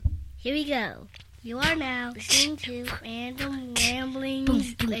Here we go. You are now listening to Random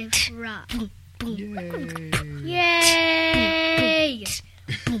Ramblings with Rob. Yay!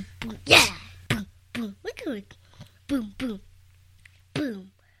 Yeah! Look at it. Boom, boom.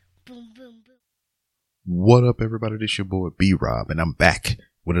 Boom. Boom, boom, boom. What up, everybody? This your boy B-Rob, and I'm back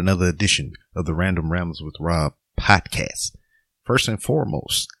with another edition of the Random Ramblings with Rob podcast. First and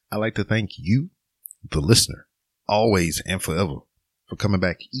foremost, I'd like to thank you, the listener, always and forever, for coming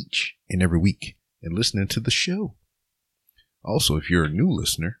back each and every week and listening to the show. Also, if you're a new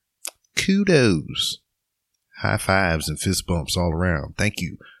listener, kudos. High fives and fist bumps all around. Thank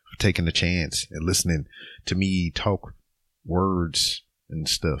you for taking the chance and listening to me talk words and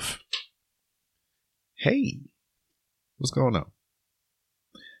stuff. Hey, what's going on?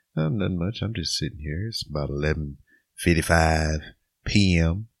 Nothing much. I'm just sitting here. It's about 11:55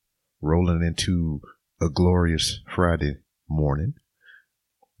 p.m. rolling into a glorious Friday morning.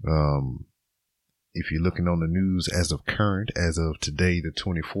 If you're looking on the news as of today, the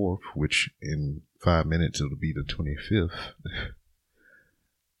 24th, which in 5 minutes it'll be the 25th.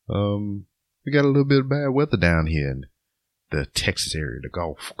 We got a little bit of bad weather down here in the Texas area, the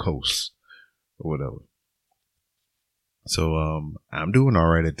Gulf Coast, or whatever. So, I'm doing all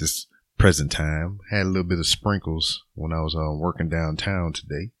right at this present time. Had a little bit of sprinkles when I was working downtown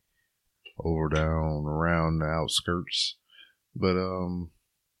today, down around the outskirts, but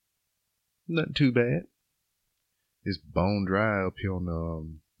nothing too bad. It's bone dry up here on the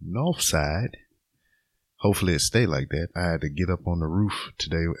north side. Hopefully it stay like that. I had to get up on the roof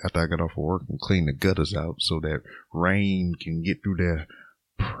today after I got off of work and clean the gutters out so that rain can get through there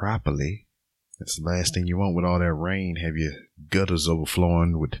properly. That's the last thing you want with all that rain. Have your gutters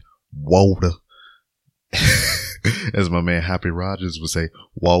overflowing with water. As my man Happy Rogers would say,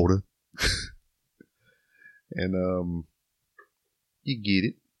 water. And you get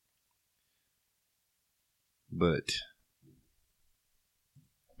it. But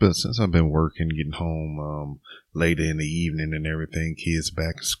since I've been working, getting home later in the evening and everything, kids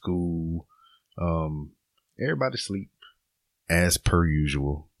back at school, everybody sleep as per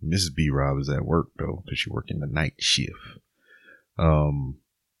usual. Mrs. B-Rob is at work though, because she working the night shift. I'm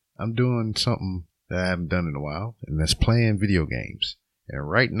doing something that I haven't done in a while, and that's playing video games. And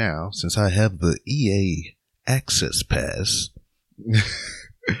right now, since I have the EA Access Pass,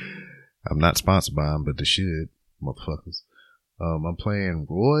 I'm not sponsored by them, but they should, motherfuckers. I'm playing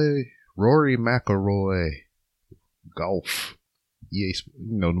Rory McIlroy golf. EA,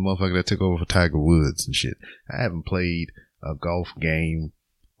 the motherfucker that took over for Tiger Woods and shit. I haven't played a golf game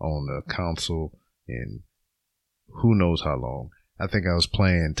on the console in who knows how long. I think I was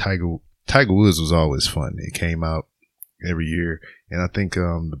playing Tiger Woods was always fun. It came out every year, and I think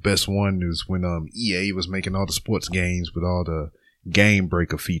the best one is when EA was making all the sports games with all the game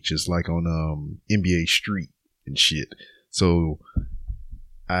breaker features like on NBA Street and shit. So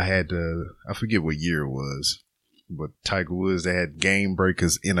I forget what year it was, but Tiger Woods, they had game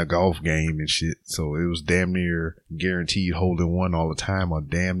breakers in a golf game and shit. So it was damn near guaranteed holding one all the time, or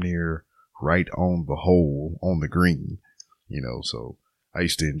damn near right on the hole on the green, so I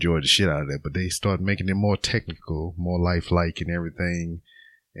used to enjoy the shit out of that, but they started making it more technical, more lifelike and everything.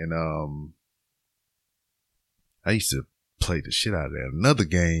 And I used to play the shit out of that. Another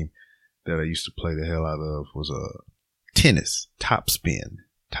game that I used to play the hell out of was tennis, Top Spin.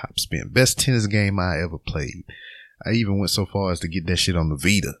 Best tennis game I ever played. I even went so far as to get that shit on the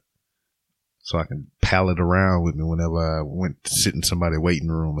Vita, so I can pal it around with me whenever I went to sit in somebody's waiting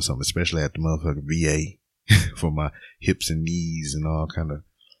room or something, especially at the motherfucking VA for my hips and knees and all kind of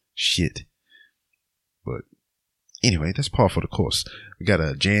shit. But anyway, that's par for the course. We got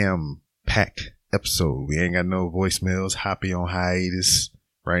a jam-packed episode. We ain't got no voicemails. Hoppy on hiatus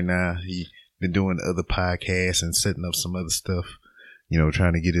right now. He been doing other podcasts and setting up some other stuff,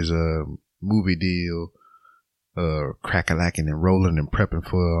 trying to get his movie deal crack-a-lacking and rolling and prepping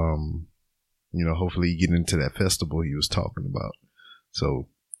for hopefully getting into that festival he was talking about. So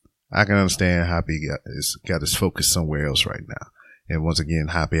I can understand Hoppy got his focus somewhere else right now. And once again,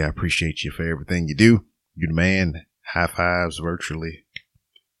 Hoppy, I appreciate you for everything you do. You're the man. High fives virtually.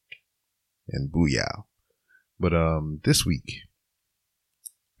 And booyah. But this week,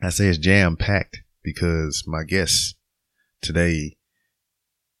 I say it's jam-packed because my guest today,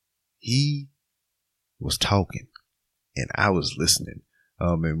 he was talking and I was listening.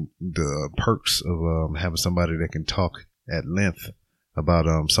 And the perks of having somebody that can talk at length about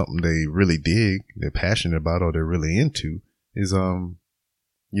something they really dig, they're passionate about, or they're really into is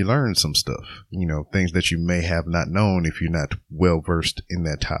you learn some stuff, things that you may have not known if you're not well versed in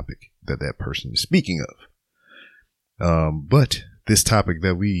that topic that person is speaking of. But this topic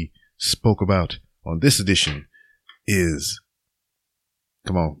that we spoke about on this edition is,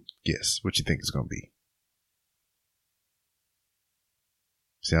 come on, guess what you think it's going to be.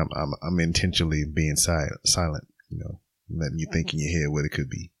 See, I'm intentionally being silent, you know, letting you think in your head what it could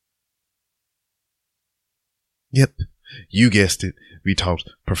be. Yep, you guessed it. We talked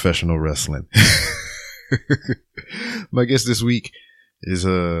professional wrestling. My guest this week is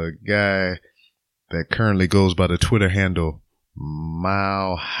a guy that currently goes by the Twitter handle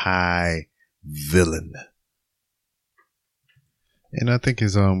Mile High Villain. And I think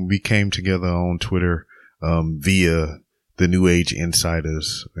we came together on Twitter via the New Age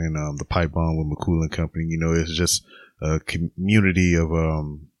Insiders and the Pipe Bomb with McCool and Company. You know, it's just a community of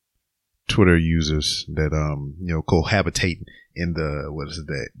Twitter users that you know, cohabitate in the, what is it,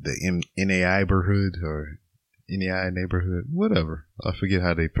 the NAI neighborhood or NAI neighborhood, whatever. I forget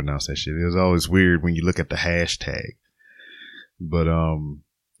how they pronounce that shit. It was always weird when you look at the hashtag. But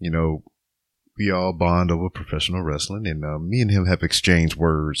you know, we all bond over professional wrestling, and me and him have exchanged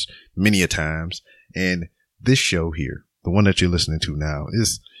words many a times. And this show here, the one that you're listening to now,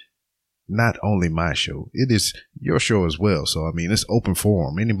 is not only my show, it is your show as well. So, I mean, it's open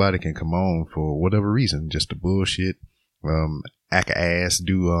forum. Anybody can come on for whatever reason, just to bullshit, act ass,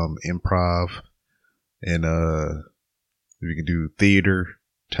 do improv, and we can do theater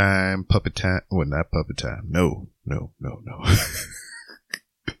time, puppet time. Well, not puppet time. No.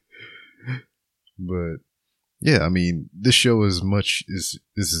 But yeah, I mean, this show is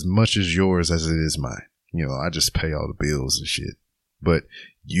as much as yours as it is mine. You know, I just pay all the bills and shit. But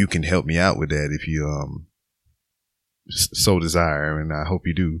you can help me out with that if you so desire, and I hope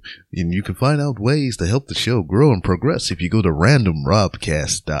you do. And you can find out ways to help the show grow and progress if you go to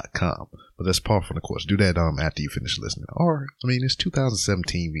randomrobcast.com. But that's par for the course. Do that after you finish listening. Or, I mean, it's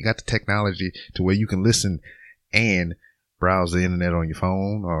 2017. We got the technology to where you can listen and browse the internet on your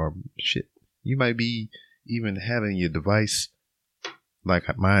phone, or shit. You might be even having your device like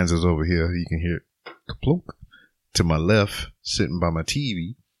mine's is over here. You can hear it kaplunk to my left, sitting by my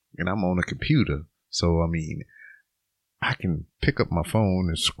TV, and I'm on a computer. So, I mean, I can pick up my phone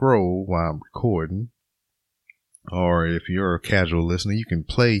and scroll while I'm recording. Or if you're a casual listener, you can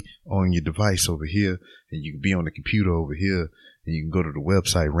play on your device over here, and you can be on the computer over here, and you can go to the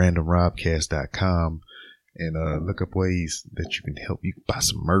website randomrobcast.com and look up ways that you can help. You can buy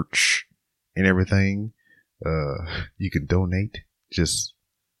some merch and everything. You can donate just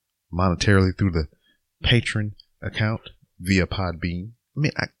monetarily through the Patreon account via Podbean. I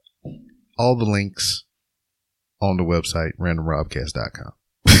mean, all the links on the website randomrobcast.com.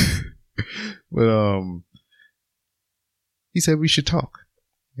 But he said we should talk,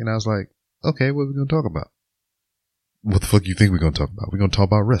 and I was like, okay, what are we gonna talk about? What the fuck you think we're gonna talk about? We're gonna talk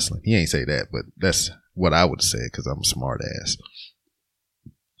about wrestling. He ain't say that, but that's what I would say because I'm a smart ass.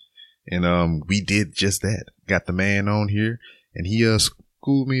 And we did just that. Got the man on here, and he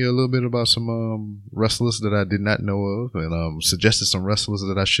schooled me a little bit about some wrestlers that I did not know of, and suggested some wrestlers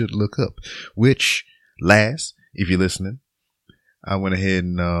that I should look up. Which, last, if you're listening, I went ahead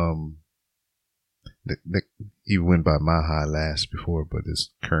and he went by Mile High Last before, but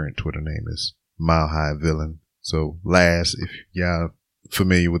his current Twitter name is Mile High Villain. So Last, if y'all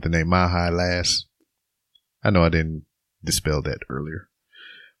familiar with the name Mile High Last, I know I didn't dispel that earlier.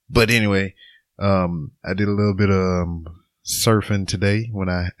 But anyway, I did a little bit of surfing today when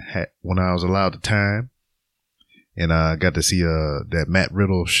I was allowed the time, and I got to see that Matt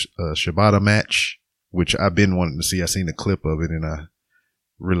Riddle Shibata match, which I've been wanting to see. I seen a clip of it, and I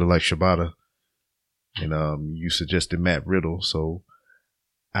really like Shibata. And you suggested Matt Riddle, so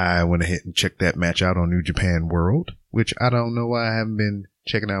I went ahead and checked that match out on New Japan World, which I don't know why I haven't been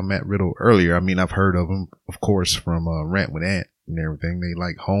checking out Matt Riddle earlier. I mean, I've heard of him, of course, from Rant with Ant and everything. They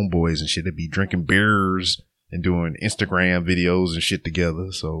like homeboys and shit. They be drinking beers and doing Instagram videos and shit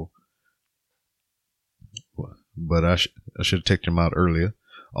together. So, but I should have checked him out earlier.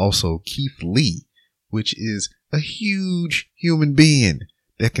 Also, Keith Lee, which is a huge human being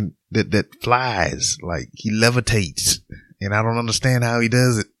that flies, like he levitates, and I don't understand how he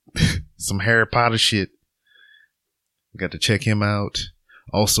does it. Some Harry Potter shit. Got to check him out.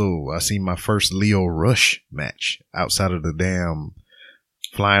 Also, I seen my first Leo Rush match outside of the damn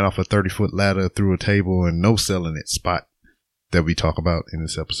flying off a 30-foot ladder through a table and no selling it spot that we talk about in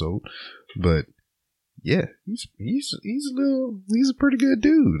this episode. But yeah, he's a pretty good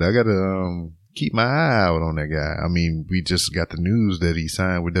dude. I gotta keep my eye out on that guy. I mean, we just got the news that he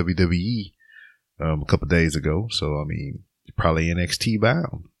signed with WWE a couple days ago. So I mean, probably NXT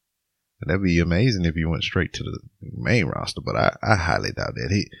bound. That'd be amazing if he went straight to the main roster, but I highly doubt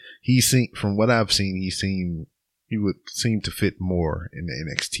that. He seemed, from what I've seen, he would seem to fit more in the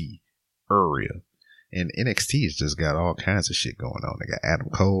NXT area. And NXT's just got all kinds of shit going on. They got Adam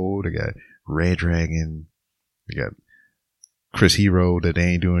Cole, they got Red Dragon, they got Chris Hero that they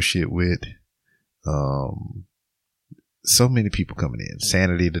ain't doing shit with. So many people coming in.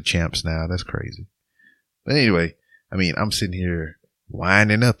 Sanity the champs now. That's crazy. But anyway, I mean, I'm sitting here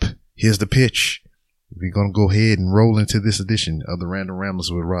winding up. Here's the pitch. We're going to go ahead and roll into this edition of the Random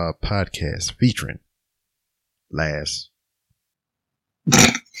Ramblers with Rob podcast featuring Laz.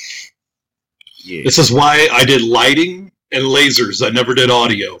 Yeah. This is why I did lighting and lasers. I never did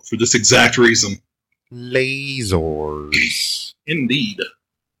audio for this exact reason. Lasers. Indeed.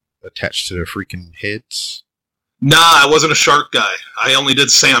 Attached to their freaking heads? Nah, I wasn't a shark guy. I only did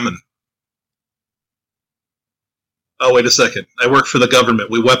salmon. Oh, wait a second. I work for the government.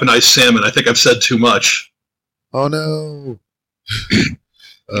 We weaponize salmon. I think I've said too much. Oh, no.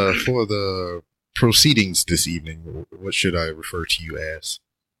 For the proceedings this evening, what should I refer to you as?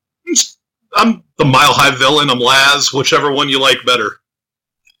 I'm the Mile High villain. I'm Laz. Whichever one you like better.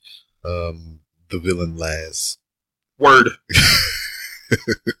 The villain Laz. Word.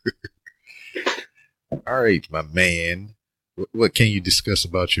 All right, my man. What can you discuss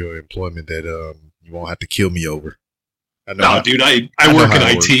about your employment that you won't have to kill me over? Dude, I work in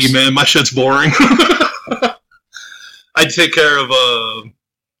IT, works. Man. My shit's boring. I take care of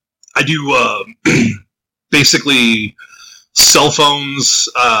I do basically cell phones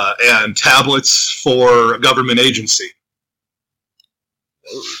and tablets for a government agency.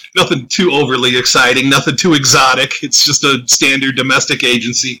 Nothing too overly exciting, nothing too exotic. It's just a standard domestic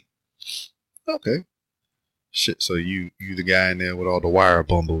agency. Okay. Shit, so you the guy in there with all the wire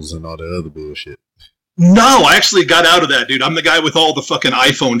bundles and all the other bullshit. No, I actually got out of that, dude. I'm the guy with all the fucking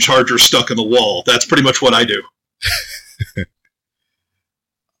iPhone chargers stuck in the wall. That's pretty much what I do.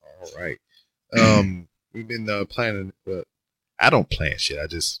 All right. We've been planning, but I don't plan shit. I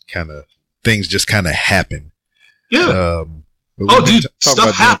just things just kind of happen. Yeah. Dude,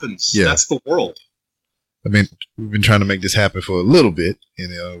 stuff happens. Yeah. That's the world. I mean, we've been trying to make this happen for a little bit,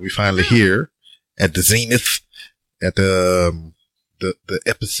 and we finally here at the zenith, at the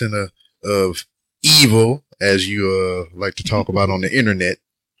epicenter of evil, as you like to talk about on the internet.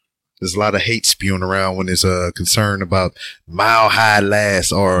 There's a lot of hate spewing around when there's a concern about Mile High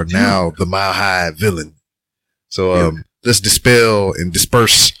Laz or now the Mile High villain. So let's dispel and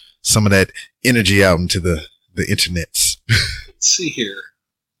disperse some of that energy out into the internets. Let's see here.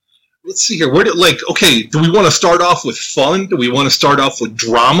 Where do we want to start off with fun? Do we want to start off with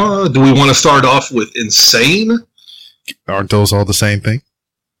drama? Do we want to start off with insane? Aren't those all the same thing?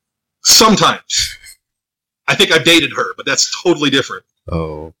 Sometimes. I think I've dated her, but that's totally different.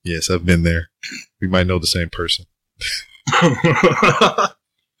 Oh, yes, I've been there. We might know the same person. But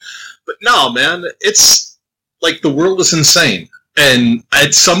no, man, it's like the world is insane. And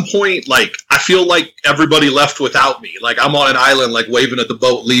at some point, like, I feel like everybody left without me. Like, I'm on an island, like, waving at the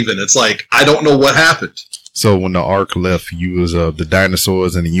boat leaving. It's like, I don't know what happened. So when the Ark left, you was the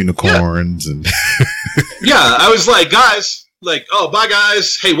dinosaurs and the unicorns and... Yeah, I was like, guys, like, oh, bye,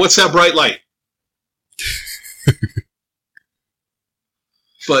 guys. Hey, what's that bright light?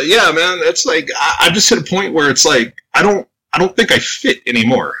 But yeah, man, it's like, I'm just at a point where it's like, I don't think I fit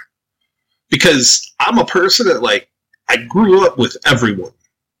anymore. Because I'm a person that, like, I grew up with everyone.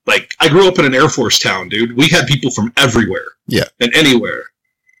 Like, I grew up in an Air Force town, dude. We had people from everywhere. Yeah. And anywhere.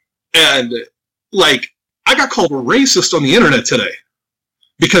 And, like, I got called a racist on the internet today.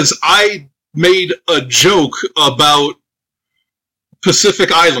 Because I made a joke about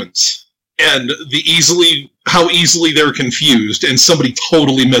Pacific Islands. And how easily they're confused. And somebody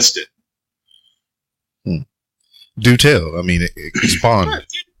totally missed it. Do tell. I mean, it spawned.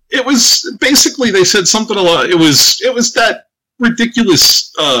 It was basically, they said something a lot. It was that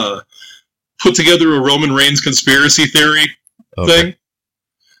ridiculous put together a Roman Reigns conspiracy theory thing.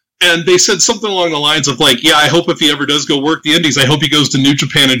 And they said something along the lines of like, yeah, I hope if he ever does go work the Indies, I hope he goes to New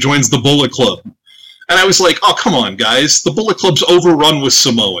Japan and joins the Bullet Club. And I was like, oh, come on, guys. The Bullet Club's overrun with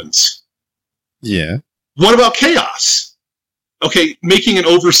Samoans. Yeah. What about Chaos? Okay, making an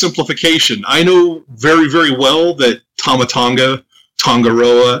oversimplification. I know very, very well that Tama Tonga,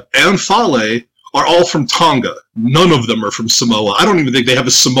 Tongaroa, and Fale are all from Tonga. None of them are from Samoa. I don't even think they have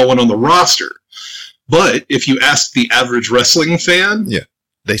a Samoan on the roster. But if you ask the average wrestling fan,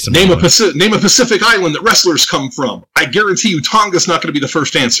 name a Pacific island that wrestlers come from, I guarantee you Tonga's not going to be the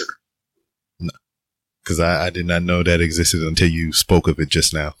first answer. No, because I did not know that existed until you spoke of it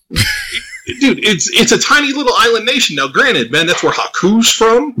just now. Dude, it's a tiny little island nation. Now, granted, man, that's where Haku's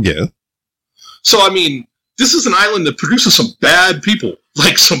from. Yeah. So, I mean, this is an island that produces some bad people,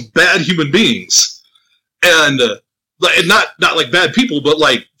 like some bad human beings. And, And not like bad people, but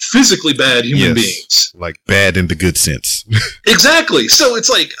like physically bad human beings. Like bad in the good sense. Exactly. So it's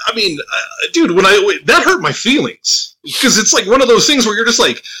like, I mean, dude, that hurt my feelings. Because it's like one of those things where you're just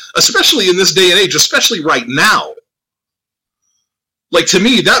like, especially in this day and age, especially right now, like to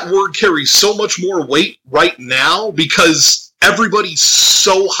me, that word carries so much more weight right now because everybody's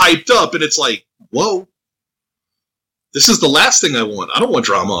so hyped up and it's like, whoa, this is the last thing I want. I don't want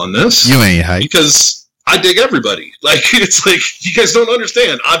drama on this. You ain't hyped. Because I dig everybody. Like, it's like, you guys don't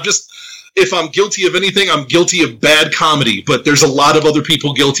understand. If I'm guilty of anything, I'm guilty of bad comedy, but there's a lot of other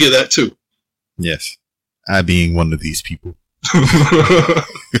people guilty of that too. Yes. I being one of these people.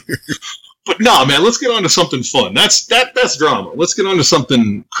 But nah, man, let's get on to something fun. That's drama. Let's get on to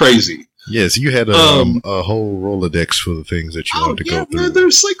something crazy. Yes, you had a whole Rolodex for the things that you wanted to go through. Man,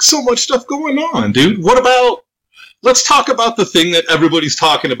 there's like so much stuff going on, dude. Let's talk about the thing that everybody's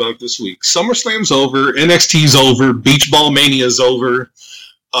talking about this week. SummerSlam's over, NXT's over, Beach Ball Mania's over.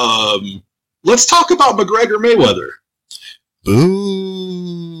 Let's talk about McGregor Mayweather. Boo.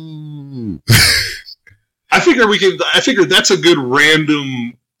 I figure that's a good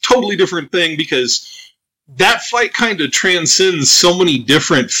random, totally different thing because that fight kind of transcends so many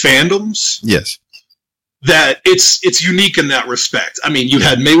different fandoms. Yes. That it's unique in that respect. I mean,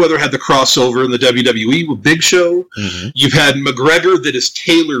 had Mayweather had the crossover in the WWE with Big Show. Mm-hmm. You've had McGregor that is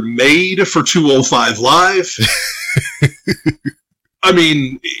tailor-made for 205 Live. I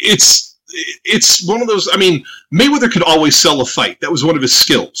mean, it's one of those. I mean, Mayweather could always sell a fight. That was one of his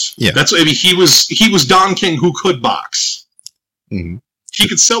skills. Yeah, he was Don King who could box. Mm-hmm. He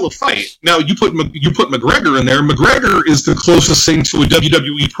could sell a fight. Now you put McGregor in there. McGregor is the closest thing to a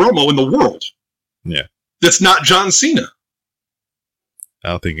WWE promo in the world. Yeah. That's not John Cena. I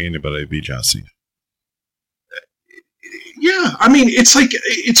don't think anybody would be John Cena. Yeah, I mean, it's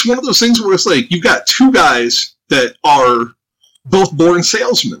one of those things where it's like you've got two guys that are both born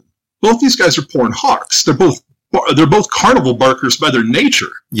salesmen. Both these guys are born hawks. They're both carnival barkers by their nature.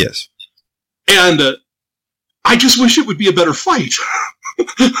 Yes. And I just wish it would be a better fight.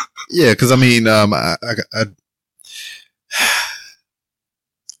 Yeah, because I mean,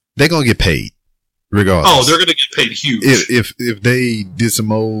 they're gonna get paid. Regardless. Oh, they're going to get paid huge. If they did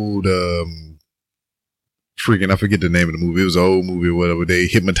some old, I forget the name of the movie. It was an old movie or whatever. They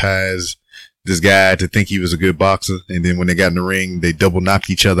hypnotized this guy to think he was a good boxer. And then when they got in the ring, they double knocked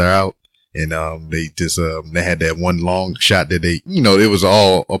each other out. And, they had that one long shot that it was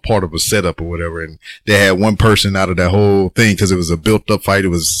all a part of a setup or whatever. And they had one person out of that whole thing because it was a built up fight. It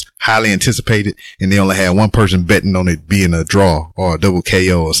was highly anticipated. And they only had one person betting on it being a draw or a double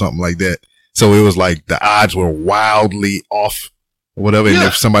KO or something like that. So it was like the odds were wildly off or whatever. Yeah. And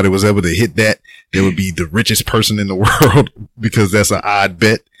if somebody was able to hit that, they would be the richest person in the world because that's an odd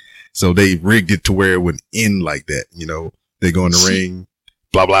bet. So they rigged it to where it would end like that. They go in the ring,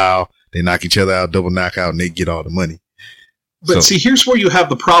 blah, blah. They knock each other out, double knockout, and they get all the money. But see, here's where you have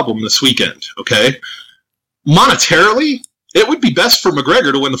the problem this weekend, okay? Monetarily, it would be best for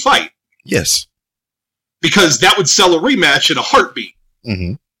McGregor to win the fight. Yes. Because that would sell a rematch in a heartbeat.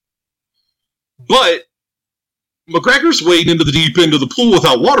 Mm-hmm. But McGregor's wading into the deep end of the pool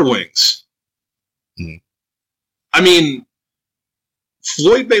without water wings. Mm-hmm. I mean,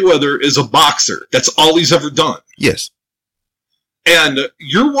 Floyd Mayweather is a boxer. That's all he's ever done. Yes. And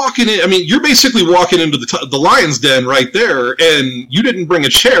you're basically walking into the lion's den right there, and you didn't bring a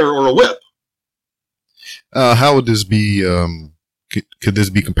chair or a whip. How would this be, could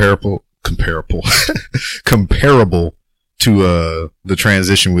this be comparable to the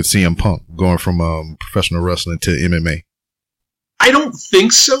transition with CM Punk going from professional wrestling to MMA? I don't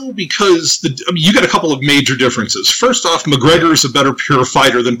think so because you got a couple of major differences. First off, McGregor is a better pure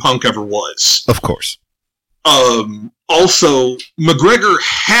fighter than Punk ever was. Of course. Also, McGregor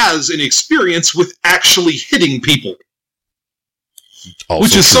has an experience with actually hitting people,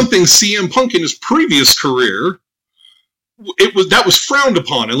 which is something CM Punk in his previous career that was frowned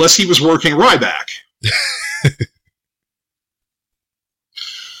upon unless he was working Ryback.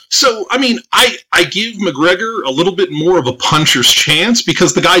 So, I mean, I give McGregor a little bit more of a puncher's chance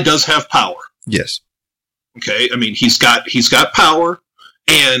because the guy does have power. Yes. Okay, I mean, he's got power,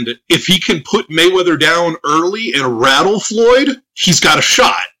 and if he can put Mayweather down early and rattle Floyd, he's got a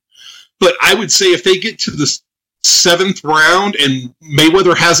shot. But I would say if they get to the 7th round and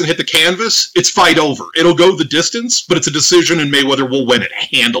Mayweather hasn't hit the canvas, it's fight over. It'll go the distance, but it's a decision, and Mayweather will win it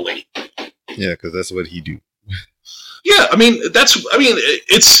handily. Yeah, because that's what he do. Yeah, that's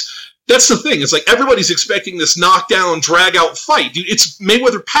the thing. It's like everybody's expecting this knockdown, drag-out fight. Dude, it's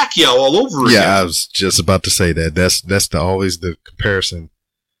Mayweather-Pacquiao all over again. Yeah, I was just about to say that. That's always the comparison.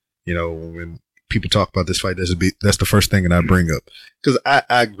 When people talk about this fight, that's the first thing that I bring up. Because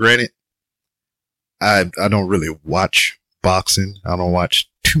I granted, I don't really watch boxing. I don't watch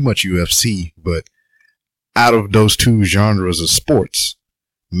too much UFC, but out of those two genres of sports,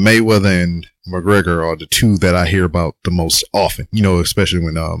 Mayweather and McGregor are the two that I hear about the most often, especially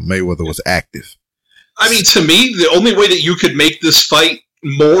when Mayweather was active. I mean, to me, the only way that you could make this fight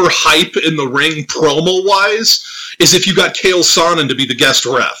more hype in the ring promo-wise is if you got Chael Sonnen to be the guest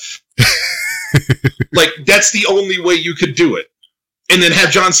ref. Like, that's the only way you could do it. And then have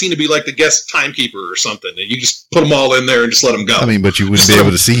John Cena be like the guest timekeeper or something, and you just put them all in there and just let them go. I mean, but you wouldn't be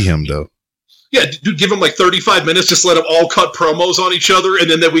able to see him, though. Yeah, dude, give them like 35 minutes, just let them all cut promos on each other,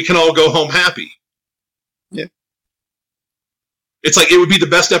 and then we can all go home happy. Yeah. It's like, it would be the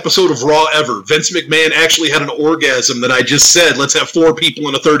best episode of Raw ever. Vince McMahon actually had an orgasm that I just said, let's have 4 people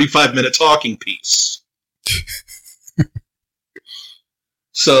in a 35-minute talking piece.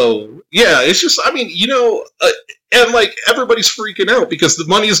 So, yeah, it's just, I mean, and like, everybody's freaking out because the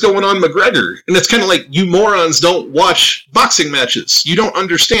money is going on McGregor. And it's kind of like, you morons don't watch boxing matches. You don't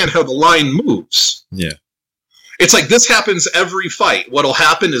understand how the line moves. Yeah. It's like, this happens every fight. What'll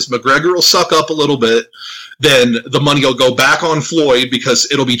happen is McGregor will suck up a little bit, then the money will go back on Floyd because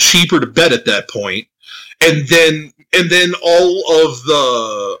it'll be cheaper to bet at that point. And then all of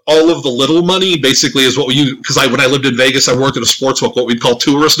the little money basically is what we use, because when I lived in Vegas, I worked at a sportsbook, what we'd call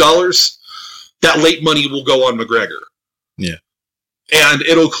tourist dollars. That late money will go on McGregor. Yeah. And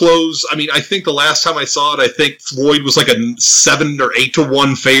it'll close. I mean, I think the last time I saw it, I think Floyd was like a 7 or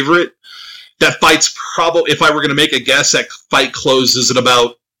 8-1 favorite. That fight's probably, if I were going to make a guess, that fight closes at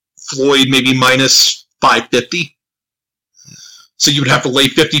about Floyd maybe minus 550. So you would have to lay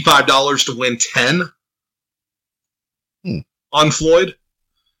 $55 to win 10 on Floyd.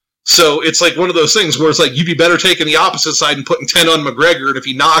 So it's like one of those things where it's like, you'd be better taking the opposite side and putting 10 on McGregor, and if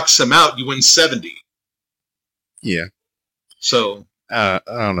he knocks him out, you win 70. Yeah. So I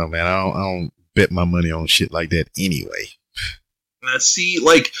don't know, man. I don't bet my money on shit like that anyway. See,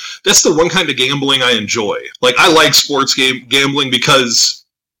 like, that's the one kind of gambling I enjoy. Like, I like sports gambling because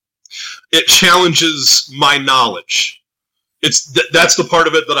it challenges my knowledge. That's the part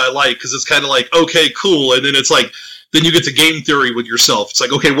of it that I like, because it's kind of like, okay, cool, and then it's like, then you get to game theory with yourself. It's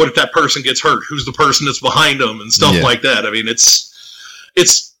like, okay, what if that person gets hurt? Who's the person that's behind them and stuff like that? I mean, it's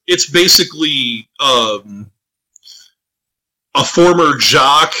basically a former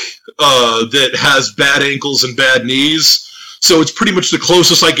jock that has bad ankles and bad knees. So it's pretty much the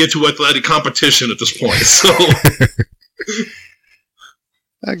closest I get to athletic competition at this point. So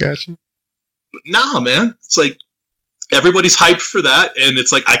I got you. Nah, man. It's like everybody's hyped for that, and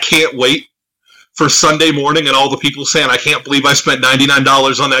it's like I can't wait for Sunday morning and all the people saying, I can't believe I spent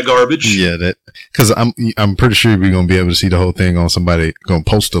 $99 on that garbage. Yeah, because I'm pretty sure we're going to be able to see the whole thing on somebody going to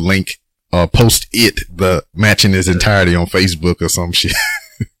post a link, the match in its entirety on Facebook or some shit.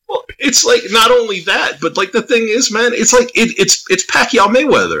 Well, it's like, not only that, but like the thing is, man, it's like, it's Pacquiao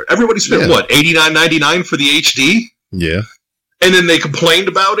Mayweather. Everybody spent what, $89.99 for the HD? Yeah. And then they complained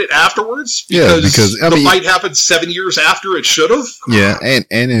about it afterwards? Because the fight happened 7 years after it should have? Yeah, and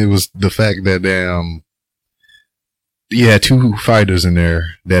it was the fact that you had two fighters in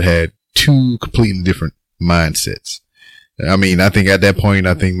there that had two completely different mindsets. I mean, I think at that point,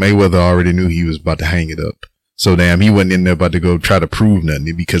 Mayweather already knew he was about to hang it up. So he wasn't in there about to go try to prove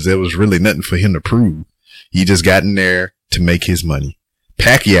nothing, because there was really nothing for him to prove. He just got in there to make his money.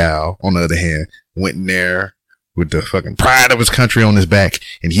 Pacquiao, on the other hand, went in there with the fucking pride of his country on his back,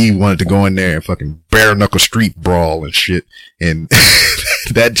 and he wanted to go in there and fucking bare knuckle street brawl and shit, and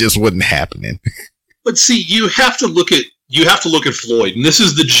that just wasn't happening. But see, you have to look at Floyd, and this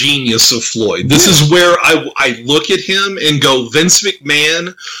is the genius of Floyd. This is where I look at him and go, Vince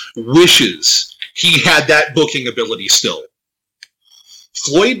McMahon wishes he had that booking ability still.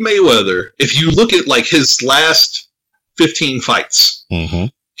 Floyd Mayweather, if you look at like his last 15 fights,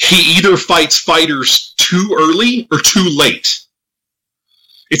 he either fights fighters too early or too late.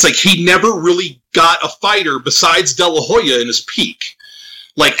 It's like he never really got a fighter besides De La Hoya in his peak.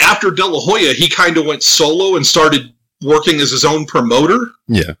 Like, after De La Hoya, he kind of went solo and started working as his own promoter.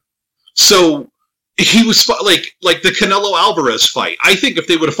 Yeah. So he was like the Canelo Alvarez fight. I think if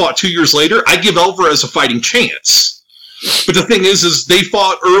they would have fought 2 years later, I'd give Alvarez a fighting chance. But the thing is they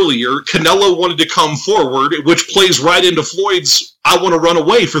fought earlier. Canelo wanted to come forward, which plays right into Floyd's, I want to run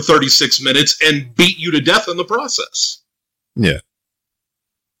away for 36 minutes and beat you to death in the process. Yeah.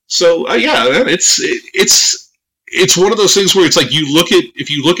 So, man, it's one of those things where it's like, if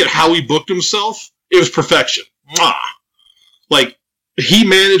you look at how he booked himself, it was perfection. Mwah! Like, he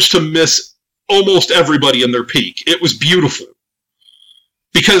managed to miss almost everybody in their peak. It was beautiful.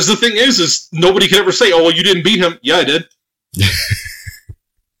 Because the thing is nobody can ever say, "Oh, well, you didn't beat him." Yeah, I did.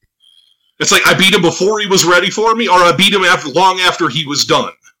 It's like I beat him before he was ready for me, or I beat him long after he was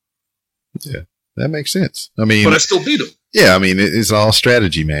done. Yeah, that makes sense. I mean, but I still beat him. Yeah, I mean, it's all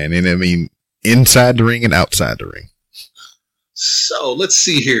strategy, man. And I mean, inside the ring and outside the ring. So let's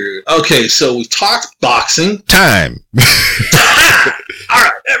see here. Okay, so we talked boxing. Time. All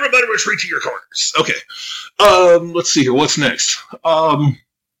right, everybody retreat to your corners. Okay. Let's see here. What's next?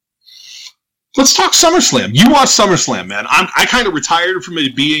 Let's talk SummerSlam. You watch SummerSlam, man. I kind of retired from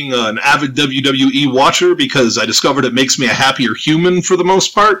it being an avid WWE watcher because I discovered it makes me a happier human for the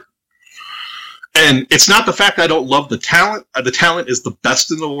most part. And it's not the fact I don't love the talent. The talent is the best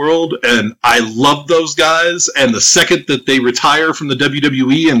in the world, and I love those guys. And the second that they retire from the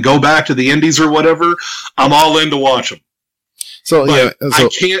WWE and go back to the Indies or whatever, I'm all in to watch them. So but I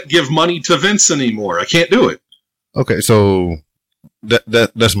can't give money to Vince anymore. I can't do it. Okay, so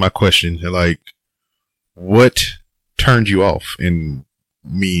that's my question. Like, what turned you off? And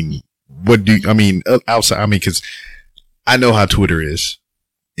outside? I mean, because I know how Twitter is,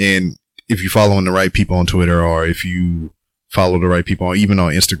 and if you're following the right people on Twitter, or if you follow the right people even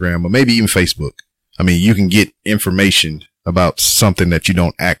on Instagram, or maybe even Facebook, I mean, you can get information about something that you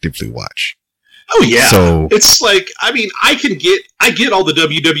don't actively watch. Oh yeah. So it's like, I mean, I get all the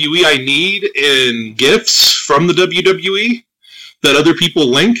WWE I need in GIFs from the WWE that other people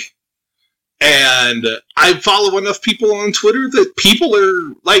link. And I follow enough people on Twitter that people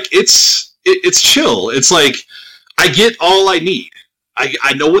are like, it's chill. It's like, I get all I need.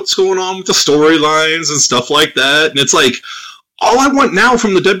 I know what's going on with the storylines and stuff like that. And it's like, all I want now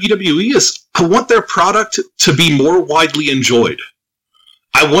from the WWE is I want their product to be more widely enjoyed.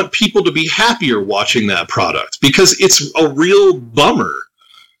 I want people to be happier watching that product because it's a real bummer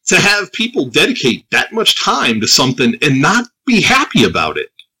to have people dedicate that much time to something and not be happy about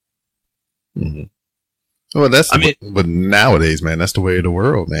it. Mm-hmm. Well, but nowadays, man, that's the way of the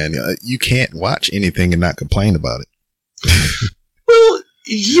world, man. You can't watch anything and not complain about it. Well,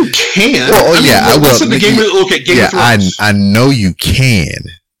 you can. Well, I will. Listen to Game of Thrones. I know you can,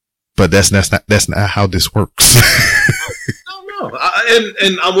 but that's not how this works. No,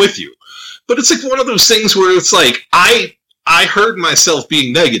 and I'm with you, but it's like one of those things where it's like I heard myself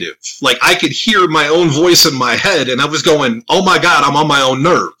being negative, like I could hear my own voice in my head, and I was going, "Oh my God, I'm on my own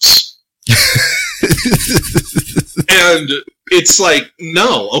nerves." And it's like,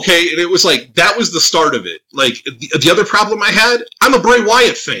 no, okay. And it was like, that was the start of it. Like, the other problem I had, I'm a Bray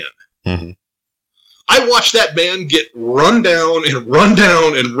Wyatt fan. Mm-hmm. I watched that man get run down and run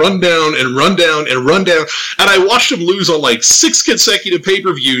down and run down and run down and run down. And I watched him lose on like 6 consecutive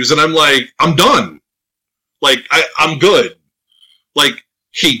pay-per-views. And I'm like, I'm done. Like, I'm good. Like,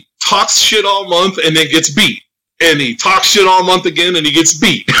 he talks shit all month and then gets beat. And he talks shit all month again and he gets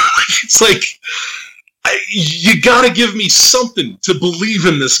beat. It's like, you gotta give me something to believe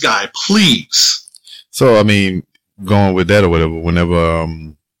in this guy, please. So, I mean, going with that or whatever, whenever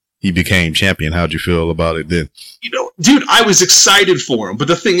he became champion, how'd you feel about it then? You know, dude, I was excited for him. But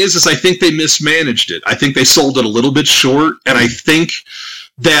the thing is I think they mismanaged it. I think they sold it a little bit short. And I think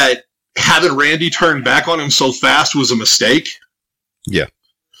that having Randy turn back on him so fast was a mistake. Yeah.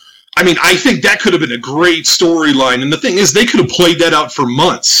 I mean, I think that could have been a great storyline. And the thing is, they could have played that out for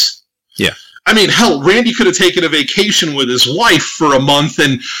months. Yeah. I mean, hell, Randy could have taken a vacation with his wife for a month,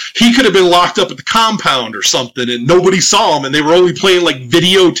 and he could have been locked up at the compound or something, and nobody saw him, and they were only playing, like,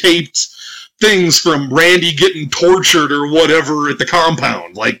 videotaped things from Randy getting tortured or whatever at the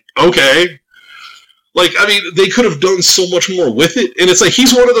compound. Like, okay. Like, I mean, they could have done so much more with it, and it's like,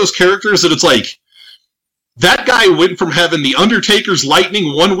 he's one of those characters that it's like, that guy went from having the Undertaker's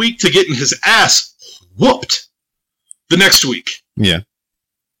lightning one week to getting his ass whooped the next week. Yeah.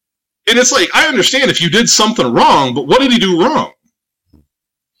 And it's like, I understand if you did something wrong, but what did he do wrong?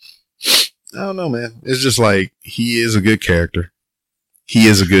 I don't know, man. It's just like, he is a good character. He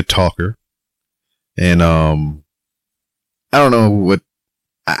is a good talker. And, I don't know what,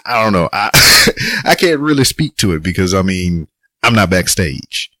 I don't know. I can't really speak to it because, I mean, I'm not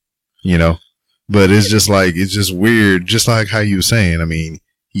backstage, you know? But it's just like, it's just weird. Just like how you were saying. I mean,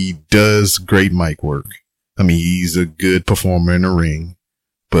 he does great mic work. I mean, he's a good performer in the ring.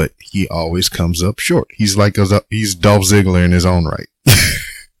 But he always comes up short. He's like, he's Dolph Ziggler in his own right.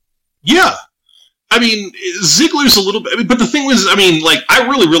 Yeah. I mean, Ziggler's a little bit, but the thing was, I mean, like, I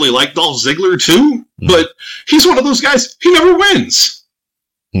really, really like Dolph Ziggler too, but he's one of those guys, he never wins.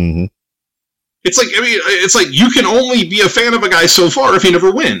 Mm-hmm. It's like, I mean, it's like you can only be a fan of a guy so far if he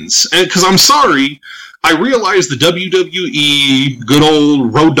never wins. And because I'm sorry, I realize the WWE, good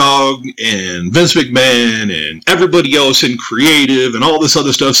old Road Dogg and Vince McMahon and everybody else in creative and all this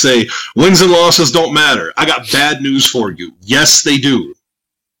other stuff say wins and losses don't matter. I got bad news for you. Yes, they do.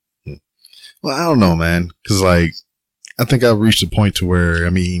 Well, I don't know, man. Because, like, I think I've reached a point to where, I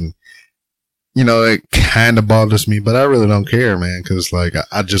mean, you know, it kind of bothers me, but I really don't care, man. Because, like,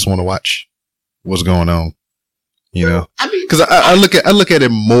 I just want to watch what's going on. You know? I mean, because I look at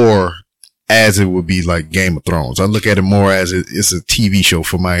it more as it would be like Game of Thrones. I look at it more as it's a TV show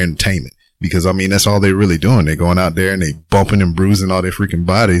for my entertainment. Because, I mean, that's all they're really doing. They're going out there and they bumping and bruising all their freaking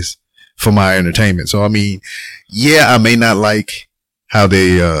bodies for my entertainment. So, I mean, yeah, I may not like how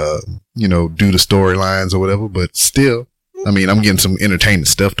they, you know, do the storylines or whatever, but still, I mean, I'm getting some entertaining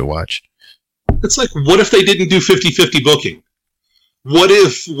stuff to watch. It's like, what if they didn't do 50-50 booking? What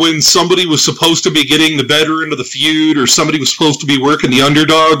if when somebody was supposed to be getting the better end of the feud or somebody was supposed to be working the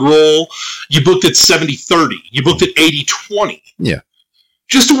underdog role, you booked it 70-30, you booked it 80-20? Yeah.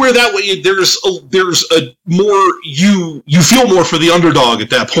 Just to where that way there's a more, you feel more for the underdog at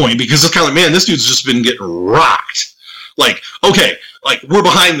that point, because it's kind of like, man, this dude's just been getting rocked. Like, okay, like, we're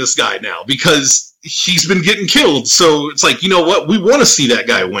behind this guy now because he's been getting killed. So it's like, you know what? We want to see that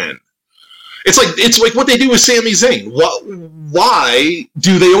guy win. It's like what they do with Sami Zayn. Why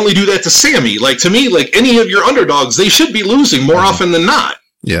do they only do that to Sami? Like, to me, like, any of your underdogs, they should be losing more often than not.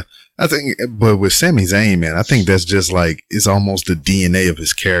 Yeah. I think, but with Sami Zayn, man, I think that's just like, it's almost the DNA of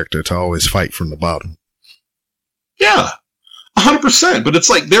his character to always fight from the bottom. Yeah, 100%. But it's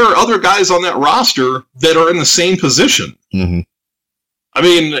like, there are other guys on that roster that are in the same position. Mm-hmm. I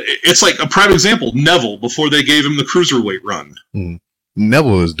mean, it's like a prime example, Neville, before they gave him the cruiserweight run. Mm-hmm.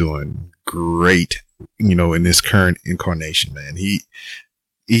 Neville is doing great, you know, in this current incarnation, man. He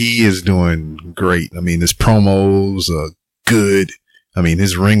is doing great. I mean, his promos are good. I mean,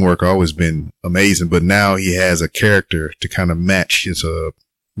 his ring work always been amazing, but now he has a character to kind of match his, you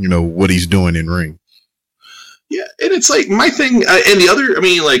know, what he's doing in ring. Yeah, and it's like my thing, and the other, I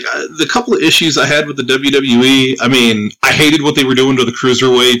mean, like, the couple of issues I had with the WWE, I mean, I hated what they were doing to the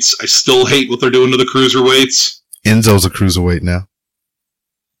cruiserweights. I still hate what they're doing to the cruiserweights. Enzo's a cruiserweight now.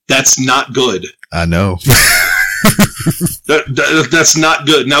 That's not good. I know. That's not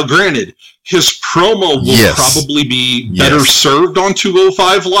good. Now, granted, his promo will probably be better served on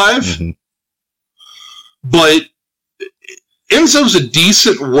 205 Live, but Enzo's a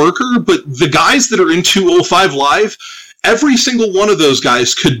decent worker, but the guys that are in 205 Live, every single one of those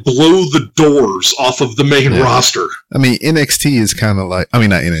guys could blow the doors off of the main roster. I mean, NXT is kind of like, I mean,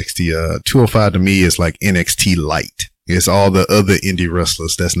 not NXT, 205 to me is like NXT Light. It's all the other indie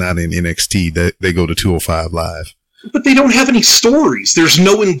wrestlers that's not in NXT that they go to 205 Live. But they don't have any stories. There's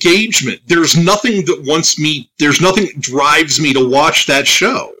no engagement. There's nothing that there's nothing that drives me to watch that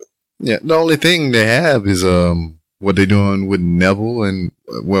show. Yeah, the only thing they have is what they're doing with Neville and,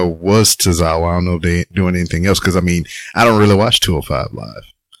 well, was Tozawa. I don't know if they're doing anything else, because, I mean, I don't really watch 205 Live.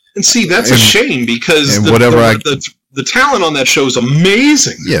 And see, that's a shame, because the talent on that show is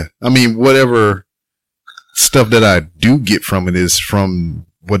amazing. Yeah, I mean, whatever stuff that I do get from it is from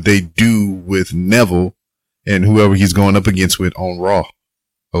what they do with Neville and whoever he's going up against with on Raw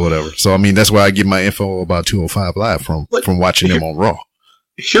or whatever. So, I mean, that's where I get my info about 205 Live from watching them on Raw.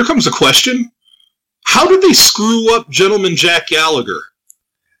 Here comes a question. How did they screw up Gentleman Jack Gallagher?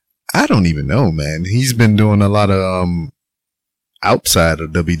 I don't even know, man. He's been doing a lot of outside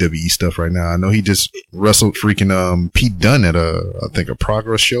of WWE stuff right now. I know he just wrestled freaking Pete Dunne at I think a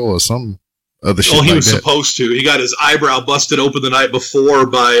Progress show or some other shit. Oh, he like was that. supposed to. He got his eyebrow busted open the night before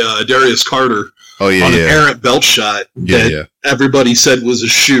by Darius Carter. Oh yeah, on an errant belt shot that everybody said was a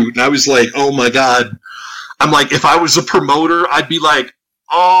shoot, and I was like, oh my god. I'm like, if I was a promoter, I'd be like,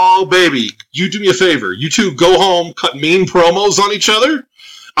 oh, baby, you do me a favor. You two go home, cut mean promos on each other.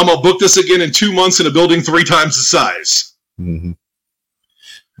 I'm going to book this again in 2 months in a building 3 times the size. Mm-hmm.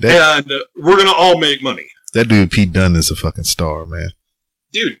 And we're going to all make money. That dude, Pete Dunne, is a fucking star, man.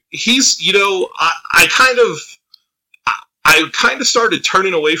 Dude, he's, you know, I kind of started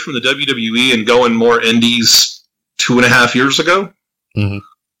turning away from the WWE and going more indies 2.5 years ago. Mm-hmm.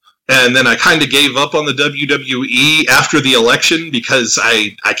 And then I kind of gave up on the WWE after the election because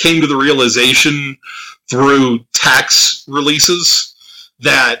I came to the realization through tax releases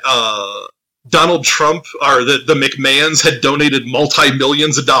that Donald Trump, or the McMahons, had donated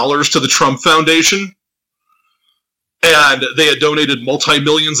multi-millions of dollars to the Trump Foundation. And they had donated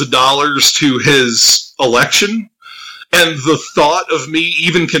multi-millions of dollars to his election. And the thought of me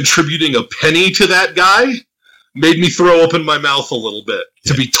even contributing a penny to that guy made me throw up in my mouth a little bit,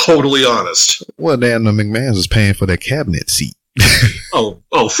 to be totally honest. Well, damn, the McMahons was paying for that cabinet seat.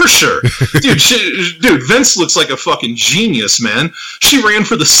 Oh, for sure. Dude, Vince looks like a fucking genius, man. She ran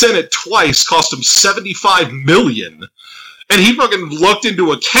for the Senate twice, cost him $75 million. And he fucking lucked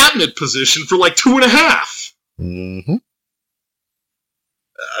into a cabinet position for like 2.5. Mm-hmm.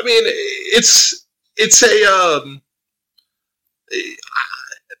 I mean, it's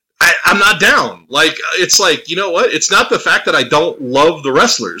I'm not down. Like, it's like, you know what? It's not the fact that I don't love the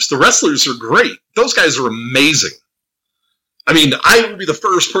wrestlers. The wrestlers are great. Those guys are amazing. I mean, I would be the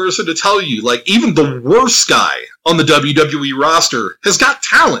first person to tell you, like, even the worst guy on the WWE roster has got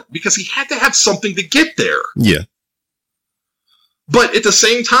talent because he had to have something to get there. Yeah. But at the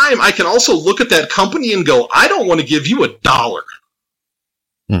same time, I can also look at that company and go, I don't want to give you $1.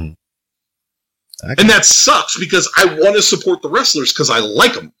 Mm-hmm. And that sucks because I want to support the wrestlers because I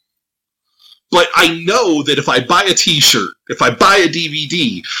like them. But I know that if I buy a t-shirt, if I buy a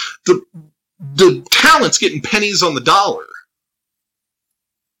DVD, the talent's getting pennies on the dollar.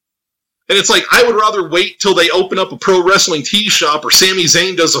 And it's like, I would rather wait till they open up a pro wrestling tee shop or Sami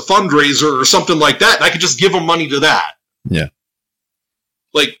Zayn does a fundraiser or something like that, and I could just give them money to that. Yeah.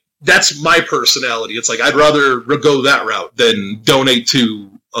 Like, that's my personality. It's like, I'd rather go that route than donate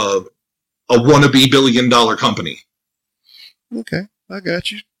to a wannabe billion-dollar company. Okay, I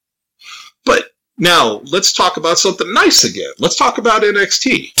got you. But now, let's talk about something nice again. Let's talk about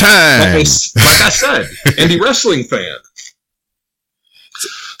NXT. Time! Like I said, indie wrestling fan.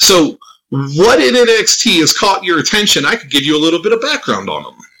 So, what in NXT has caught your attention? I could give you a little bit of background on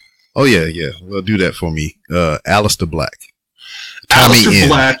them. Oh, yeah. Well, do that for me. Aleister Black. Aleister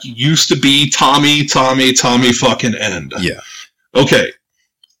Black used to be Tommy fucking End. Yeah. Okay.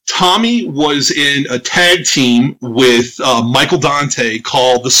 Tommy was in a tag team with Michael Dante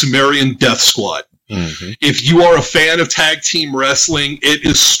called the Sumerian Death Squad. Mm-hmm. If you are a fan of tag team wrestling, it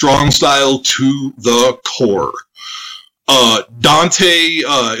is strong style to the core. Dante,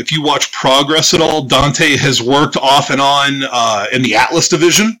 if you watch Progress at all, Dante has worked off and on in the Atlas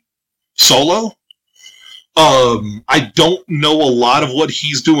division, solo. I don't know a lot of what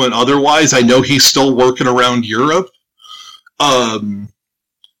he's doing otherwise. I know he's still working around Europe.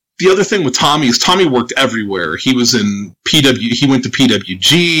 The other thing with Tommy is Tommy worked everywhere. He was in he went to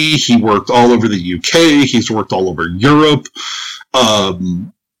PWG, he worked all over the UK, he's worked all over Europe.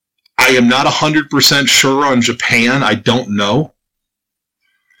 I am not 100% sure on Japan. I don't know.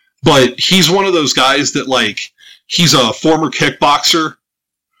 But he's one of those guys that, like, he's a former kickboxer.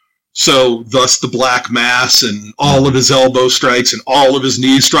 So, thus the black mass and all of his elbow strikes and all of his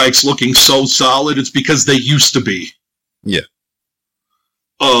knee strikes looking so solid. It's because they used to be. Yeah.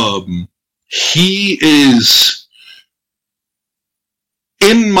 He is,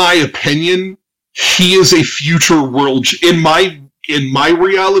 in my opinion, he is a future world... In my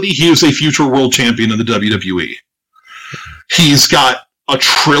reality, he is a future world champion in the WWE. He's got a $1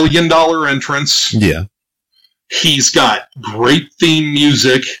 trillion entrance. Yeah. He's got great theme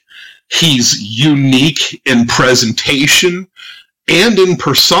music. He's unique in presentation and in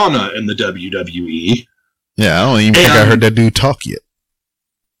persona in the WWE. Yeah, I don't even think I heard that dude talk yet.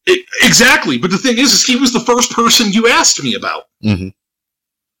 Exactly. But the thing is he was the first person you asked me about. Mm-hmm.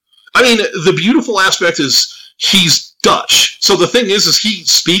 I mean, the beautiful aspect is he's Dutch. So the thing is he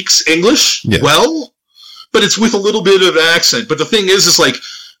speaks English well, but it's with a little bit of an accent. But the thing is like,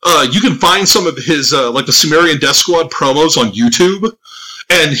 you can find some of his, like the Sumerian Death Squad promos on YouTube,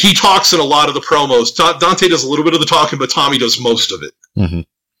 and he talks in a lot of the promos. Dante does a little bit of the talking, but Tommy does most of it. Mm-hmm.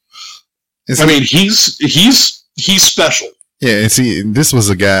 I mean, he's special. Yeah, and see, this was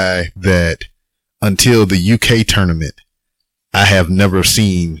a guy that, until the UK tournament, I have never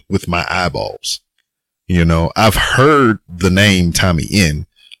seen with my eyeballs. You know, I've heard the name Tommy End.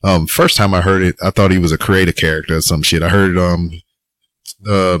 First time I heard it, I thought he was a creative character or some shit. I heard,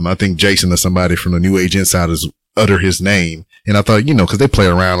 I think Jason or somebody from the New Age Insiders utter his name. And I thought, you know, cause they play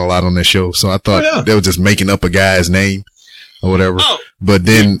around a lot on their show. So I thought they were just making up a guy's name or whatever. Oh. But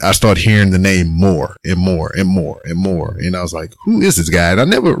then I started hearing the name more and more and more and more. And I was like, who is this guy? And I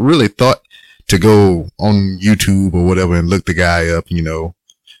never really thought to go on YouTube or whatever and look the guy up, you know,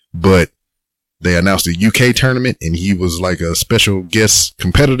 but they announced the UK tournament, and he was like a special guest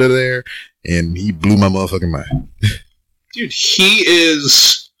competitor there, and he blew my motherfucking mind. Dude, he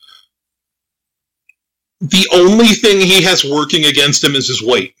is... The only thing he has working against him is his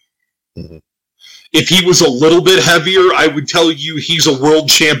weight. Mm-hmm. If he was a little bit heavier, I would tell you he's a world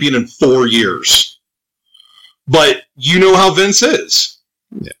champion in 4 years. But you know how Vince is.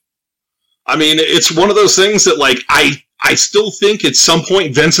 Yeah. I mean, it's one of those things that, like, I still think at some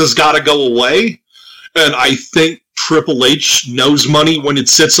point Vince has got to go away, And I think Triple H knows money when it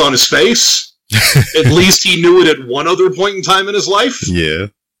sits on his face. At least he knew it at one other point in time in his life. Yeah.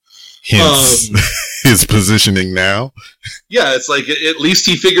 Hence his positioning now. Yeah, it's like at least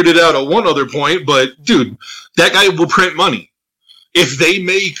he figured it out at one other point. But, dude, that guy will print money. If they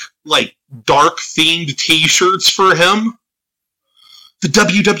make, like, dark-themed T-shirts for him, the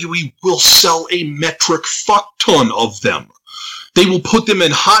WWE will sell a metric fuck-ton of them. They will put them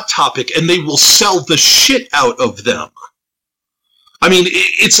in Hot Topic, and they will sell the shit out of them. I mean,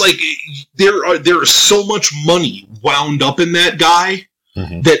 it's like there is so much money wound up in that guy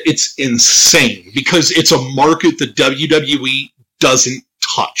that it's insane because it's a market the WWE doesn't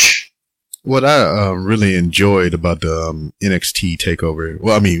touch. What I really enjoyed about the NXT takeover,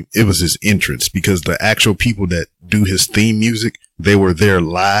 well, I mean, it was his entrance because the actual people that do his theme music, they were there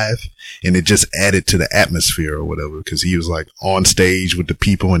live and it just added to the atmosphere or whatever because he was like on stage with the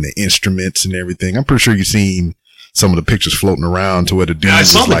people and the instruments and everything. I'm pretty sure you've seen some of the pictures floating around to where the dude I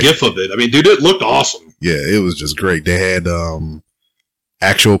saw was the like, gif of it. I mean, dude, it looked awesome. Yeah, it was just great. They had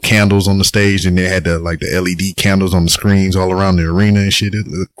actual candles on the stage and they had the LED candles on the screens all around the arena and shit. It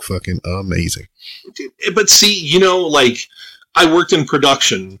looked fucking amazing. But see, you know, like I worked in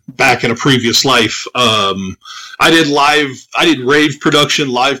production back in a previous life. I did rave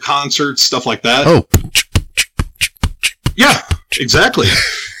production, live concerts, stuff like that. Oh, yeah, exactly.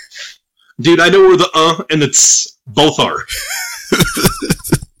 Dude, I know where the and it's both are.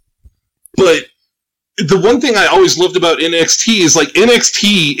 But the one thing I always loved about NXT is like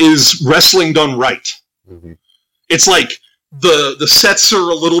NXT is wrestling done right. Mm-hmm. It's like the sets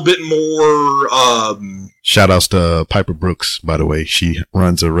are a little bit more. Shout outs to Piper Brooks, by the way. She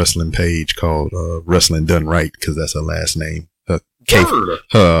runs a wrestling page called Wrestling Done Right because that's her last name. Her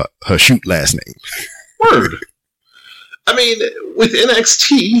shoot last name. Word. I mean, with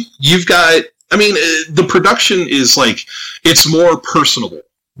NXT, you've got. I mean, the production is like it's more personable.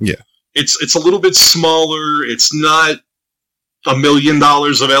 Yeah. It's a little bit smaller. It's not $1 million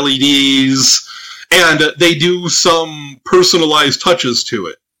of LEDs, and they do some personalized touches to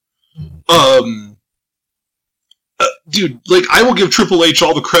it. Dude, like I will give Triple H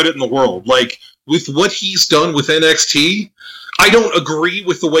all the credit in the world. Like with what he's done with NXT, I don't agree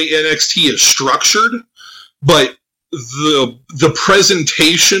with the way NXT is structured, but the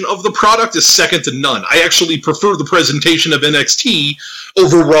presentation of the product is second to none. I actually prefer the presentation of NXT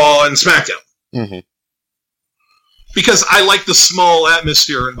over Raw and SmackDown. Mm-hmm. Because I like the small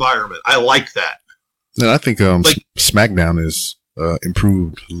atmosphere environment. I like that. And I think SmackDown is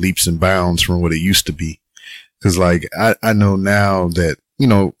improved leaps and bounds from what it used to be. Because like I know now that, you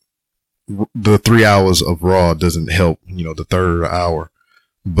know, the 3 hours of Raw doesn't help, you know, the third hour.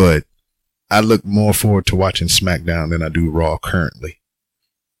 But I look more forward to watching SmackDown than I do Raw currently.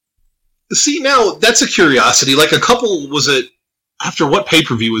 See, now that's a curiosity. Like a couple, was it after what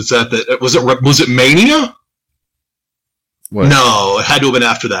pay-per-view was that? Was it Mania? What? No, it had to have been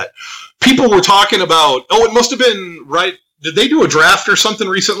after that. People were talking about. Oh, it must have been right. Did they do a draft or something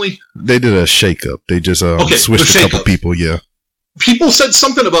recently? They did a shakeup. They just switched a couple people. Yeah. People said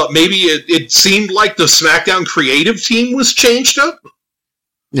something about maybe it seemed like the SmackDown creative team was changed up.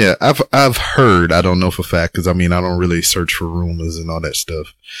 Yeah, I've heard, I don't know for a fact, because I mean, I don't really search for rumors and all that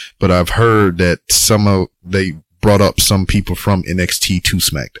stuff, but I've heard that they brought up some people from NXT to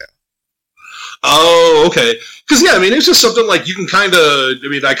SmackDown. Oh, okay. Because, yeah, I mean, it's just something like you can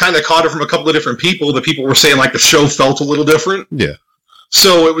I kind of caught it from a couple of different people. The people were saying, like, the show felt a little different. Yeah.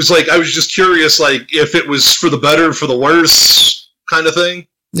 So it was like, I was just curious, like, if it was for the better or for the worse kind of thing.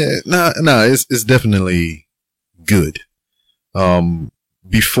 Yeah, no, it's definitely good.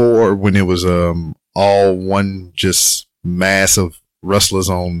 Before, when it was all one just mass of wrestlers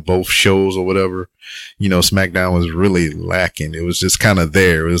on both shows or whatever, you know, SmackDown was really lacking. It was just kind of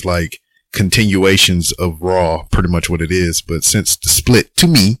there. It was like continuations of Raw, pretty much what it is. But since the split, to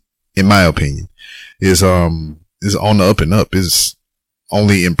me, in my opinion, is on the up and up, is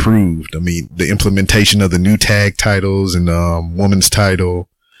only improved. I mean, the implementation of the new tag titles and women's title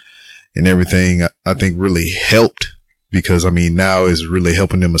and everything, I think really helped. Because, I mean, now is really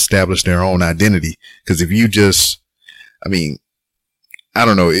helping them establish their own identity. Because if you just, I mean, I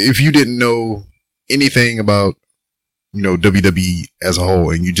don't know, if you didn't know anything about, you know, WWE as a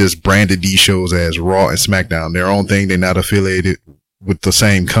whole, and you just branded these shows as Raw and SmackDown, their own thing, they're not affiliated with the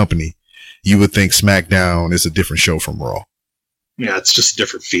same company, you would think SmackDown is a different show from Raw. Yeah, it's just a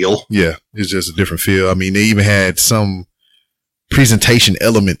different feel. Yeah, it's just a different feel. I mean, they even had some presentation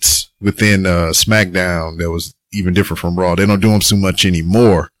elements within SmackDown that was even different from Raw. They don't do them so much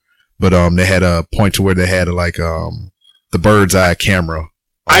anymore, but they had a point to where they had like the bird's eye camera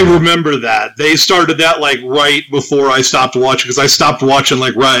I remember that. They started that like right before I stopped watching, because I stopped watching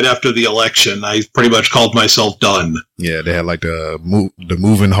like right after the election. I pretty much called myself done. Yeah, they had like the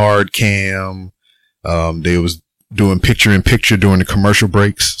moving hard cam. They was doing picture in picture during the commercial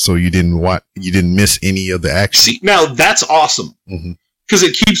breaks, so you didn't miss any of the action. See, now that's awesome, because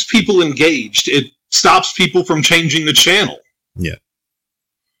it keeps people engaged. It stops people from changing the channel. Yeah.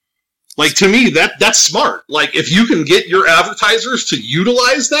 Like, to me, that's smart. Like, if you can get your advertisers to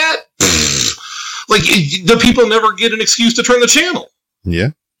utilize that, like, the people never get an excuse to turn the channel. Yeah.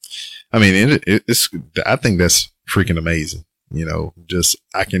 I mean, it's I think that's freaking amazing. You know, just,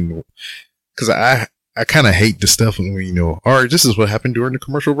 because I kind of hate the stuff when, you know, all right, this is what happened during the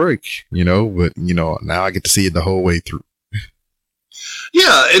commercial break, you know, but, you know, now I get to see it the whole way through.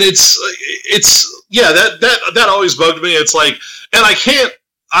 Yeah, and it's that always bugged me. It's like, and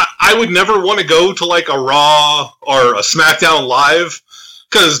I would never want to go to like a Raw or a SmackDown Live,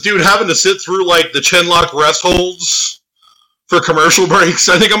 because, dude, having to sit through like the chin lock rest holds for commercial breaks,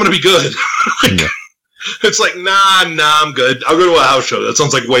 I think I'm going to be good. Yeah. It's like, nah, I'm good. I'll go to a house show. That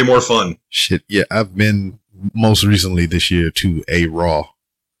sounds like way more fun. Shit, yeah, I've been most recently this year to a Raw,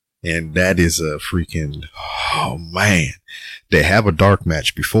 and that is a freaking, oh man, they have a dark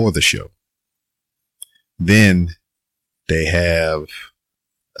match before the show. Then they have,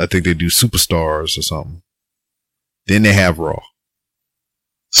 I think they do Superstars or something. Then they have Raw.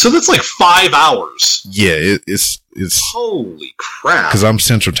 So that's like 5 hours. Yeah, it's holy crap. Because I'm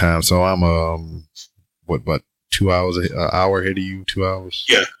Central Time, so I'm about 2 hours, an hour ahead of you, 2 hours.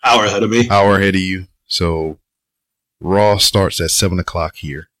 Yeah, hour ahead of me. Hour ahead of you. So Raw starts at 7:00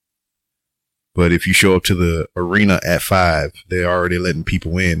 here. But if you show up to the arena at 5, they're already letting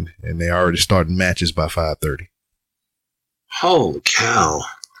people in, and they already starting matches by 5:30. Holy cow.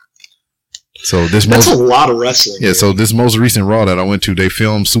 So that's a lot of wrestling. Yeah, so this most recent Raw that I went to, they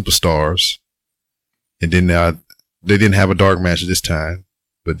filmed Superstars, and then they didn't have a dark match this time,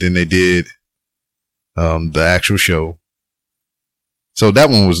 but then they did the actual show. So that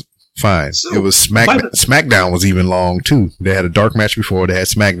one was fine. So, it was SmackDown was even long too. They had a dark match before, they had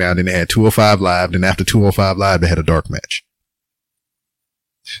SmackDown, then they had 205 Live, then after 205 Live they had a dark match.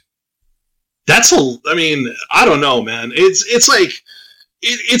 I mean, I don't know, man. It's like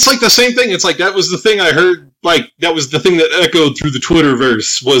the same thing. It's like, that was the thing I heard, like, that was the thing that echoed through the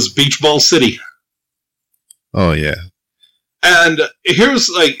Twitterverse, was Beach Ball City. Oh, yeah. And here's,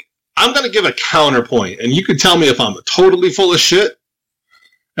 like, I'm going to give a counterpoint, and you can tell me if I'm totally full of shit,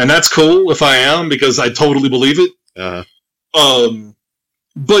 and that's cool if I am, because I totally believe it.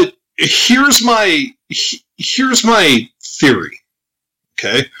 But here's my theory,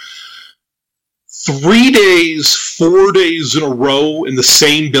 okay? 3 days, 4 days in a row in the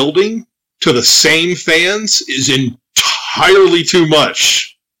same building to the same fans is entirely too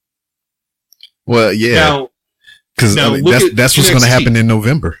much. Well, yeah. Because that's what's going to happen in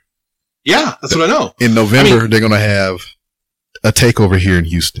November. Yeah, that's what I know. In November, they're going to have a takeover here in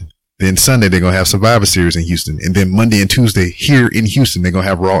Houston. Then Sunday, they're going to have Survivor Series in Houston. And then Monday and Tuesday here in Houston, they're going to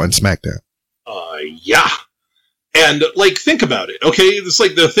have Raw and SmackDown. Yeah. And, like, think about it, okay? It's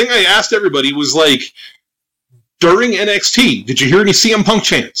like the thing I asked everybody was, like, during NXT, did you hear any CM Punk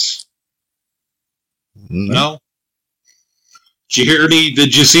chants? No.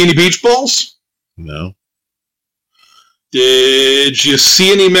 Did you see any beach balls? No. Did you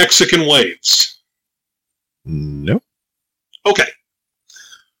see any Mexican waves? No. Okay.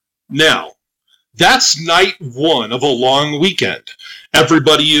 Now, that's night one of a long weekend.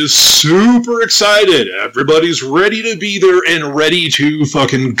 Everybody is super excited. Everybody's ready to be there and ready to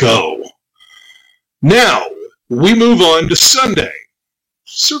fucking go. Now, we move on to Sunday.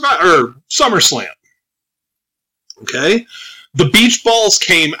 SummerSlam. Okay? The beach balls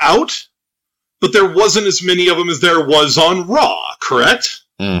came out, but there wasn't as many of them as there was on Raw, correct?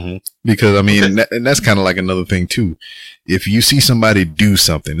 Mm-hmm. Because, I mean, and that's kind of like another thing, too. If you see somebody do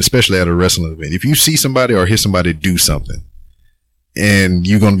something, especially at a wrestling event, if you see somebody or hear somebody do something, and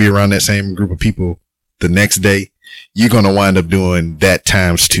you're going to be around that same group of people the next day, you're going to wind up doing that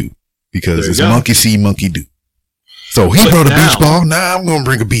times 2. Because it's monkey see, monkey do. So he brought a beach ball, now I'm going to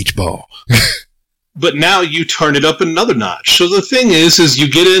bring a beach ball. But now you turn it up another notch. So the thing is you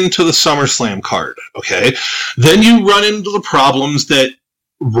get into the SummerSlam card, okay? Then you run into the problems that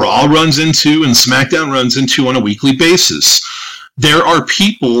Raw runs into and SmackDown runs into on a weekly basis. There are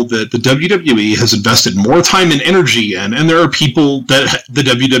people that the WWE has invested more time and energy in, and there are people that the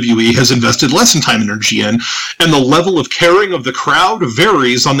WWE has invested less in time and energy in, and the level of caring of the crowd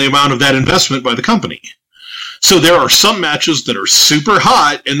varies on the amount of that investment by the company. So there are some matches that are super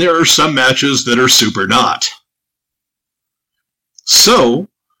hot, and there are some matches that are super not. So,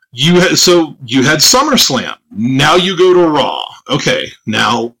 you had SummerSlam. Now you go to Raw. Okay,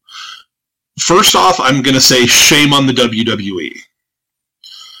 now, first off, I'm going to say shame on the WWE.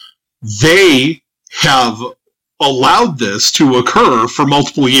 They have allowed this to occur for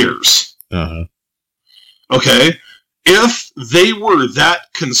multiple years. Uh-huh. Okay? If they were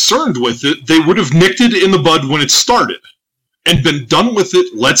that concerned with it, they would have nicked it in the bud when it started and been done with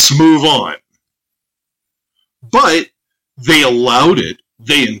it. Let's move on. But they allowed it.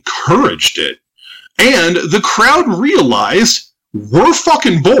 They encouraged it. And the crowd realized, we're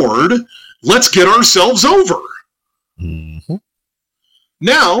fucking bored. Let's get ourselves over. Mm-hmm.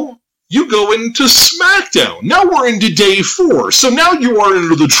 Now, you go into SmackDown. Now we're into day 4. So now you are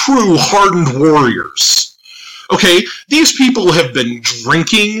into the true hardened warriors. Okay, these people have been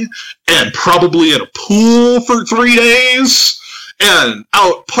drinking and probably at a pool for 3 days and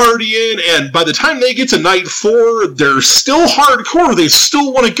out partying, and by the time they get to night 4, they're still hardcore. They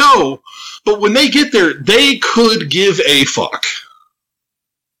still want to go. But when they get there, they could give a fuck.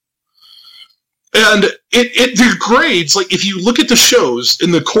 And it degrades, like, if you look at the shows in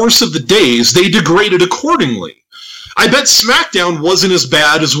the course of the days, they degraded accordingly. I bet SmackDown wasn't as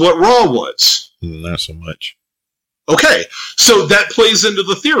bad as what Raw was. Not so much. Okay, so that plays into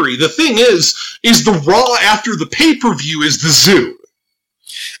the theory. The thing is the Raw after the pay-per-view is the zoo.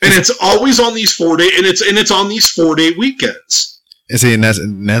 And it's always on these 4-day, and it's on these 4-day weekends. And see, and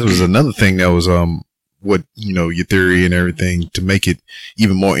that was another thing that was, what, you know, your theory and everything to make it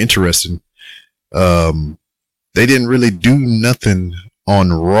even more interesting. They didn't really do nothing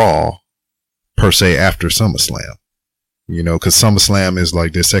on Raw per se after SummerSlam, you know, because SummerSlam is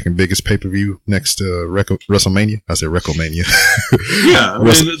like their second biggest pay-per-view next to WrestleMania. I said WrestleMania. Yeah,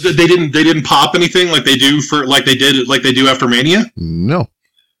 they didn't pop anything like they do after Mania. No,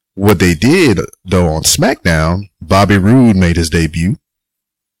 what they did though on SmackDown, Bobby Roode made his debut,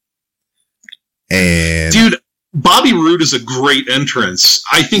 and dude. Bobby Roode is a great entrance.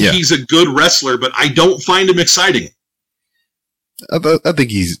 I think he's a good wrestler, but I don't find him exciting. I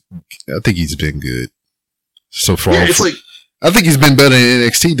think he's been good so far. Yeah, it's like, I think he's been better in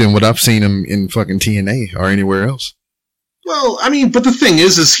NXT than what I've seen him in fucking TNA or anywhere else. Well, I mean, but the thing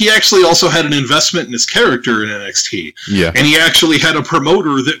is he actually also had an investment in his character in NXT. Yeah. And he actually had a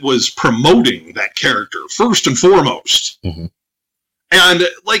promoter that was promoting that character first and foremost. Mm-hmm.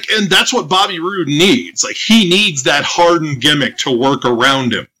 And that's what Bobby Roode needs. Like, he needs that hardened gimmick to work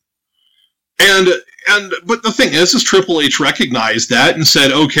around him. But the thing is Triple H recognized that and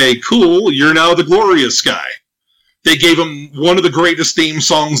said, okay, cool, you're now the glorious guy. They gave him one of the greatest theme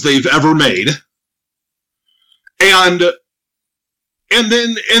songs they've ever made. And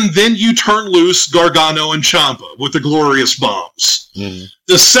then you turn loose Gargano and Ciampa with the glorious bombs. Mm-hmm.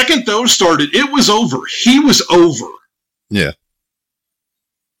 The second those started, it was over. He was over. Yeah.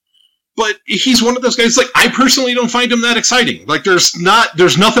 But he's one of those guys, like, I personally don't find him that exciting. Like, there's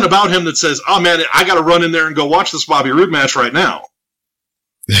nothing about him that says, oh man, I gotta run in there and go watch this Bobby Roode match right now.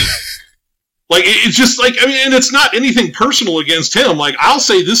 Like, it's just like, I mean, and it's not anything personal against him. Like, I'll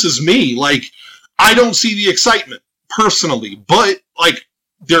say this is me. Like, I don't see the excitement personally, but like,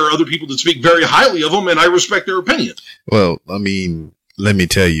 there are other people that speak very highly of him, and I respect their opinion. Well, I mean, let me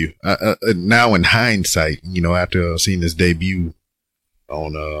tell you, now in hindsight, you know, after seeing his debut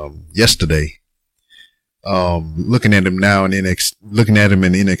on yesterday, looking at him now in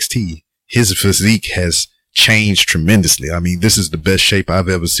NXT, his physique has changed tremendously. I mean, this is the best shape I've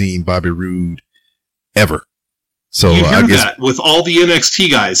ever seen Bobby Roode ever. So you hear I guess that with all the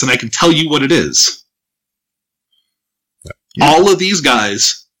NXT guys, and I can tell you what it is. Yeah. All of these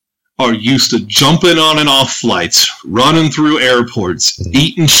guys are used to jumping on and off flights, running through airports,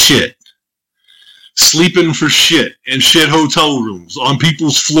 eating shit, sleeping for shit in shit hotel rooms, on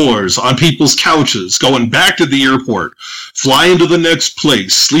people's floors, on people's couches, going back to the airport, flying to the next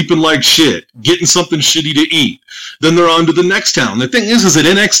place, sleeping like shit, getting something shitty to eat. Then they're on to the next town. The thing is at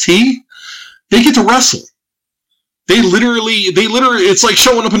NXT, they get to wrestle. They literally, it's like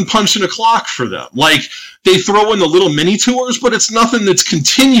showing up and punching a clock for them. Like, they throw in the little mini tours, but it's nothing that's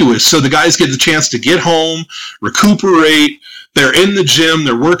continuous. So the guys get the chance to get home, recuperate. They're in the gym.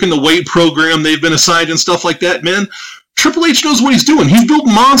 They're working the weight program they've been assigned and stuff like that. Man, Triple H knows what he's doing. He's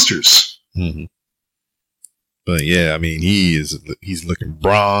building monsters. Mm-hmm. But yeah, I mean, he's looking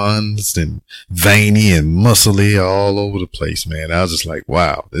bronzed and veiny and muscly all over the place, man. I was just like,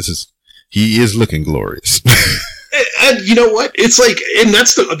 wow, he is looking glorious. And you know what? It's like, and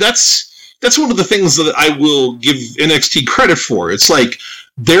that's one of the things that I will give NXT credit for. It's like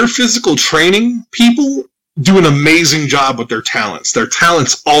their physical training people do an amazing job with their talents. Their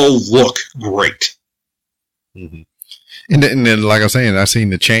talents all look great. Mm-hmm. And then, like I was saying, I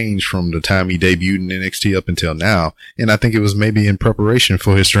seen the change from the time he debuted in NXT up until now. And I think it was maybe in preparation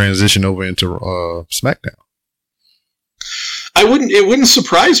for his transition over into SmackDown. It wouldn't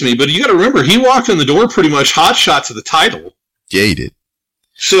surprise me, but you got to remember, he walked in the door pretty much hot shot to the title. Yeah, he did.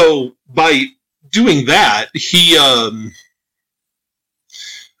 So by doing that, he kind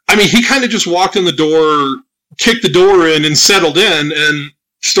of just walked in the door, kicked the door in, and settled in and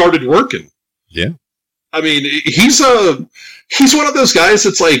started working. Yeah. I mean, he's one of those guys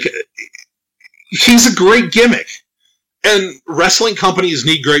that's like, he's a great gimmick. And wrestling companies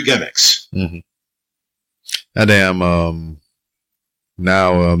need great gimmicks. Mm-hmm.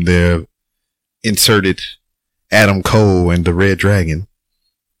 Now they've inserted Adam Cole and the Red Dragon.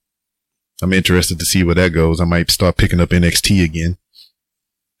 I'm interested to see where that goes. I might start picking up NXT again.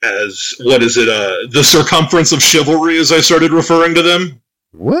 As, what is it, the circumference of chivalry, as I started referring to them?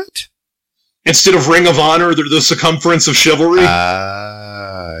 What? Instead of Ring of Honor, they're the circumference of chivalry.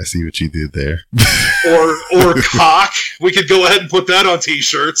 I see what you did there. or cock. We could go ahead and put that on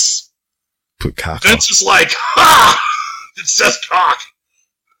t-shirts. Put cock on. It's just like, ha! It says cock.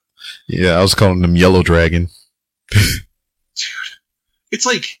 Yeah, I was calling them Yellow Dragon. Dude, it's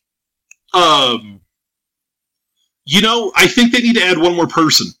like, I think they need to add one more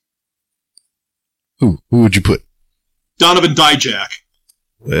person. Who would you put? Donovan Dijak.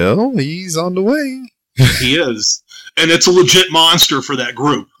 Well, he's on the way. He is. And it's a legit monster for that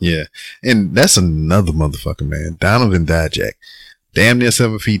group. Yeah. And that's another motherfucker, man. Donovan Dijak. Damn near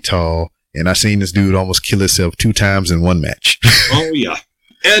 7 feet tall. And I seen this dude almost kill himself 2 times in one match. Oh, yeah.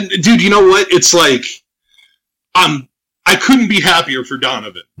 And, dude, you know what? It's like, I couldn't be happier for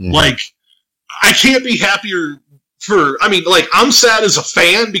Donovan. Mm-hmm. Like, I can't be happier I'm sad as a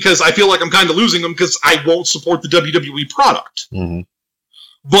fan because I feel like I'm kind of losing him because I won't support the WWE product. Mm-hmm.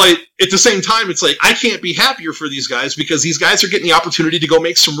 But at the same time, it's like, I can't be happier for these guys because these guys are getting the opportunity to go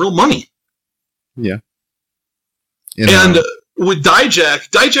make some real money. Yeah. And with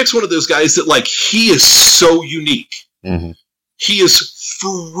Dijak's one of those guys that, like, he is so unique. Mm-hmm. He is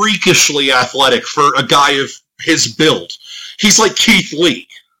freakishly athletic for a guy of his build. He's like Keith Lee.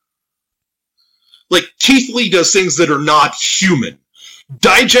 Like, Keith Lee does things that are not human.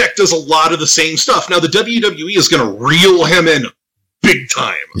 Dijak does a lot of the same stuff. Now, the WWE is going to reel him in big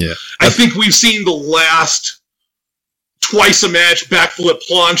time. Yeah. I think we've seen the last twice a match backflip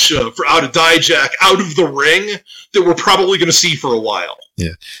plancha for out of Dijak out of the ring that we're probably going to see for a while.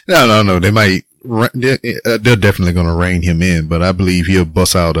 Yeah. No. They're definitely going to rein him in, but I believe he'll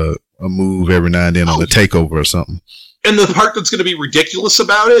bust out a move every now and then on the takeover or something. And the part that's going to be ridiculous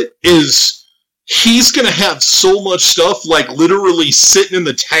about it is he's going to have so much stuff, like literally sitting in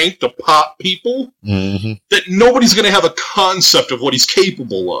the tank to pop people, mm-hmm. that nobody's going to have a concept of what he's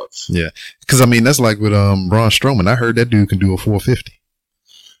capable of. Yeah. Because, that's like with Braun Strowman. I heard that dude can do a 450.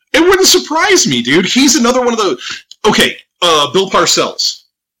 It wouldn't surprise me, dude. He's another one of those. Okay, Bill Parcells.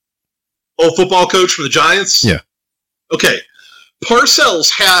 Old football coach for the Giants? Yeah. Okay.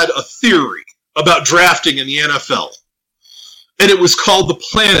 Parcells had a theory about drafting in the NFL. And it was called the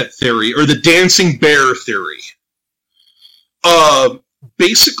Planet Theory, or the Dancing Bear Theory.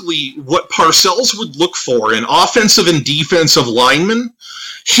 Basically, what Parcells would look for in offensive and defensive linemen,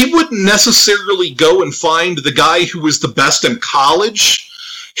 he wouldn't necessarily go and find the guy who was the best in college.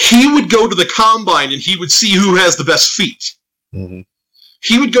 He would go to the combine and he would see who has the best feet. Mm-hmm.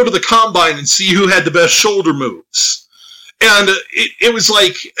 He would go to the combine and see who had the best shoulder moves. And it was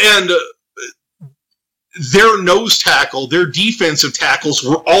like, their nose tackle, their defensive tackles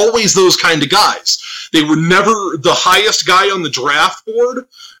were always those kind of guys. They were never the highest guy on the draft board,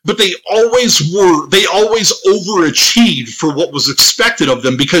 but they always overachieved for what was expected of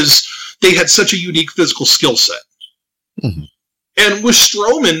them because they had such a unique physical skill set. Mm-hmm. And with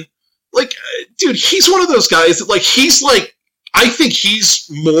Strowman, like, dude, he's one of those guys that, like, I think he's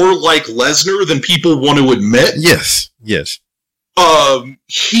more like Lesnar than people want to admit. Yes.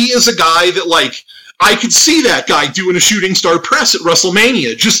 He is a guy that, like, I could see that guy doing a shooting star press at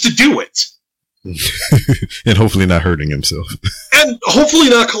WrestleMania just to do it. And hopefully not hurting himself. And hopefully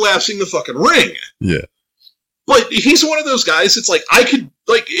not collapsing the fucking ring. Yeah. But he's one of those guys, it's like, I could,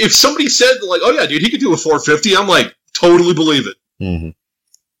 like, if somebody said, like, oh yeah, dude, he could do a 450, I'm like, totally believe it. Mm-hmm.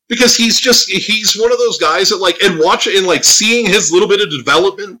 Because he's one of those guys that, like, and seeing his little bit of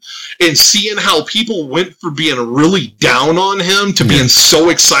development and seeing how people went from being really down on him to being so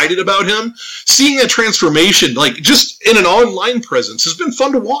excited about him, seeing that transformation, like, just in an online presence has been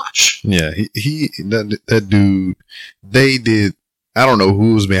fun to watch. Yeah, that dude, they did, I don't know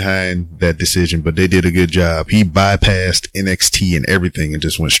who was behind that decision, but they did a good job. He bypassed NXT and everything and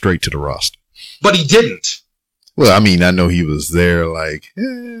just went straight to the roster. But he didn't. Well, I mean, I know he was there, like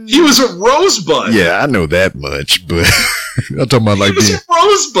He was a rosebud. yeah, I know that much, but I'm talking about like He was being, a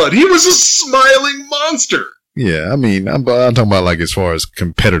rosebud. He was a smiling monster. yeah. I mean, I'm talking about like as far as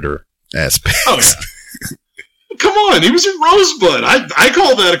competitor aspects. Oh yeah. Come on, he was a rosebud. I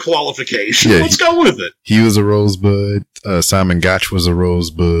call that a qualification. Yeah, Let's go with it. He was a rosebud. Simon Gotch was a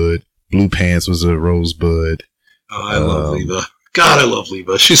rosebud. Blue Pants was a rosebud. Oh, I love Leva. God, I love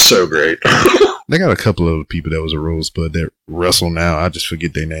Leva. She's so great. They got a couple of people that was a rosebud that wrestle now. I just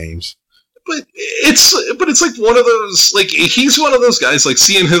forget their names. But it's like one of those, like, he's one of those guys, like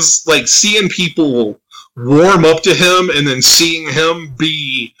seeing people warm up to him and then seeing him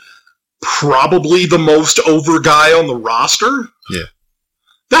be probably the most over guy on the roster. Yeah.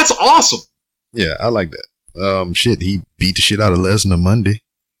 That's awesome. Yeah, I like that. Shit, he beat the shit out of Lesnar Monday.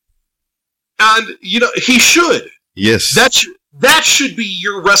 And, he should. Yes. That should be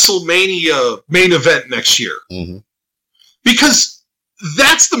your WrestleMania main event next year. Mm-hmm. Because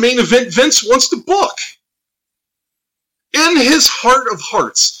that's the main event Vince wants to book. In his heart of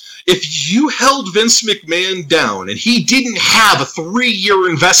hearts, if you held Vince McMahon down and he didn't have a 3-year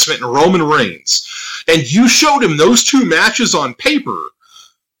investment in Roman Reigns, and you showed him those 2 matches on paper,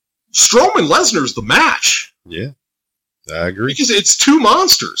 Strowman Lesnar's the match. Yeah, I agree. Because it's 2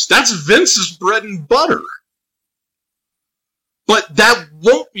 monsters. That's Vince's bread and butter. But that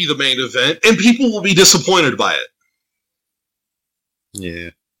won't be the main event, and people will be disappointed by it. Yeah.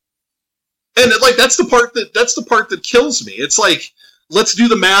 And that's the part that kills me. It's like, let's do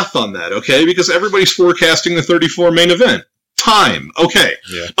the math on that, okay? Because everybody's forecasting the 34 main event. Time, okay.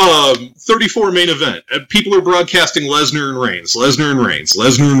 Yeah. 34 main event. People are broadcasting Lesnar and Reigns.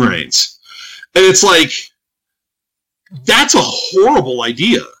 And it's like, that's a horrible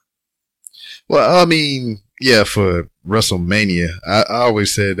idea. Well, I mean, yeah, for WrestleMania, I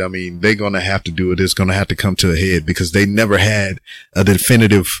always said, I mean, they're going to have to do it. It's going to have to come to a head because they never had a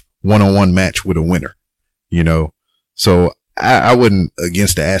definitive one-on-one match with a winner, So I wasn't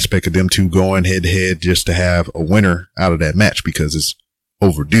against the aspect of them 2 going head-to-head just to have a winner out of that match because it's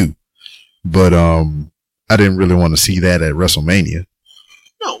overdue. But I didn't really want to see that at WrestleMania.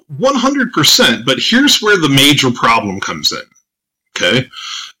 No, 100%. But here's where the major problem comes in. Okay?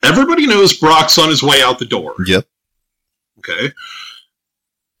 Everybody knows Brock's on his way out the door. Yep. Okay?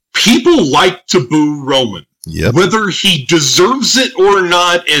 People like to boo Roman. Yep. Whether he deserves it or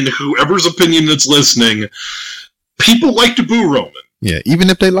not, and whoever's opinion that's listening, people like to boo Roman. Yeah,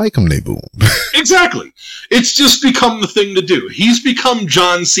 even if they like him, they boo him. Exactly. It's just become the thing to do. He's become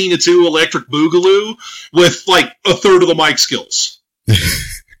John Cena 2 Electric Boogaloo with like a third of the mic skills.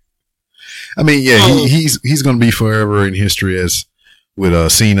 I mean, yeah, he's going to be forever in history as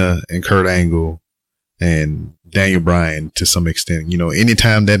with Cena and Kurt Angle and Daniel Bryan to some extent.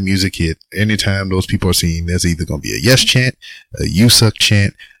 Anytime that music hit, anytime those people are seen, there's either going to be a yes chant, a you suck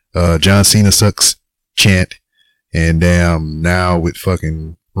chant, John Cena sucks chant, and damn, now with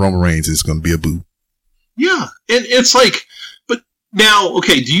fucking Roman Reigns, it's going to be a boo. Yeah, and it's like, but now,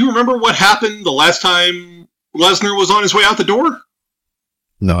 okay, do you remember what happened the last time Lesnar was on his way out the door?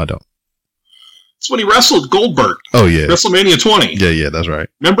 No, I don't. It's when he wrestled Goldberg. Oh, yeah. WrestleMania 20. Yeah, that's right.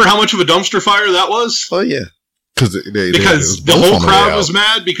 Remember how much of a dumpster fire that was? Oh, yeah. Because the whole crowd was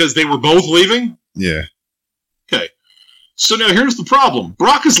mad because they were both leaving? Yeah. Okay. So now here's the problem.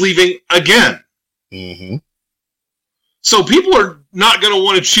 Brock is leaving again. Mm-hmm. So people are not going to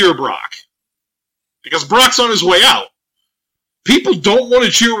want to cheer Brock. Because Brock's on his way out. People don't want to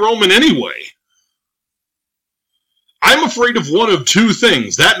cheer Roman anyway. I'm afraid of one of 2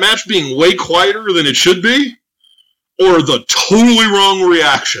 things. That match being way quieter than it should be, or the totally wrong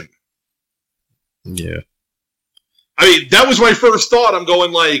reaction. Yeah. I mean, that was my first thought. I'm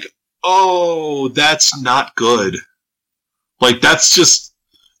going like, oh, that's not good. Like, that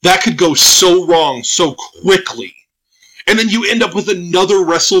could go so wrong so quickly. And then you end up with another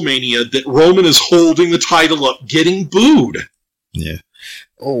WrestleMania that Roman is holding the title up, getting booed. Yeah.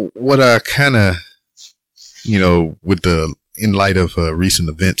 Oh, what I kind of, in light of recent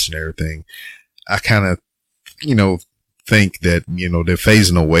events and everything, I kind of, think that, they're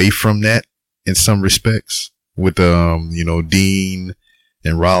phasing away from that in some respects with, Dean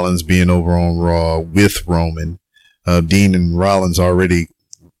and Rollins being over on Raw with Roman. Dean and Rollins already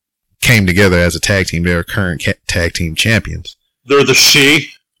came together as a tag team. They're current tag team champions. They're the she?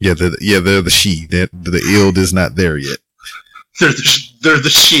 Yeah, they're the she. The ild is not there yet. They're the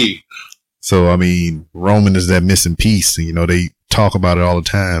she. So, I mean, Roman is that missing piece. They talk about it all the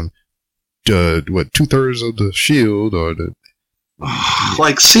time. 2/3 of the Shield or the...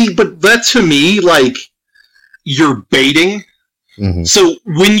 Like, see, but that to me, like, you're baiting. Mm-hmm. So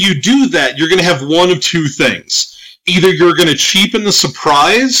when you do that, you're going to have one of two things. Either you're going to cheapen the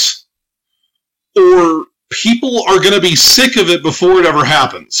surprise, or people are going to be sick of it before it ever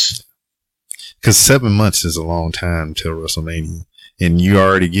happens. Because 7 months is a long time till WrestleMania. And you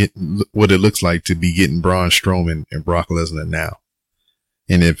already get what it looks like to be getting Braun Strowman and Brock Lesnar now.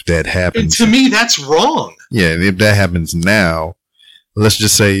 And if that happens... And to me, that's wrong. Yeah, and if that happens now, let's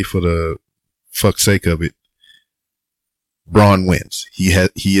just say for the fuck's sake of it, Braun wins. He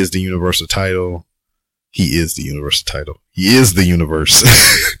is the Universal title. He is the Universal title. He is the universe.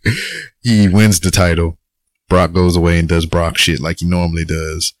 He wins the title. Brock goes away and does Brock shit like he normally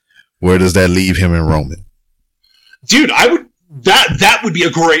does. Where does that leave him and Roman? Dude, that would be a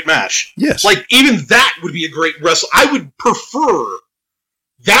great match. Yes. Like, even that would be a great I would prefer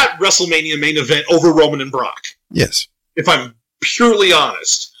that WrestleMania main event over Roman and Brock. Yes. If I'm purely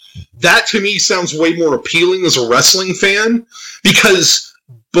honest. That, to me, sounds way more appealing as a wrestling fan, because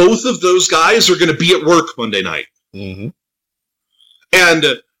both of those guys are going to be at work Monday night. Mm-hmm. And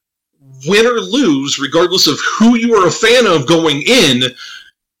win or lose, regardless of who you are a fan of going in,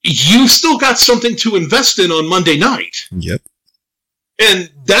 you still got something to invest in on Monday night. Yep.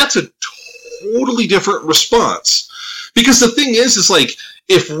 And that's a totally different response. Because the thing is like,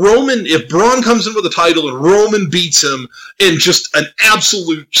 if Braun comes in with a title and Roman beats him in just an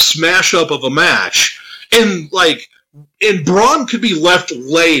absolute smash up of a match, and Braun could be left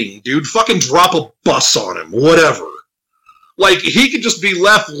laying, dude, fucking drop a bus on him, whatever. Like, he could just be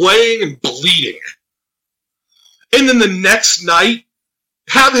left laying and bleeding. And then the next night,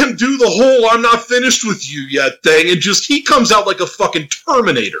 have him do the whole "I'm not finished with you yet" thing, and he comes out like a fucking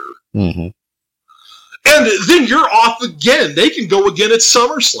Terminator. Mm-hmm. And then you're off again. They can go again at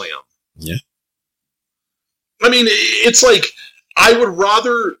SummerSlam. Yeah. I mean, it's like, I would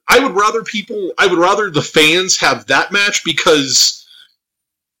rather the fans have that match, because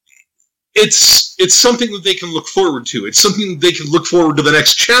it's something that they can look forward to. It's something they can look forward to the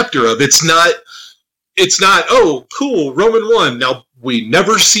next chapter of. It's not, oh, cool, Roman won. Now we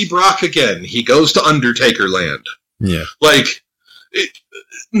never see Brock again. He goes to Undertaker land. Yeah.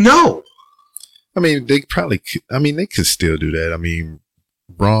 No. I mean, they could still do that. I mean,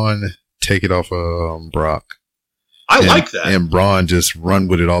 Braun take it off of Brock. I like that. And Braun just run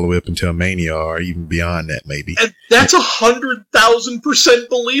with it all the way up until Mania, or even beyond that, maybe. And that's 100,000%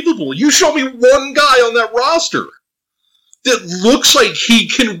 believable. You show me one guy on that roster that looks like he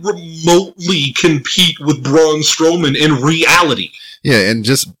can remotely compete with Braun Strowman in reality. Yeah, and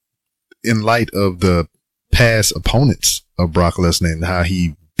just in light of the past opponents of Brock Lesnar and how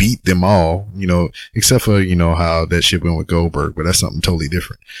he beat them all, except for, how that shit went with Goldberg, but that's something totally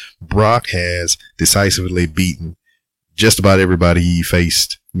different. Brock has decisively beaten just about everybody he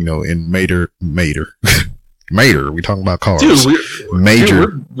faced, in Mater. Mater, we talking about cars. Dude,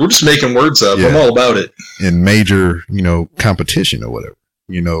 we're just making words up. Yeah. I'm all about it. In major, competition or whatever.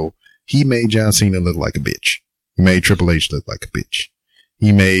 He made John Cena look like a bitch. He made Triple H look like a bitch.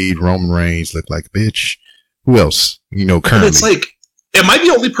 He made Roman Reigns look like a bitch. Who else? Currently. And it's like, am I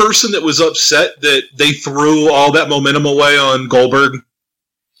the only person that was upset that they threw all that momentum away on Goldberg?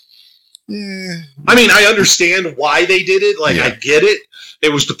 Yeah. I mean, I understand why they did it. Like, yeah. I get it.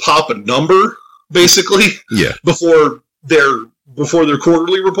 It was to pop a number, basically. Yeah. Before their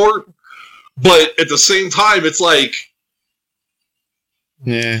quarterly report. But at the same time, it's like,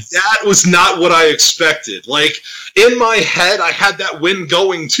 yeah, that was not what I expected. Like, in my head, I had that win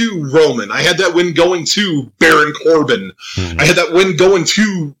going to Roman. I had that win going to Baron Corbin. Mm-hmm. I had that win going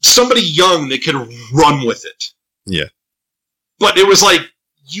to somebody young that could run with it. Yeah. But it was like,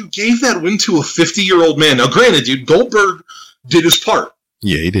 you gave that win to a 50-year-old man. Now, granted, dude, Goldberg did his part.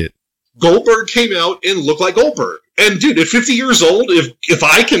 Yeah, he did. Goldberg came out and looked like Goldberg. And, dude, at 50 years old, if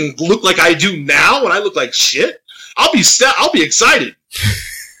I can look like I do now and I look like shit, I'll be excited.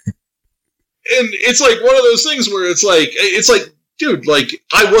 And it's like one of those things where it's like, dude, like,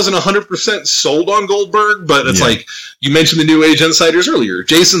 I wasn't 100% sold on Goldberg, but it's like, you mentioned the New Age Insiders earlier.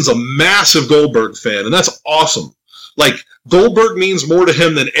 Jason's a massive Goldberg fan, and that's awesome. Like, Goldberg means more to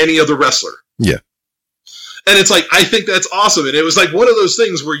him than any other wrestler. Yeah. And it's like, I think that's awesome. And it was like one of those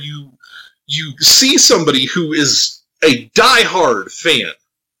things where you see somebody who is a diehard fan,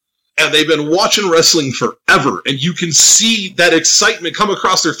 and they've been watching wrestling forever, and you can see that excitement come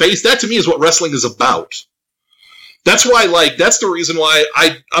across their face. That, to me, is what wrestling is about. That's why, that's the reason why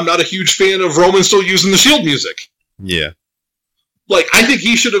I'm not a huge fan of Roman still using the Shield music. Yeah. Like, I think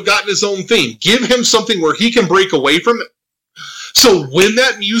he should have gotten his own theme. Give him something where he can break away from it. So when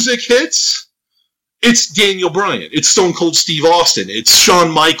that music hits, it's Daniel Bryan, it's Stone Cold Steve Austin, it's Shawn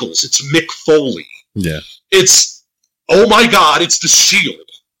Michaels, it's Mick Foley. Yeah. It's oh my god, it's the Shield.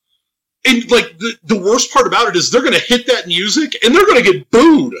 And, like, the worst part about it is they're going to hit that music, and they're going to get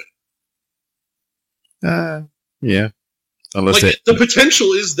booed. Yeah. Unless like, the potential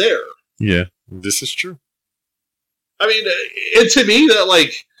is there. Yeah, this is true. I mean, and to me, that,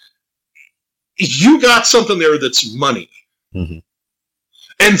 like, you got something there that's money. Mm-hmm.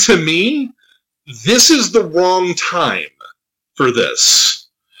 And to me, this is the wrong time for this.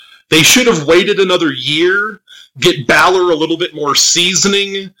 They should have waited another year, get Balor a little bit more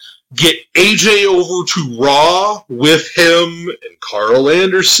seasoning, get AJ over to Raw with him and Carl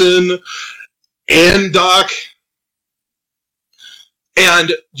Anderson and Doc,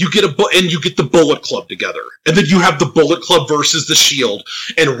 and you get the Bullet Club together, and then you have the Bullet Club versus the Shield,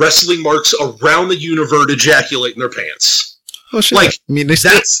 and wrestling marks around the universe ejaculate in their pants. Well, shit. Like, I mean,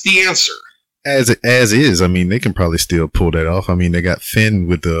 that's the answer. As is. I mean, they can probably still pull that off. I mean, they got Finn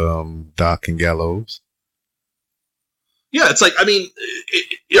with the Doc and Gallows. Yeah, it's like, I mean,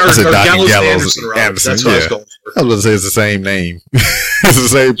 I said Doc Gallows and Gallows Anderson. That's what I was going for. I was going to say it's the same name. It's the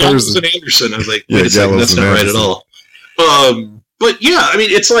same Gallows person. and Anderson. I was like, Yeah, wait a second, Gallows that's and not right Anderson. at all. But yeah, I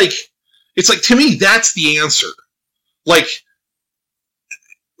mean, it's like to me, that's the answer. Like,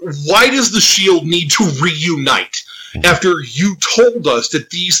 why does the Shield need to reunite after you told us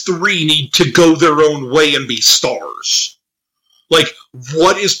that these three need to go their own way and be stars? Like,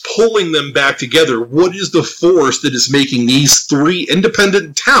 what is pulling them back together? What is the force that is making these three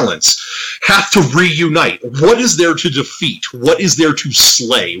independent talents have to reunite? What is there to defeat? What is there to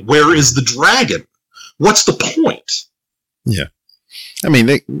slay? Where is the dragon? What's the point? Yeah. I mean,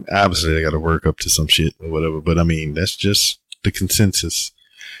 they got to work up to some shit or whatever, but I mean, that's just the consensus.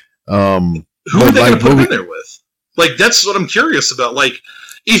 Who are they going to put them in there with? Like, that's what I'm curious about. Like,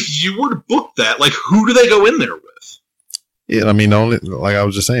 if you were to book that, like, who do they go in there with? Yeah, I mean, like I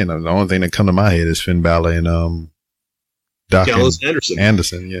was just saying, the only thing that come to my head is Finn Balor and Doc Gallows and Anderson.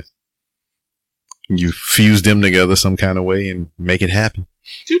 Anderson, yeah. You fuse them together some kind of way and make it happen.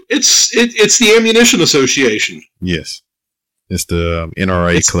 Dude, it's the Ammunition Association. Yes. It's the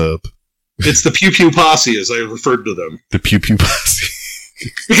NRA club. It's the Pew Pew Posse, as I referred to them. The Pew Pew Posse.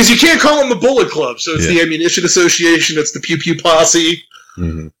 Because you can't call them the Bullet Club, so it's the Ammunition Association, it's the Pew Pew Posse.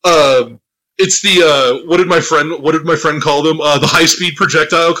 Mm-hmm. It's the what did my friend call them? The High Speed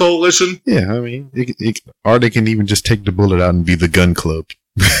Projectile Coalition. Yeah, I mean, or they can even just take the bullet out and be the Gun Club.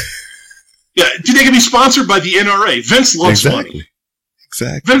 Yeah, they can be sponsored by the NRA. Vince loves money.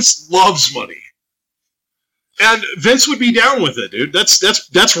 Exactly. Vince loves money, and Vince would be down with it, dude.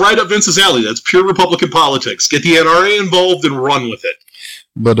 That's right up Vince's alley. That's pure Republican politics. Get the NRA involved and run with it.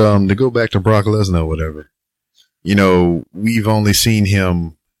 But to go back to Brock Lesnar or whatever, you know, we've only seen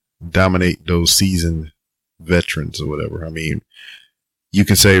him dominate those seasoned veterans or whatever. I mean, you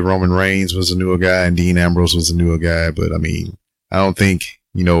can say Roman Reigns was a newer guy and Dean Ambrose was a newer guy, but I mean, I don't think,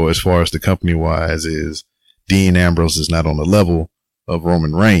 you know, as far as the company wise is, Dean Ambrose is not on the level of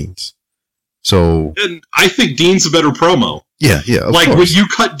Roman Reigns. So, and I think Dean's a better promo. Yeah, like course. When you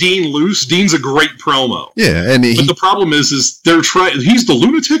cut Dean loose, Dean's a great promo. Yeah, but the problem is they're trying. He's the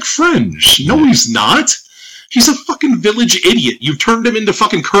lunatic fringe. No, he's not. He's a fucking village idiot. You've turned him into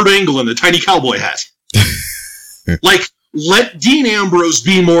fucking Kurt Angle in a tiny cowboy hat. Like, let Dean Ambrose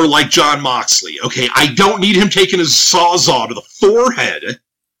be more like Jon Moxley. Okay, I don't need him taking his sawzall to the forehead.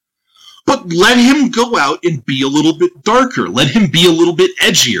 But let him go out and be a little bit darker. Let him be a little bit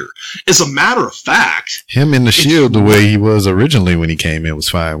edgier. As a matter of fact... Him in the Shield, the way he was originally when he came in, was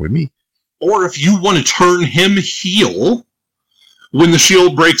fine with me. Or if you want to turn him heel, when the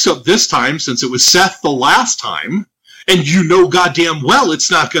Shield breaks up this time, since it was Seth the last time, and you know goddamn well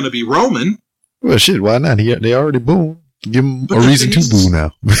it's not going to be Roman... Well, shit, why not? They already booed. Give him a reason to boo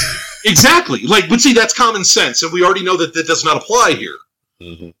now. Exactly. Like, but see, that's common sense, and we already know that does not apply here.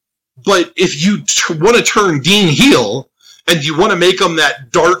 Mm-hmm. But if you want to turn Dean heel, and you want to make him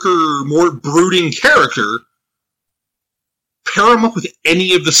that darker, more brooding character, pair him up with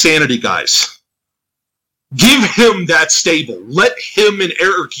any of the Sanity guys. Give him that stable. Let him and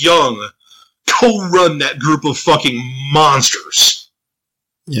Eric Young co-run that group of fucking monsters.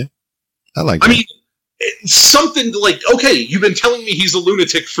 Yeah, I like that. I mean, something like, okay, you've been telling me he's a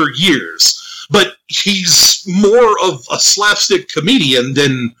lunatic for years, but he's more of a slapstick comedian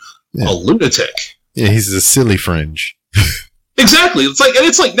than... Yeah. A lunatic. Yeah, he's a silly fringe. Exactly.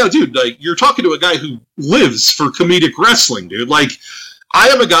 It's like, no, dude, like, you're talking to a guy who lives for comedic wrestling, dude. Like, I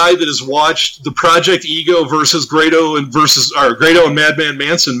am a guy that has watched the Project Ego versus Grado and Madman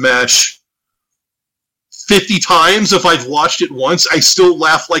Manson match 50 times. If I've watched it once, I still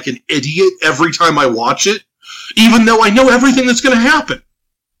laugh like an idiot every time I watch it, even though I know everything that's going to happen.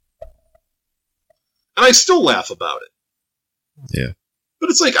 And I still laugh about it. Yeah. But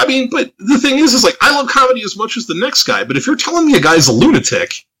it's like, I mean, but the thing is like, I love comedy as much as the next guy, but if you're telling me a guy's a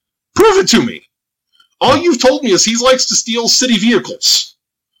lunatic, prove it to me. All you've told me is he likes to steal city vehicles.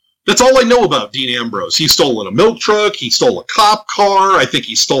 That's all I know about Dean Ambrose. He's stolen a milk truck, he stole a cop car, I think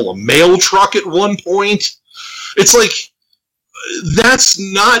he stole a mail truck at one point. It's like, that's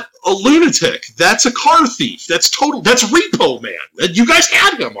not a lunatic. That's a car thief. That's Repo Man. You guys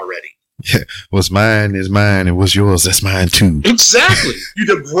had him already. Yeah, what's mine is mine, and what's yours, that's mine too. Exactly.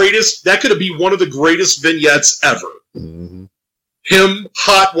 That could be one of the greatest vignettes ever. Mm-hmm. Him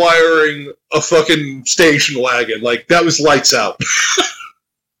hot wiring a fucking station wagon. Like, that was lights out.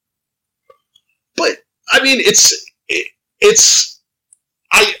 But, I mean,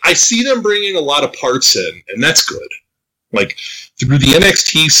 I see them bringing a lot of parts in, and that's good. Like, through the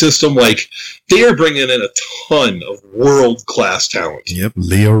NXT system, like, they are bringing in a ton of world-class talent. Yep,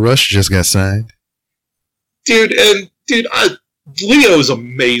 Leo Rush just got signed. Dude, Leo is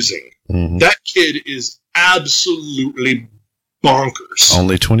amazing. Mm-hmm. That kid is absolutely bonkers.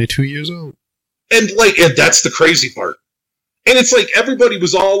 Only 22 years old. And that's the crazy part. And it's like, everybody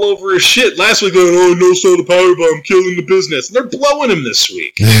was all over his shit last week going, oh, no soda powerbomb, killing the business. And they're blowing him this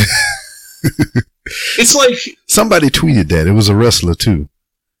week. It's like... Somebody tweeted that. It was a wrestler, too.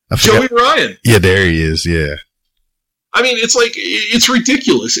 Joey Ryan. Yeah, there he is, yeah. I mean, it's like, it's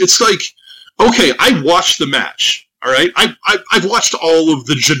ridiculous. It's like, okay, I watched the match, all right? I've watched all of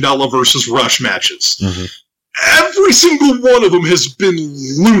the Janela versus Rush matches. Mm-hmm. Every single one of them has been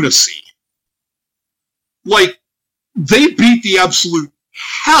lunacy. Like, they beat the absolute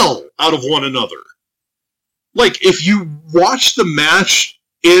hell out of one another. Like, if you watch the match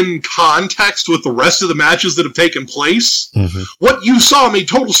in context with the rest of the matches that have taken place, mm-hmm. what you saw made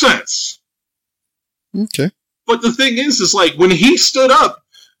total sense. Okay. But the thing is like, when he stood up,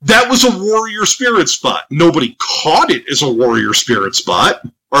 that was a warrior spirit spot. Nobody caught it as a warrior spirit spot,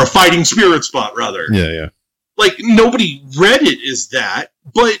 or a fighting spirit spot, rather. Yeah. Like, nobody read it as that,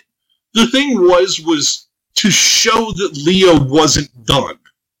 but the thing was to show that Leo wasn't done.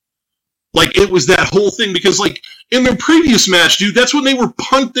 Like, it was that whole thing, because, like, in their previous match, dude, that's when they were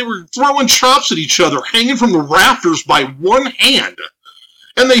throwing chops at each other, hanging from the rafters by one hand.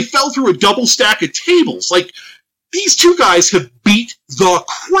 And they fell through a double stack of tables. Like, these two guys have beat the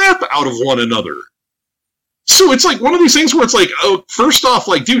crap out of one another. So it's like one of these things where it's like, oh, first off,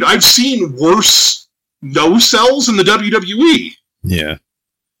 like, dude, I've seen worse no-sells in the WWE. Yeah.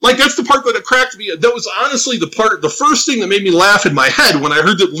 Like, that's the part that cracked me. That was honestly the first thing that made me laugh in my head when I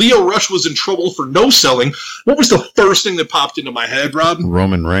heard that Leo Rush was in trouble for no-selling. What was the first thing that popped into my head, Rob?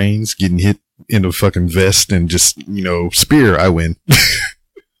 Roman Reigns getting hit in the fucking vest and just, spear, I win.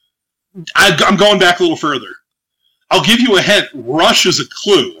 I'm going back a little further. I'll give you a hint. Rush is a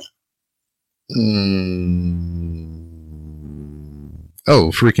clue.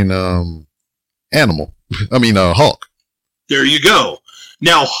 Oh, freaking, Animal. I mean, Hawk. There you go.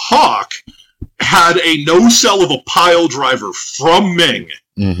 Now, Hawk had a no-sell of a pile driver from Ming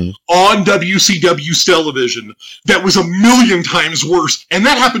on WCW's television that was 1,000,000 times worse, and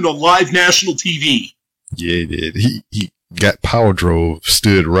that happened on live national TV. Yeah, it did. He got power drove,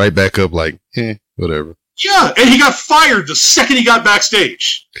 stood right back up like, whatever. Yeah, and he got fired the second he got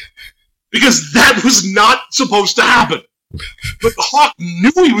backstage. Because that was not supposed to happen. But Hawk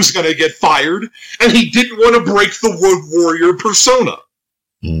knew he was going to get fired, and he didn't want to break the Road Warrior persona.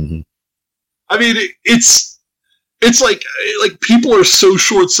 Mm-hmm. I mean, it's like people are so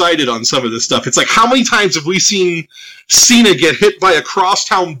short-sighted on some of this stuff. It's like, how many times have we seen Cena get hit by a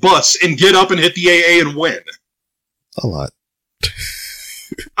crosstown bus and get up and hit the AA and win? A lot.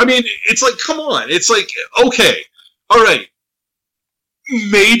 I mean, it's like, come on. It's like, okay, all right.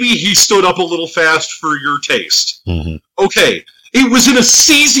 Maybe he stood up a little fast for your taste. Mm-hmm. Okay, it was in a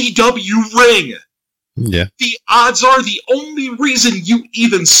CZW ring. Yeah. The odds are the only reason you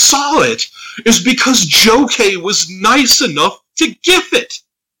even saw it is because Joe K was nice enough to GIF it.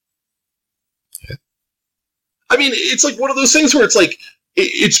 Yeah. I mean, it's like one of those things where it's like,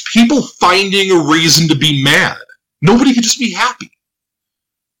 it's people finding a reason to be mad. Nobody can just be happy.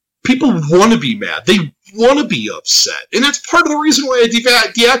 People want to be mad. They want to be upset. And that's part of the reason why I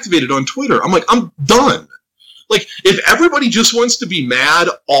deactivated on Twitter. I'm like, I'm done. Like, if everybody just wants to be mad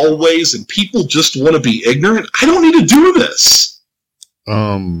always and people just want to be ignorant, I don't need to do this.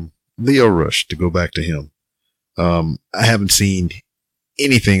 Leo Rush, to go back to him. I haven't seen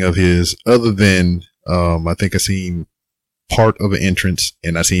anything of his other than, I think I seen part of an entrance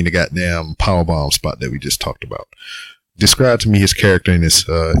and I seen the goddamn powerbomb spot that we just talked about. Describe to me his character and his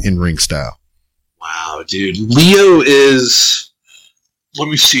in-ring style. Wow, dude. Leo is... Let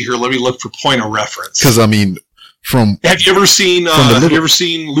me see here. Let me look for point of reference. Because, I mean, Have you ever seen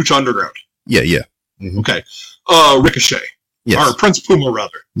Lucha Underground? Yeah. Mm-hmm. Okay. Ricochet. Yes. Or Prince Puma,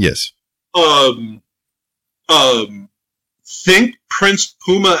 rather. Yes. Think Prince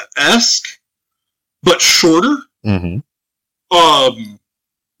Puma-esque, but shorter. Mm-hmm.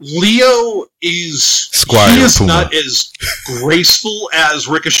 Leo is Squire he is Puma. not as graceful as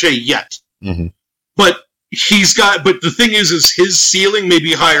Ricochet yet. Mm-hmm. But the thing is his ceiling may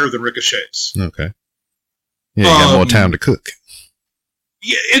be higher than Ricochet's. Okay. Yeah, you got more time to cook.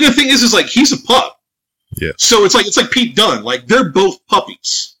 Yeah, and the thing is like he's a pup. Yeah. So it's like Pete Dunne. Like they're both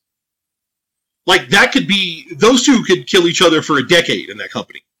puppies. Like that could be those two could kill each other for a decade in that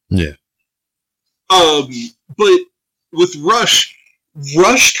company. Yeah. But with Rush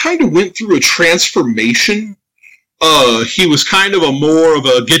kind of went through a transformation. He was kind of more of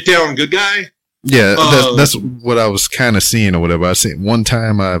a get down good guy. Yeah, that's what I was kind of seeing or whatever. I seen one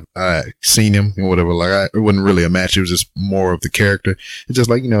time I seen him or whatever. Like it wasn't really a match. It was just more of the character. It's just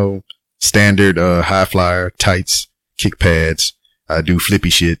like, standard high flyer, tights, kick pads. I do flippy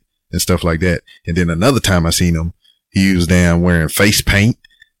shit and stuff like that. And then another time I seen him, he was down wearing face paint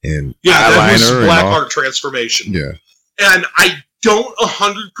and eyeliner. That was Blackheart transformation. Yeah. And I don't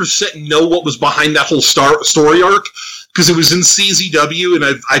 100% know what was behind that whole story arc because it was in CZW, and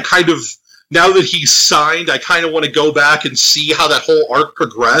I kind of, now that he's signed, I kind of want to go back and see how that whole arc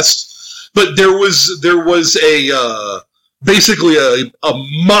progressed. But there was a basically a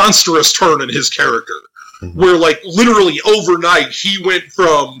monstrous turn in his character, mm-hmm. where like literally overnight he went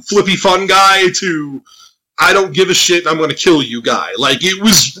from flippy fun guy to I don't give a shit, I'm going to kill you guy. Like it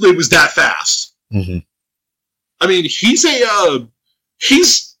was that fast. Mm-hmm. I mean, he is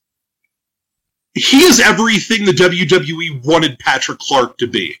everything the WWE wanted Patrick Clark to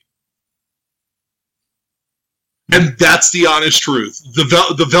be. And that's the honest truth. The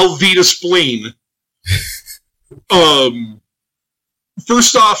Velveeta spleen.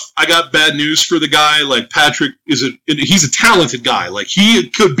 First off, I got bad news for the guy. Like Patrick he's a talented guy. Like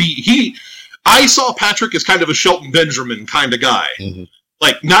I saw Patrick as kind of a Shelton Benjamin kind of guy. Mm-hmm.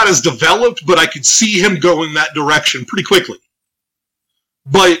 Like, not as developed, but I could see him going that direction pretty quickly.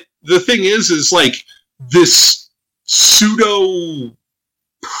 But the thing is like, this pseudo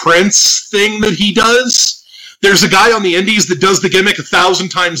Prince thing that he does, there's a guy on the indies that does the gimmick 1,000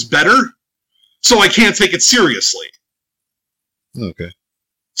 times better, so I can't take it seriously. Okay.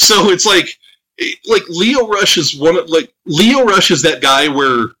 So it's like Leo Rush is Leo Rush is that guy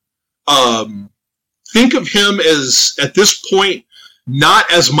where, think of him as, at this point,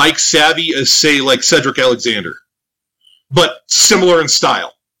 not as Mike Savvy as, say, like Cedric Alexander, but similar in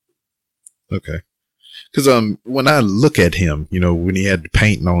style. Okay. Because when I look at him, when he had the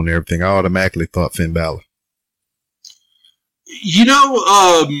painting on and everything, I automatically thought Finn Balor. He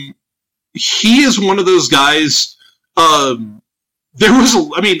is one of those guys. There was,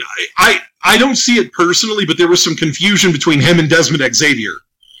 I don't see it personally, but there was some confusion between him and Desmond Xavier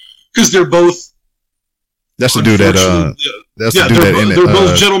because they're both. That's the dude that. They're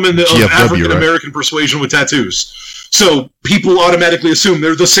both gentlemen of GFW, African American persuasion with tattoos. So people automatically assume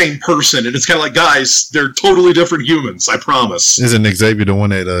they're the same person, and it's kind of like, guys, they're totally different humans. I promise. Isn't Xavier the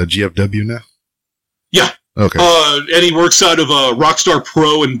one at GFW now? Yeah. Okay. And he works out of Rockstar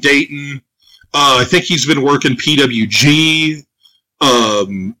Pro in Dayton. I think he's been working PWG.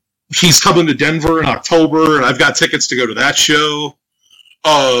 He's coming to Denver in October, and I've got tickets to go to that show.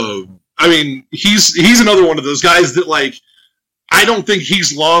 He's another one of those guys that, like, I don't think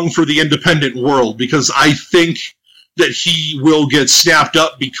he's long for the independent world because I think that he will get snapped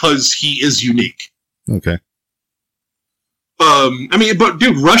up because he is unique. Okay. But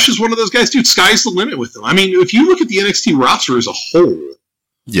dude, Rush is one of those guys. Dude, sky's the limit with him. I mean, if you look at the NXT roster as a whole,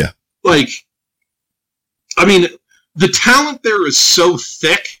 yeah, like, the talent there is so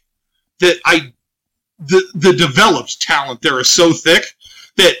thick that the developed talent there is so thick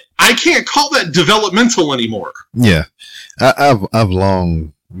that I can't call that developmental anymore. Yeah, I've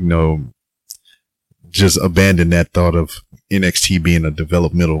long, just abandoned that thought of NXT being a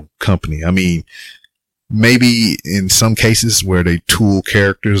developmental company. I mean, maybe in some cases where they tool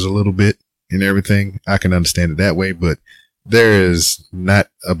characters a little bit and everything, I can understand it that way, but there is not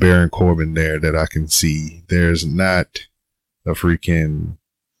a Baron Corbin there that I can see. There's not a freaking,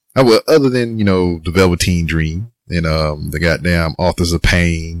 other than, the Velveteen Dream and the goddamn Authors of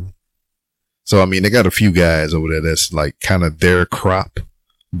Pain. So, they got a few guys over there that's like kind of their crop,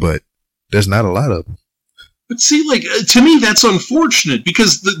 but there's not a lot of them. But see, like, to me, that's unfortunate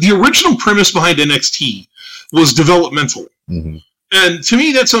because the original premise behind NXT was developmental. Mm-hmm. And to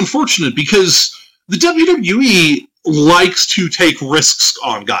me, that's unfortunate because the WWE likes to take risks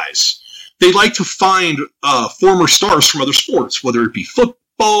on guys. they like to find former stars from other sports, whether it be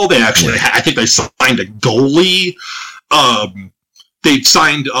football. They actually, I think they signed a goalie. They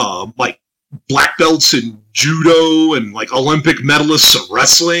signed like black belts in judo and like Olympic medalists in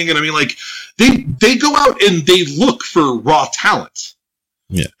wrestling. And I mean, like they go out and they look for raw talent.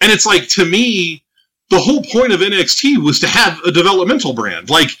 Yeah. And it's like, to me, the whole point of NXT was to have a developmental brand.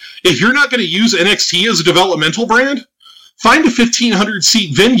 Like, if you're not going to use NXT as a developmental brand, find a 1,500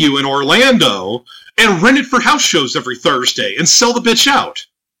 seat venue in Orlando and rent it for house shows every Thursday and sell the bitch out.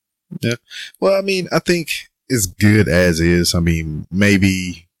 Yeah. Well, I mean, I think it's good as is. I mean,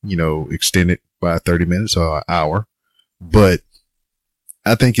 maybe, extend it by 30 minutes or an hour, but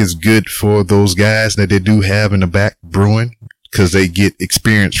I think it's good for those guys that they do have in the back brewing, because they get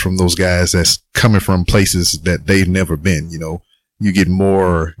experience from those guys that's coming from places that they've never been. You get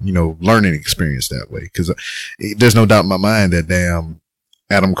more, learning experience that way. Because there's no doubt in my mind that damn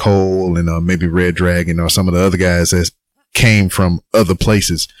Adam Cole and maybe Red Dragon or some of the other guys that came from other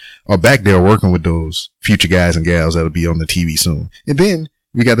places are back there working with those future guys and gals that'll be on the TV soon. And then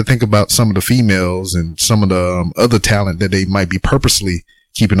we got to think about some of the females and some of the other talent that they might be purposely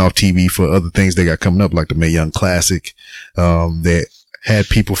keeping off TV for other things they got coming up, like the Mae Young Classic. That had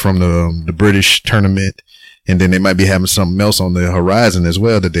people from the British tournament, and then they might be having something else on the horizon as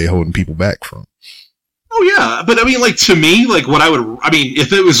well that they're holding people back from. Oh yeah, but I mean, like, to me, like,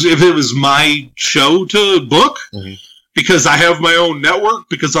 if it was my show to book, because I have my own network,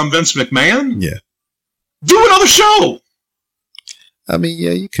 because I'm Vince McMahon, do another show. I mean,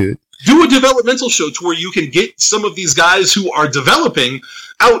 yeah, you could. Do a developmental show to where you can get some of these guys who are developing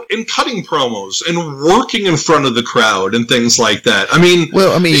out and cutting promos and working in front of the crowd and things like that. I mean,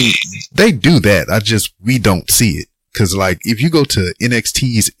 they do that. We don't see it. Cause like, if you go to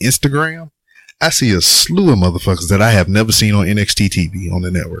NXT's Instagram, I see a slew of motherfuckers that I have never seen on NXT TV on the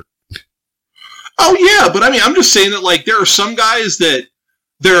network. Oh yeah. But I mean, I'm just saying that, like, there are some guys that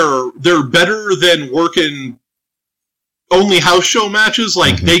they're better than working only house show matches.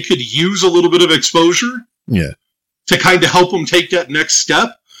 Like, they could use a little bit of exposure to kind of help them take that next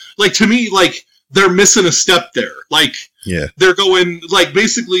step. Like, to me, like, they're missing a step there. Like, they're going, like,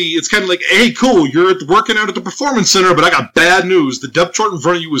 basically, it's kind of like, hey, cool, you're working out at the Performance Center, but I got bad news. The depth chart in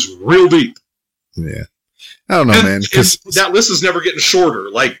front of you is real deep. Yeah. I don't know, man. Because that list is never getting shorter.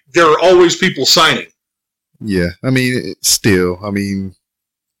 Like, there are always people signing. Yeah. I mean,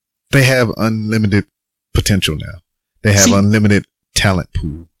 they have unlimited potential now. They have unlimited talent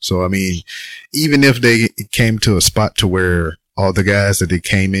pool. So, I mean, even if they came to a spot to where all the guys that they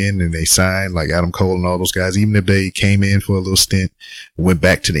came in and they signed, like Adam Cole and all those guys, even if they came in for a little stint, went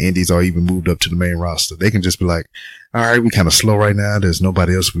back to the indies or even moved up to the main roster, they can just be like, all right, we kind of slow right now. There's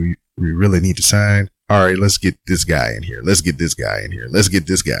nobody else we really need to sign. All right, let's get this guy in here. Let's get this guy in here. Let's get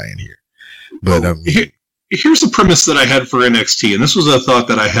this guy in here. But here's the premise that I had for NXT, and this was a thought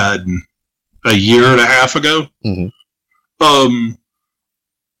that I had a year and a half ago.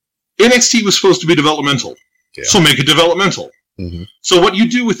 NXT was supposed to be developmental, so make it developmental. So what you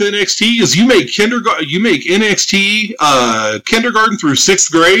do with NXT is you make NXT kindergarten through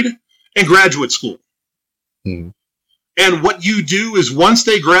 6th grade and graduate school. And what you do is, once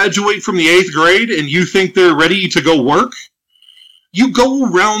they graduate from the 8th grade and you think they're ready to go work, you go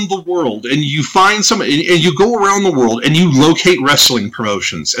around the world and you find and you go around the world and you locate wrestling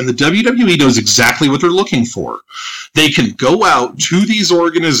promotions. And the WWE knows exactly what they're looking for. They can go out to these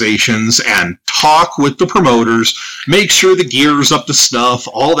organizations and talk with the promoters, make sure the gear's up to snuff,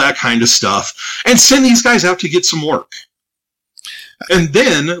 all that kind of stuff, and send these guys out to get some work. And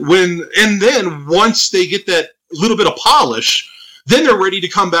then once they get that little bit of polish, then they're ready to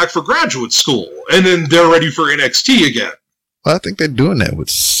come back for graduate school, and then they're ready for NXT again. Well, I think they're doing that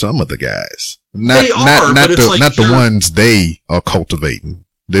with some of the guys. Not the ones they are cultivating.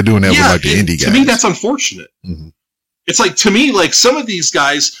 They're doing that with like the indie guys. To me, that's unfortunate. It's like, to me, like, some of these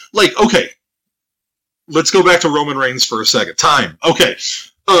guys, like, okay, let's go back to Roman Reigns for a second. Okay.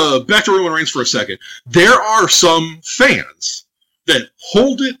 Back to Roman Reigns for a second. There are some fans that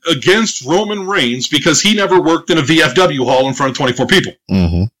hold it against Roman Reigns because he never worked in a VFW hall in front of 24 people.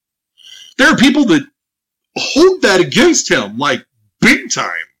 There are people that hold that against him, like, big time.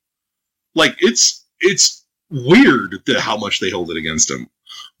 Like, it's weird how much they hold it against him.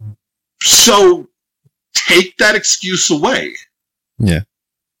 So take that excuse away. Yeah.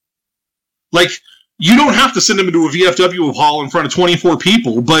 Like, you don't have to send him into a VFW hall in front of 24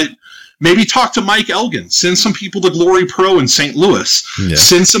 people, but maybe talk to Mike Elgin. Send some people to Glory Pro in St. Louis. Yeah.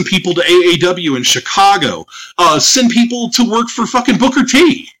 Send some people to AAW in Chicago. Send people to work for fucking Booker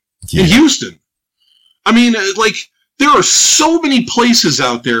T in Houston. I mean, like, There are so many places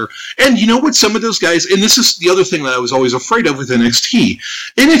out there. And you know what? Some of those guys, and this is the other thing that I was always afraid of with NXT.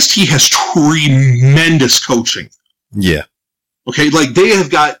 NXT has tremendous coaching. Yeah. Okay, like they have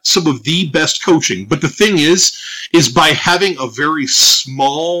got some of the best coaching. But the thing is by having a very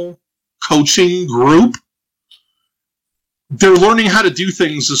small coaching group, they're learning how to do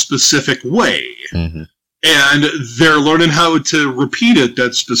things a specific way. Mm-hmm. And they're learning how to repeat it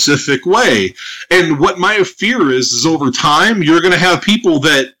that specific way. And what my fear is over time, you're going to have people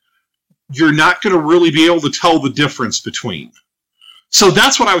that you're not going to really be able to tell the difference between. So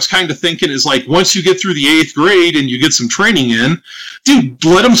that's what I was kind of thinking is like, once you get through the 8th grade and you get some training in, dude,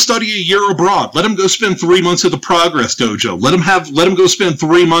 let them study a year abroad. Let them go spend 3 months at the Progress Dojo. Let them go spend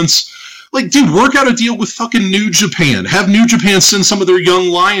 3 months. Like, dude, work out a deal with fucking New Japan. Have New Japan send some of their young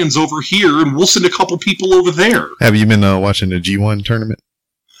lions over here, and we'll send a couple people over there. Have you been watching the G1 tournament?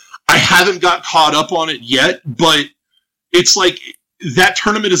 I haven't got caught up on it yet, but it's like that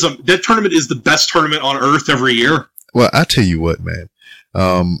tournament is the best tournament on earth every year. Well, I tell you what, man.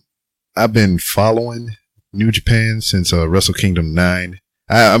 I've been following New Japan since Wrestle Kingdom 9.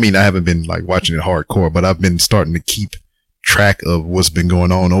 I mean, I haven't been like watching it hardcore, but I've been starting to keep track of what's been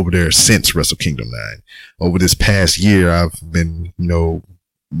going on over there since Wrestle Kingdom 9. Over this past year, I've been,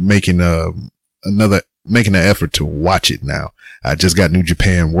 making an effort to watch it now. I just got New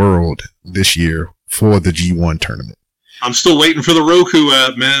Japan World this year for the G1 tournament. I'm still waiting for the Roku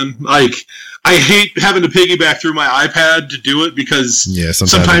app, man. Like, I hate having to piggyback through my iPad to do it because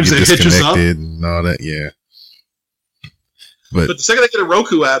sometimes it hitches up and all that. Yeah. But the second I get a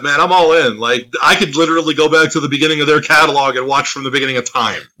Roku app, man, I'm all in. Like, I could literally go back to the beginning of their catalog and watch from the beginning of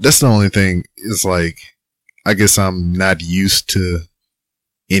time. That's the only thing is like, I guess I'm not used to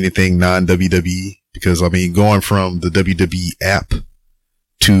anything non-WWE because, I mean, going from the WWE app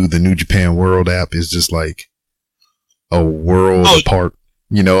to the New Japan World app is just like a world apart.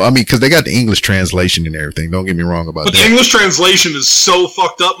 I mean, because they got the English translation and everything. Don't get me wrong about that. But the English translation is so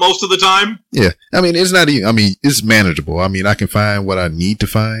fucked up most of the time. Yeah. I mean, it's not even, I mean, it's manageable. I mean, I can find what I need to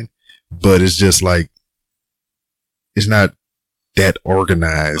find, but it's just like, it's not that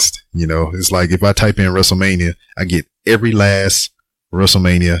organized, It's like if I type in WrestleMania, I get every last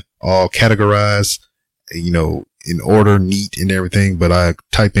WrestleMania all categorized, in order, neat and everything. But I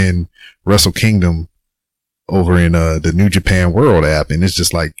type in Wrestle Kingdom over in the New Japan World app, and it's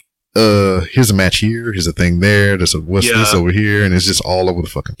just like, here's a match here, here's a thing there, there's what's this over here, and it's just all over the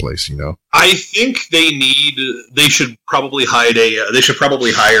fucking place, I think they should probably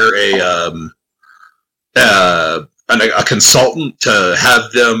hire a consultant to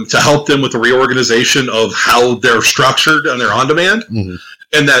help them with the reorganization of how they're structured and their on demand,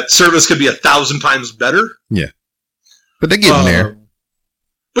 and that service could be 1,000 times better. Yeah, but they're getting there.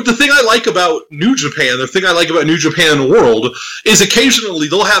 But the thing I like about New Japan, the thing I like about New Japan World, is occasionally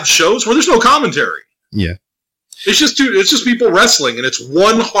they'll have shows where there's no commentary. Yeah. It's just people wrestling, and it's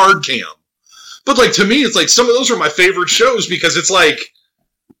one hard cam. But, like, to me, it's like some of those are my favorite shows because it's like,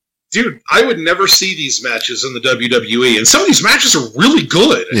 dude, I would never see these matches in the WWE, and some of these matches are really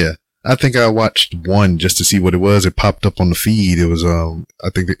good. Yeah. I think I watched one just to see what it was. It popped up on the feed. It was, I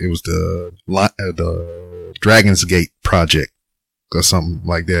think it was the Dragon's Gate project or something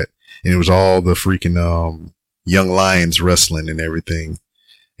like that. And it was all the freaking, young lions wrestling and everything.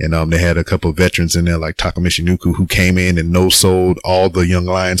 And, they had a couple of veterans in there like Taka Michinoku who came in and no-sold all the young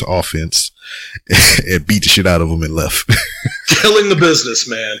lions offense and beat the shit out of them and left. Killing the business,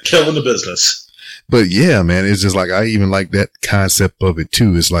 man. Killing the business. But yeah, man, it's just like, I even like that concept of it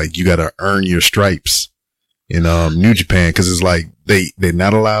too. It's like, you got to earn your stripes in, New Japan. Cause it's like, they're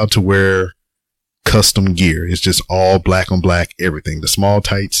not allowed to wear custom gear. It's just all black on black, everything. The small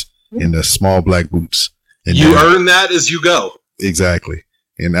tights and the small black boots. And you earn that as you go. Exactly.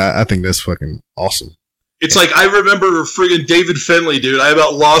 And I think that's fucking awesome. It's like, I remember friggin' David Finlay, dude. I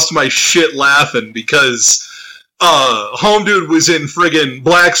about lost my shit laughing because home dude was in friggin'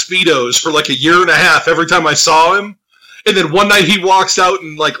 black Speedos for like a year and a half every time I saw him. And then one night he walks out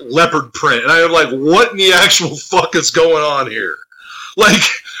in like leopard print. And I'm like, what in the actual fuck is going on here? Like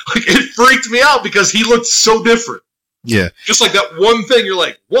it freaked me out because he looked so different. Yeah. Just like that one thing, you're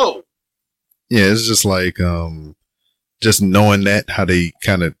like, whoa. Yeah, it's just like, just knowing that, how they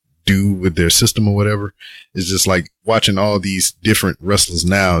kind of do with their system or whatever, is just like watching all these different wrestlers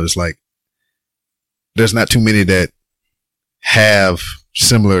now. It's like, there's not too many that have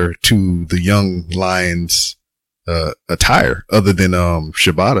similar to the Young Lions, attire other than,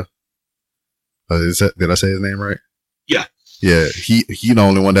 Shibata. Did I say his name right? Yeah. Yeah. He the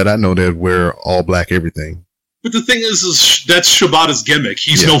only one that I know that wear all black everything. But the thing is that's Shibata's gimmick.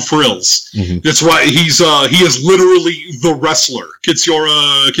 He's no frills. Mm-hmm. That's why he is literally the wrestler.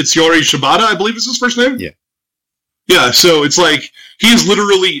 Kitsuri Shibata, I believe is his first name. Yeah. Yeah, so it's like he is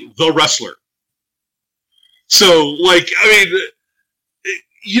literally the wrestler. So, like, I mean,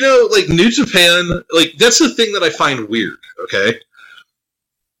 you know, like New Japan, like that's the thing that I find weird. Okay,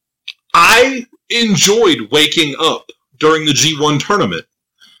 I enjoyed waking up during the G1 tournament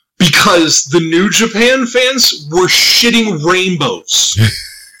because the New Japan fans were shitting rainbows.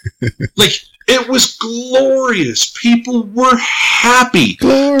 Like, it was glorious. People were happy.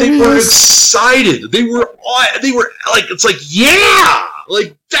 Glorious. They were excited. They were like, it's like, yeah!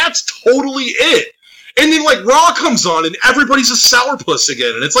 Like, that's totally it. And then, like, Raw comes on and everybody's a sourpuss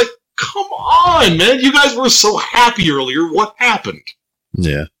again. And it's like, come on, man. You guys were so happy earlier. What happened?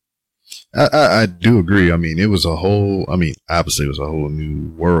 Yeah. I do agree. I mean, it was obviously it was a whole new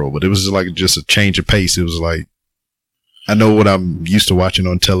world, but it was just a change of pace. It was like, I know what I'm used to watching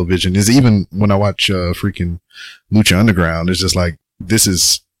on television is even when I watch freaking Lucha Underground, it's just like, this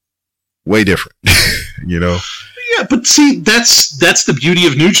is way different, you know? Yeah, but see, that's the beauty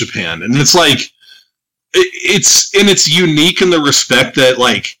of New Japan. And it's like, it's unique in the respect that,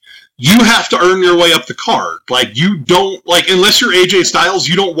 like, you have to earn your way up the card. Like, you don't, like, unless you're AJ Styles,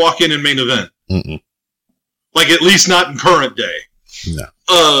 you don't walk in main event. Mm-mm. Like, at least not in current day. No.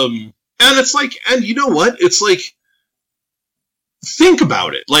 And it's like, and you know what? It's like, think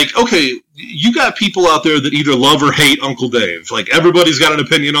about it. Like, okay, you got people out there that either love or hate Uncle Dave. Like, everybody's got an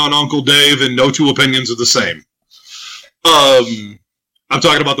opinion on Uncle Dave, and no two opinions are the same. I'm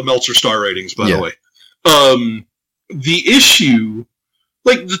talking about the Meltzer star ratings, by the way. The issue,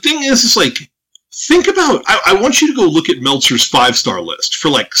 like, the thing is like, think about, I want you to go look at Meltzer's 5-star list for,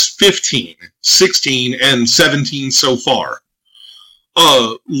 like, 15, 16, and 17 so far.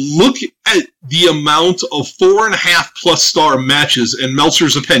 Look at the amount of 4.5+ star matches in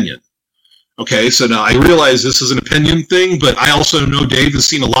Meltzer's opinion. Okay, so now I realize this is an opinion thing, but I also know Dave has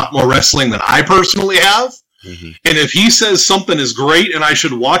seen a lot more wrestling than I personally have. Mm-hmm. And if he says something is great and I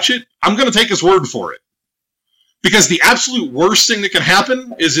should watch it, I'm going to take his word for it. Because the absolute worst thing that can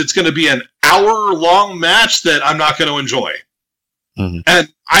happen is it's going to be an hour-long match that I'm not going to enjoy. Mm-hmm.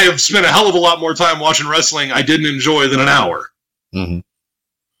 And I have spent a hell of a lot more time watching wrestling I didn't enjoy than an hour. Mm-hmm.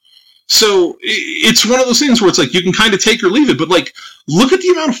 So it's one of those things where it's like you can kind of take or leave it, but like look at the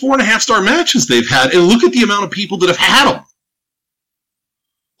amount of 4.5-star matches they've had, and look at the amount of people that have had them.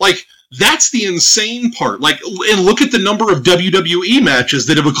 Like, that's the insane part. Like, and look at the number of WWE matches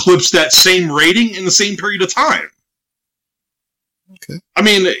that have eclipsed that same rating in the same period of time. Okay. I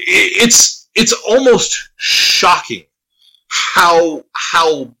mean, it's almost shocking how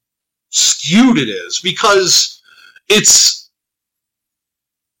skewed it is, because it's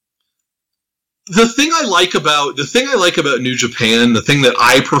the thing I like about New Japan, the thing that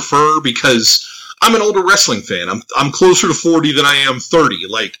I prefer, because I'm an older wrestling fan. I'm closer to 40 than I am 30.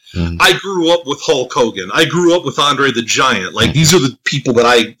 Like, I grew up with Hulk Hogan. I grew up with Andre the Giant. Like, these are the people that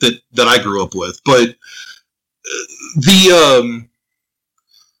I grew up with. But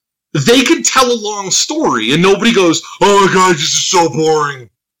they can tell a long story, and nobody goes, "Oh my god, this is so boring."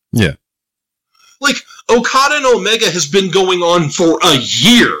 Yeah. Like, Okada and Omega has been going on for a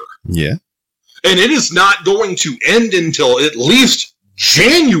year. Yeah. And it is not going to end until at least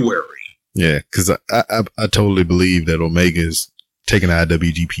January. Yeah, because I totally believe that Omega is taking the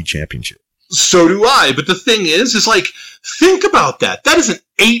IWGP Championship. So do I. But the thing is like, think about that. That is an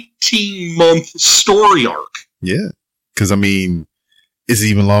 18-month story arc. Yeah, because, I mean, it's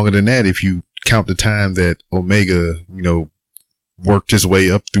even longer than that if you count the time that Omega, you know, worked his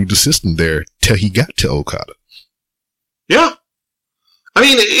way up through the system there till he got to Okada. Yeah. I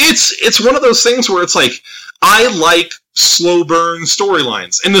mean, it's one of those things where it's like, I like slow burn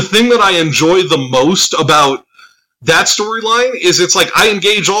storylines. And the thing that I enjoy the most about that storyline is it's like I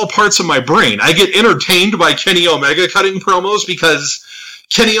engage all parts of my brain. I get entertained by Kenny Omega cutting promos because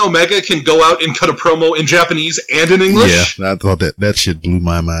Kenny Omega can go out and cut a promo in Japanese and in English. Yeah, I thought that shit blew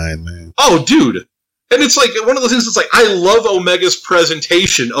my mind, man. Oh, dude. And it's like one of those things that's like, I love Omega's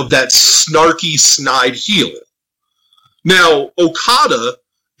presentation of that snarky, snide heel. Now, Okada,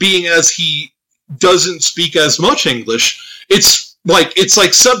 being as he doesn't speak as much English, it's like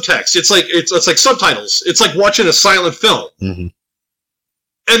subtext. It's like subtitles. It's like watching a silent film. Mm-hmm.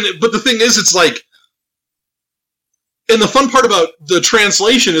 But the thing is, it's like, and the fun part about the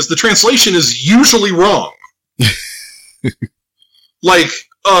translation is usually wrong. Like,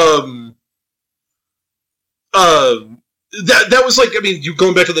 that was like, I mean, you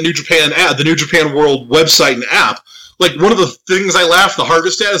going back to the New Japan app, the New Japan World website and app. like one of the things I laughed the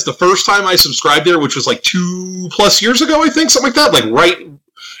hardest at is the first time I subscribed there, which was like 2+ years ago, I think, something like that. Like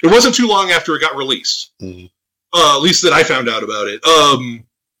it wasn't too long after it got released. Mm-hmm. At least that I found out about it.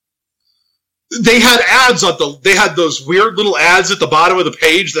 They had ads they had those weird little ads at the bottom of the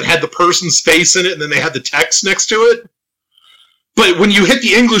page that had the person's face in it, and then they had the text next to it. But when you hit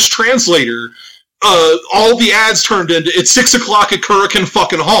the English translator, all the ads turned into "It's 6 o'clock at Kurikan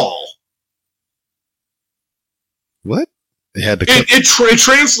fucking Hall." What? It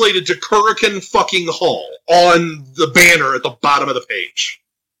translated to Kurikan fucking Hall on the banner at the bottom of the page.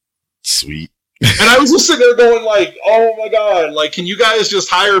 Sweet. And I was just sitting there going like, "Oh my god! Like, can you guys just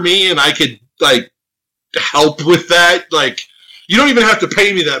hire me and I could like help with that? Like, you don't even have to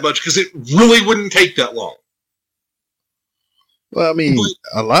pay me that much because it really wouldn't take that long." Well, I mean,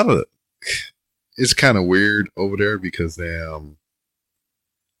 a lot of it's kind of weird over there because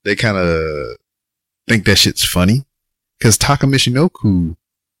they kind of think that shit's funny because Taka Michinoku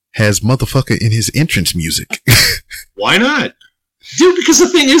has motherfucker in his entrance music. Why not? Dude, because the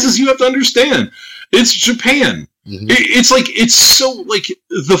thing is you have to understand, it's Japan. Mm-hmm. It's so, like,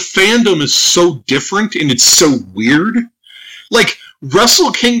 the fandom is so different and it's so weird. Like,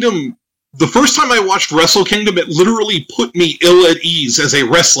 Wrestle Kingdom, the first time I watched Wrestle Kingdom, it literally put me ill at ease as a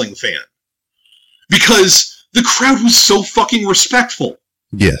wrestling fan. Because the crowd was so fucking respectful.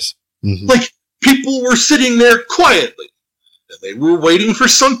 Yes. Mm-hmm. Like, people were sitting there quietly. And they were waiting for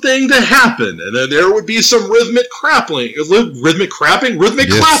something to happen, and then there would be some rhythmic clapping.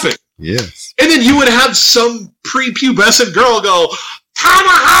 Yes. And then you would have some prepubescent girl go,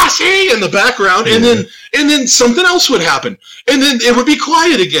 "Tanahashi!" in the background, and then something else would happen. And then it would be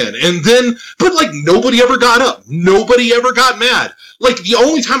quiet again. And then, but like nobody ever got up. Nobody ever got mad. Like the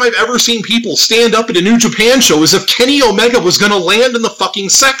only time I've ever seen people stand up at a New Japan show is if Kenny Omega was going to land in the fucking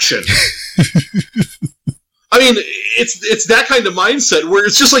section. I mean, it's that kind of mindset where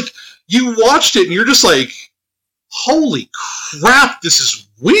it's just like, you watched it and you're just like, holy crap, this is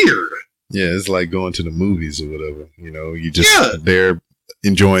weird. Yeah, it's like going to the movies or whatever. You know, you just there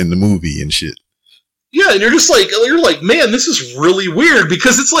enjoying the movie and shit. Yeah, and you're like, man, this is really weird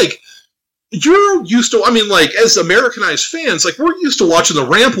because it's like, you're used to, I mean, like, as Americanized fans, like, we're used to watching the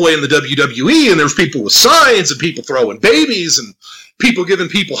Rampway in the WWE, and there's people with signs, and people throwing babies, and people giving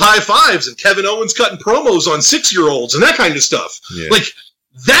people high fives, and Kevin Owens cutting promos on 6-year-olds, and that kind of stuff. Yeah. Like,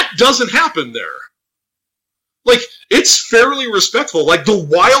 that doesn't happen there. Like, it's fairly respectful. Like, the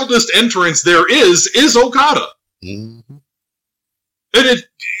wildest entrance there is Okada. Mm-hmm. And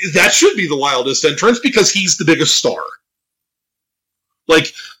that should be the wildest entrance because he's the biggest star.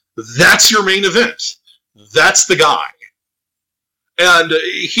 Like, that's your main event. That's the guy. And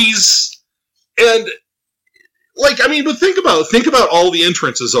like, I mean, but think about all the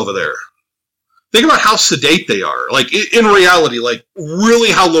entrances over there. Think about how sedate they are. Like, in reality, like, really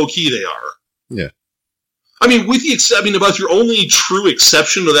how low-key they are. Yeah. I mean, about your only true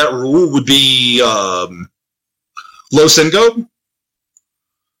exception to that rule would be Los Ingo.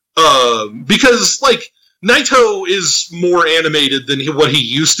 Because, like, Naito is more animated than what he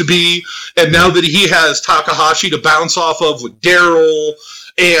used to be, and now that he has Takahashi to bounce off of with Daryl,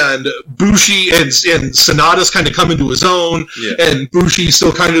 and Bushi and Sonata's kind of come into his own, and Bushi's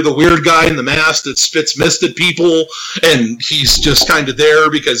still kind of the weird guy in the mask that spits mist at people, and he's just kind of there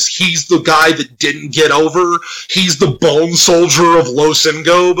because he's the guy that didn't get over. He's the bone soldier of Los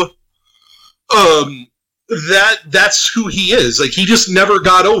Ingob. That's who he is. Like, he just never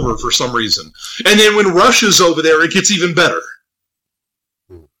got over for some reason. And then when Rush is over there, it gets even better.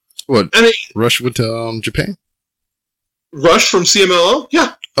 What? Rush went to Japan? Rush from CMLL?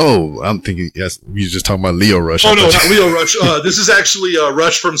 Yeah. Oh, I'm thinking, yes, you're just talking about Leo Rush. Oh, no, not Leo Rush. This is actually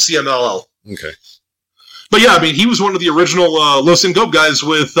Rush from CMLL. Okay. But yeah, I mean, he was one of the original Los Ingob guys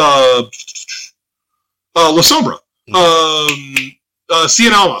with La Sombra.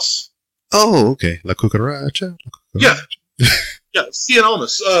 Cien Almas. Oh, okay. La Cucaracha. Yeah. Yeah, Cien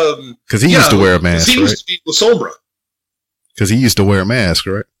Almas. Because he used to wear a mask, he used to be La Sombra. Because he used to wear a mask,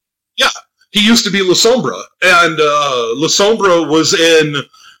 right? Yeah. He used to be La Sombra. And La Sombra was in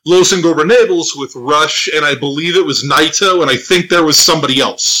Los Ingobernables with Rush, and I believe it was Naito, and I think there was somebody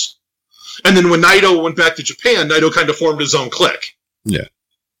else. And then when Naito went back to Japan, Naito kind of formed his own clique. Yeah.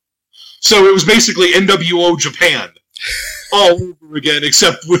 So it was basically NWO Japan. All over again,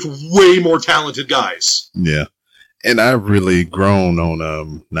 except with way more talented guys. Yeah. And I've really grown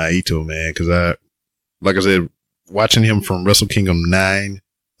on Naito, man, because like I said, watching him from Wrestle Kingdom 9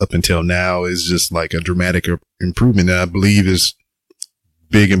 up until now is just like a dramatic improvement. And I believe is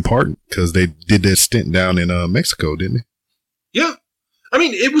big in part because they did that stint down in Mexico, didn't they? Yeah. I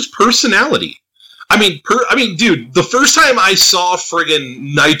mean, it was personality. Dude, the first time I saw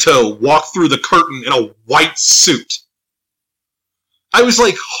friggin' Naito walk through the curtain in a white suit, I was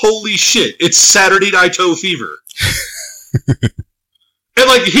like, holy shit, it's Saturday Naito fever. And,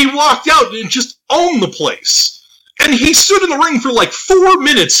 like, he walked out and just owned the place. And he stood in the ring for, like, 4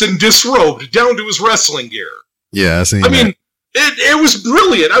 minutes and disrobed down to his wrestling gear. Yeah, I seen that. It was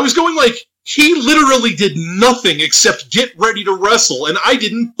brilliant. I was going, like, he literally did nothing except get ready to wrestle, and I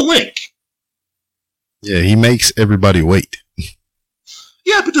didn't blink. Yeah, he makes everybody wait.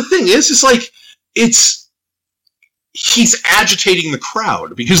 Yeah, but the thing is, it's like, he's agitating the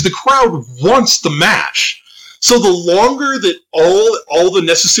crowd, because the crowd wants the match. So the longer that all the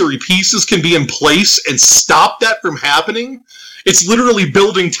necessary pieces can be in place and stop that from happening, it's literally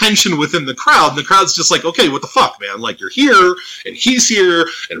building tension within the crowd. And the crowd's just like, okay, what the fuck, man? Like, you're here, and he's here,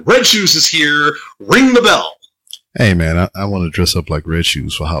 and Red Shoes is here. Ring the bell. Hey, man, I want to dress up like Red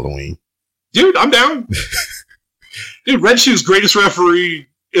Shoes for Halloween. Dude, I'm down. Dude, Red Shoes, greatest referee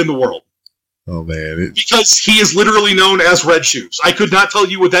in the world. Oh, man. Because he is literally known as Red Shoes. I could not tell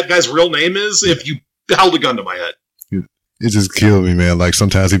you what that guy's real name is if you held a gun to my head. It just killed me, man. Like,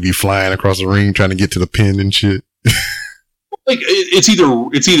 sometimes he'd be flying across the ring trying to get to the pin and shit. Like, it's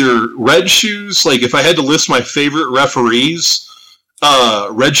either Red Shoes. Like, if I had to list my favorite referees,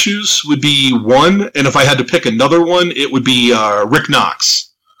 Red Shoes would be one, and if I had to pick another one, it would be Rick Knox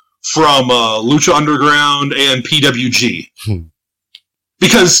from Lucha Underground and PWG.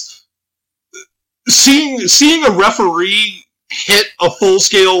 Because seeing a referee hit a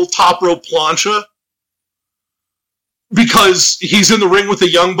full-scale top rope plancha because he's in the ring with the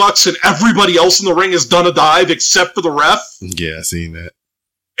Young Bucks and everybody else in the ring has done a dive except for the ref. Yeah, I seen that.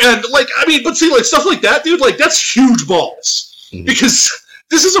 And, like, but see, like, stuff like that, dude, like, that's huge balls. Mm-hmm. Because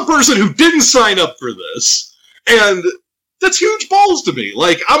this is a person who didn't sign up for this. And that's huge balls to me.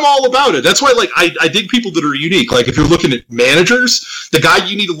 Like, I'm all about it. That's why, like, I dig people that are unique. Like, if you're looking at managers, the guy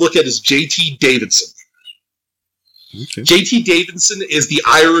you need to look at is JT Davidson. Okay. JT Davidson is the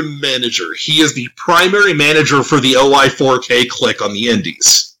Iron Manager. He is the primary manager for the OI4K clique on the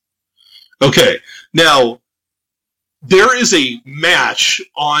Indies. Okay, now, there is a match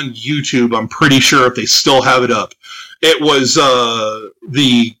on YouTube, I'm pretty sure if they still have it up. It was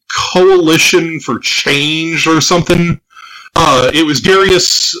the Coalition for Change or something. It was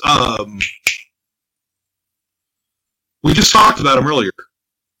Darius... we just talked about him earlier.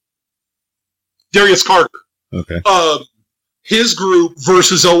 Darius Carter. Okay. His group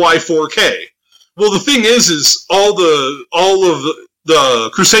versus OI4K. Well, the thing is all of the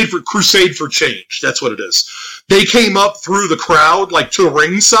Crusade for Change. That's what it is. They came up through the crowd, like to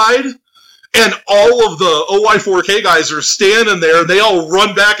ringside, and all of the OI4K guys are standing there. And they all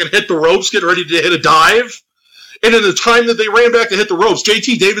run back and hit the ropes, getting ready to hit a dive. And in the time that they ran back to hit the ropes,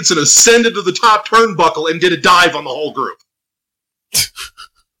 JT Davidson ascended to the top turnbuckle and did a dive on the whole group.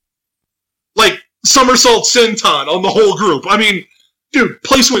 Like, somersault senton on the whole group. I mean, dude,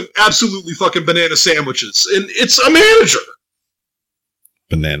 place went absolutely fucking banana sandwiches. And it's a manager.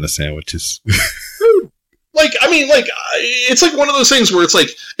 Banana sandwiches. Dude, it's like one of those things where it's like,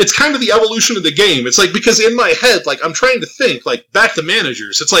 it's kind of the evolution of the game. It's like, because in my head, like, I'm trying to think, like, back to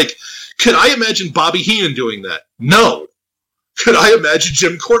managers. It's like, could I imagine Bobby Heenan doing that? No. Could I imagine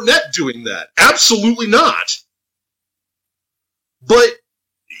Jim Cornette doing that? Absolutely not. But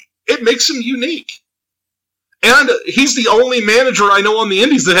it makes him unique. And he's the only manager I know on the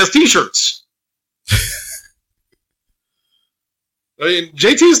Indies that has t-shirts. I mean,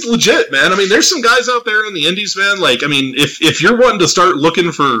 JT's legit, man. I mean, there's some guys out there in the Indies, man. Like, I mean, if you're wanting to start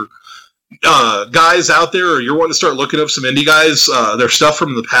looking for guys out there, or you're wanting to start looking up some indie guys, their stuff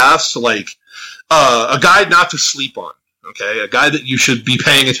from the past, like a guy not to sleep on, okay? A guy that you should be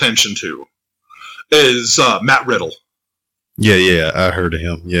paying attention to is Matt Riddle. Yeah, I heard of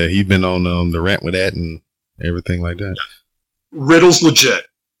him. Yeah, he's been on the Rant with that and everything like that. Riddle's legit.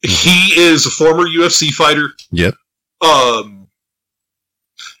 He is a former UFC fighter. Yep.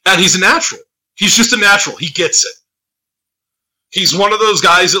 And he's a natural. He's just a natural. He gets it. He's one of those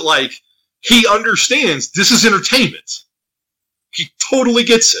guys that, like, he understands this is entertainment. He totally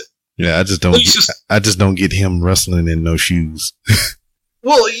gets it. Yeah, I just don't get him wrestling in no shoes.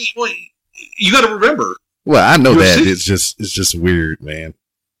 Well, you got to remember. Well, I know that it's just weird, man.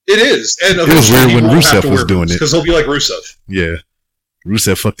 It is, and it was weird when Rusev was doing it because he'll be like Rusev. Yeah,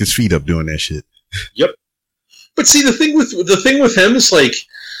 Rusev fucked his feet up doing that shit. Yep. But see, the thing with him is, like,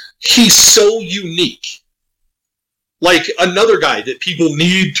 he's so unique. Like, another guy that people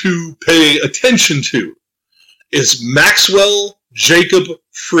need to pay attention to is Maxwell Jacob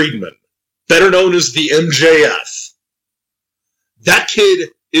Friedman, better known as the MJF. That kid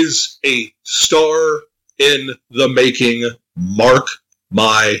is a star in the making. Mark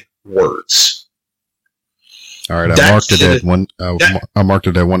my words. All right, I marked it at 1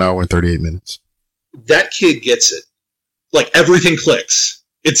 hour and 38 minutes. That kid gets it. Like, everything clicks.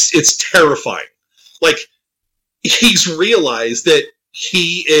 It's terrifying. Like, he's realized that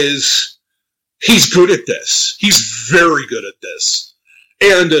he's good at this. He's very good at this.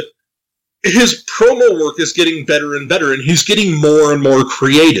 And his promo work is getting better and better, and he's getting more and more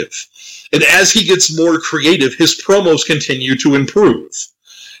creative. And as he gets more creative, his promos continue to improve.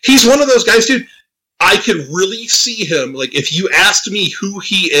 He's one of those guys, dude, I could really see him, like, if you asked me who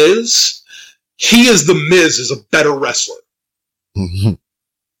he is The Miz as a better wrestler. Mm-hmm.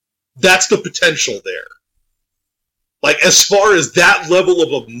 That's the potential there. Like, as far as that level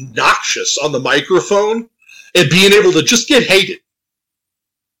of obnoxious on the microphone and being able to just get hated.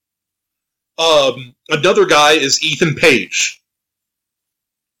 Another guy is Ethan Page.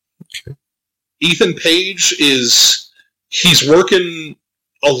 Okay. Ethan Page he's working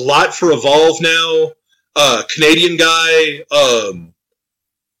a lot for Evolve now. Canadian guy.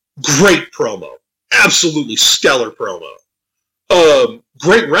 Great promo. Absolutely stellar promo.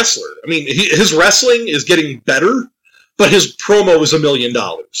 Great wrestler. I mean, his wrestling is getting better, but his promo is $1 million.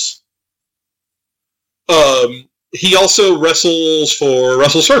 He also wrestles for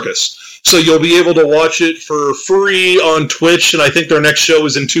Wrestle Circus. So you'll be able to watch it for free on Twitch, and I think their next show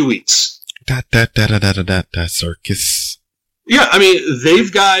is in 2 weeks. Circus. Yeah, I mean,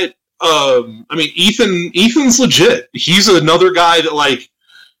 they've got, Ethan's legit. He's another guy that, like,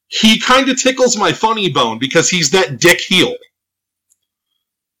 he kind of tickles my funny bone because he's that dick heel.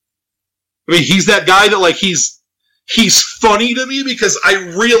 I mean, he's that guy that, like, he's funny to me because I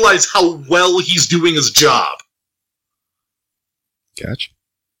realize how well he's doing his job. Gotcha.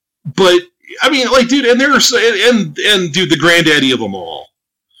 But, I mean, like, dude, and there's, and dude, the granddaddy of them all.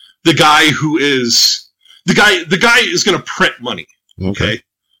 The guy who is, the guy is going to print money. Okay?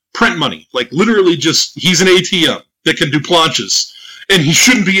 Print money. Like, literally just, he's an ATM that can do planches. And he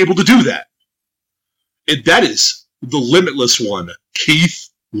shouldn't be able to do that. And that is the limitless one, Keith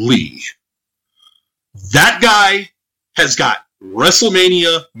Lee. That guy has got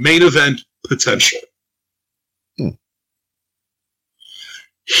WrestleMania main event potential.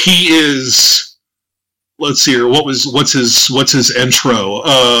 He is, let's see here, what's his intro?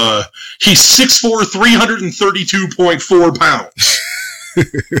 He's 6'4", 332.4 pounds.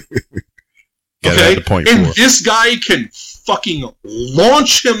 Okay? And this guy can fucking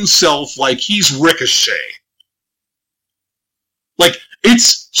launch himself like he's Ricochet. Like,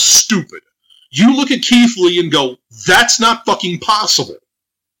 it's stupid. You look at Keith Lee and go, that's not fucking possible.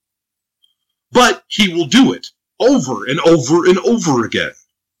 But he will do it over and over and over again.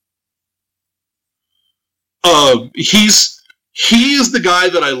 He is the guy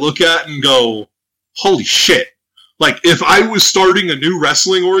that I look at and go, holy shit. Like, if I was starting a new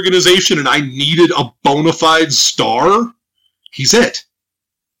wrestling organization and I needed a bona fide star, he's it.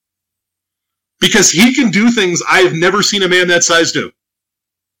 Because he can do things I've never seen a man that size do.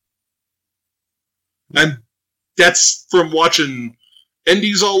 And that's from watching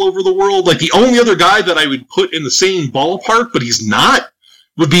indies all over the world. Like, the only other guy that I would put in the same ballpark, but he's not,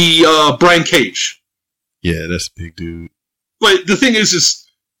 would be Brian Cage. Yeah, that's a big dude. But the thing is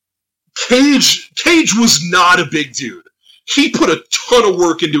Cage was not a big dude. He put a ton of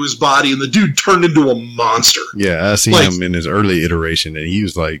work into his body, and the dude turned into a monster. Yeah, I seen him in his early iteration, and he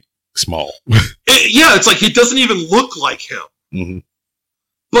was, like, small. It's like, it doesn't even look like him. Mm-hmm.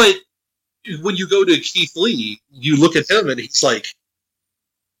 But when you go to Keith Lee, you look at him, and he's like,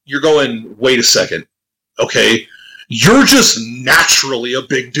 you're going, wait a second. Okay? You're just naturally a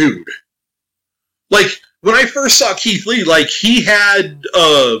big dude. Like, when I first saw Keith Lee, like, he had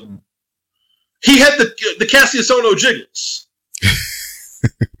the Cassius Ohno jiggles.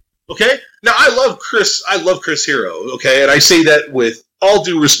 Okay? Now, I love Chris Hero, okay? And I say that with all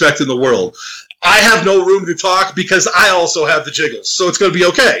due respect in the world. I have no room to talk because I also have the jiggles, so it's going to be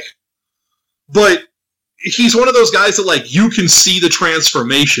okay. But he's one of those guys that, like, you can see the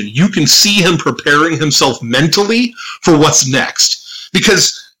transformation. You can see him preparing himself mentally for what's next.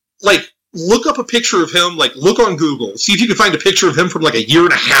 Because, like, look up a picture of him, like, look on Google, see if you can find a picture of him from, like, a year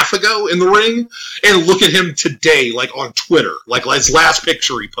and a half ago in the ring, and look at him today, like, on Twitter, like, his last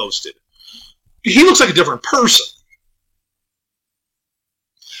picture he posted. He looks like a different person.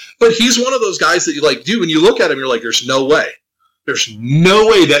 But he's one of those guys that you, like, do, and you look at him, you're like, there's no way. There's no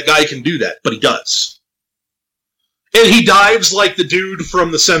way that guy can do that, but he does. And he dives like the dude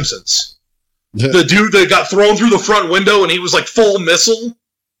from The Simpsons. The dude that got thrown through the front window, and he was, like, full missile.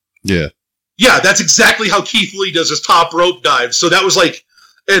 Yeah. Yeah, that's exactly how Keith Lee does his top rope dive. So that was like,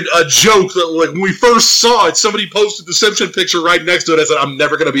 And a joke that, like, when we first saw it, somebody posted the Simpson picture right next to it. I said, I'm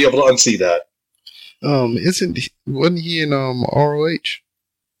never going to be able to unsee that. Wasn't he in ROH?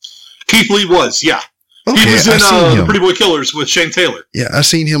 Keith Lee was, yeah. Okay, he was in the Pretty Boy Killers with Shane Taylor. Yeah, I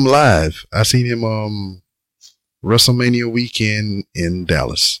seen him live. I seen him WrestleMania weekend in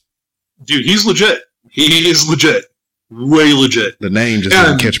Dallas. Dude, he's legit. He is legit. Way legit. The name just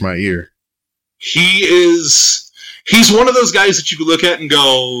didn't catch my ear. He's one of those guys that you can look at and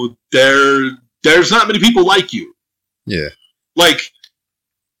go, there's not many people like you. Yeah. Like,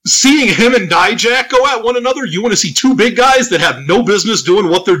 seeing him and Dijak go at one another, you want to see two big guys that have no business doing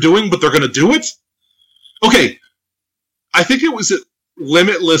what they're doing, but they're going to do it? Okay. I think it was at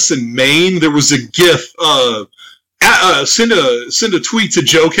Limitless in Maine. There was a GIF. Send a tweet to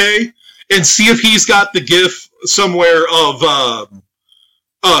Joe K and see if he's got the GIF somewhere of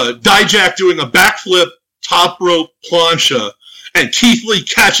Dijak doing a backflip, top rope plancha, and Keith Lee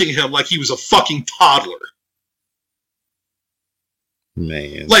catching him like he was a fucking toddler.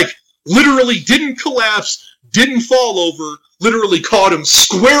 Man. Like, literally didn't collapse, didn't fall over, literally caught him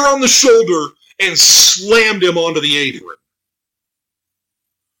square on the shoulder and slammed him onto the apron.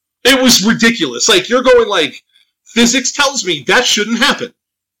 It was ridiculous. Like, you're going like, physics tells me that shouldn't happen.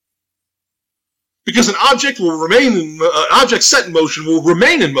 Because an object set in motion will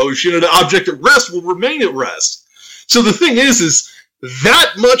remain in motion, and an object at rest will remain at rest. So the thing is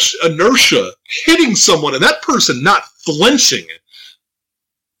that much inertia hitting someone and that person not flinching,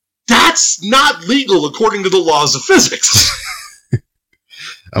 that's not legal according to the laws of physics.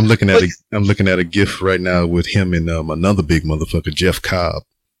 I'm looking at a GIF right now with him and another big motherfucker, Jeff Cobb.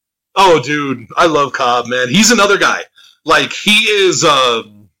 Oh, dude, I love Cobb, man. He's another guy. Like, he is.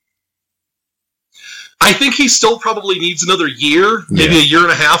 I think he still probably needs another year, maybe a year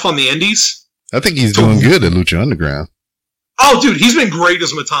and a half on the indies. I think he's doing good at Lucha Underground. Oh, dude, he's been great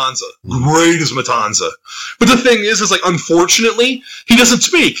as Matanza. Great as Matanza. But the thing is like, unfortunately, he doesn't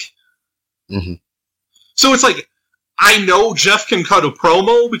speak. Mm-hmm. So it's like, I know Jeff can cut a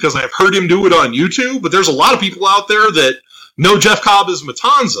promo because I've heard him do it on YouTube, but there's a lot of people out there that know Jeff Cobb as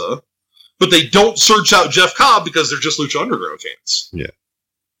Matanza, but they don't search out Jeff Cobb because they're just Lucha Underground fans. Yeah.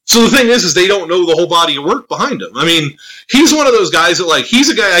 So the thing is they don't know the whole body of work behind him. I mean, he's one of those guys that, like, he's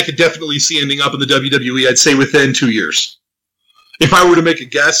a guy I could definitely see ending up in the WWE, I'd say within 2 years. If I were to make a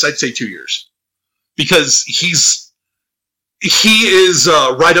guess, I'd say 2 years. Because he is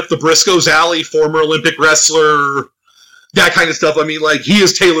right up the Briscoes alley, former Olympic wrestler, that kind of stuff. I mean, like, he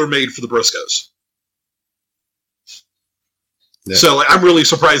is tailor-made for the Briscoes. Yeah. So, like, I'm really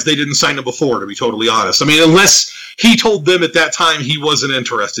surprised they didn't sign him before, to be totally honest. I mean, unless he told them at that time he wasn't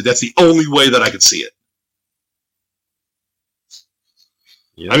interested. That's the only way that I could see it.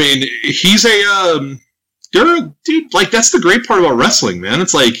 Yeah. I mean, he's dude, like, that's the great part about wrestling, man.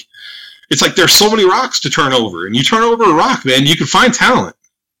 It's like there's so many rocks to turn over, and you turn over a rock, man, you can find talent.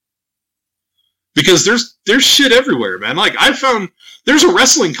 Because there's shit everywhere, man. Like, I found there's a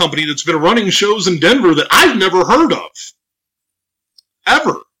wrestling company that's been running shows in Denver that I've never heard of.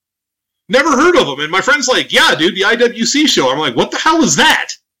 Ever. Never heard of them. And my friend's like, yeah, dude, the IWC show. I'm like, what the hell is that?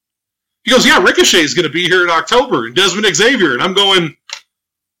 He goes, yeah, Ricochet's going to be here in October, and Desmond Xavier. And I'm going,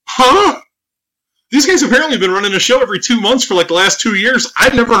 huh? These guys apparently have been running a show every 2 months for like the last 2 years.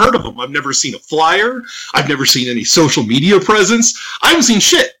 I've never heard of them. I've never seen a flyer. I've never seen any social media presence. I haven't seen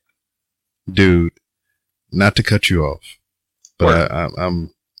shit. Dude, not to cut you off, but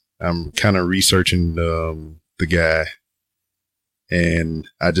I'm kind of researching the guy. And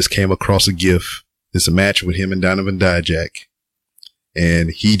I just came across a GIF. It's a match with him and Donovan Dijak.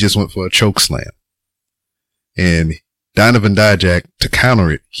 And he just went for a choke slam. And Donovan Dijak, to counter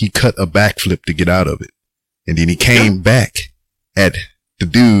it, he cut a backflip to get out of it. And then he came back at the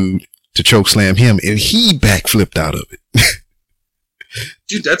dude to choke slam him, and he backflipped out of it.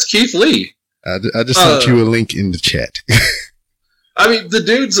 Dude, that's Keith Lee. I just sent you a link in the chat. I mean, the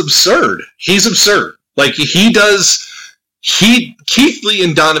dude's absurd. He's absurd. Like, Keith Lee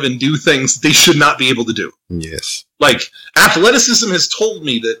and Donovan do things they should not be able to do. Yes. Like, athleticism has told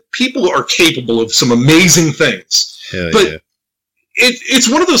me that people are capable of some amazing things. But it's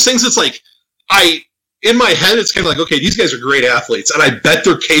one of those things that's like, in my head, it's kind of like, okay, these guys are great athletes, and I bet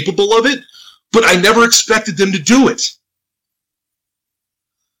they're capable of it, but I never expected them to do it.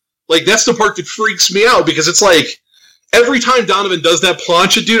 Like, that's the part that freaks me out, because it's like, every time Donovan does that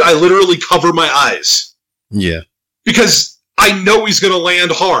plancha, dude, I literally cover my eyes. Yeah. Because I know he's going to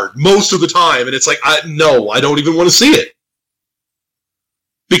land hard most of the time, and it's like, no, I don't even want to see it.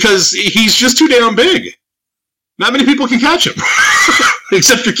 Because he's just too damn big. Not many people can catch him.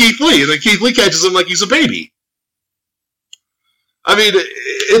 Except for Keith Lee, and then Keith Lee catches him like he's a baby. I mean,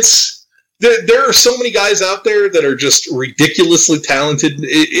 there are so many guys out there that are just ridiculously talented,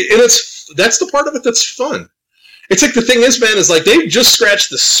 and that's the part of it that's fun. It's like the thing is, man, is like they've just scratched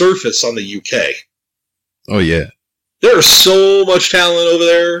the surface on the UK. Oh yeah, there's so much talent over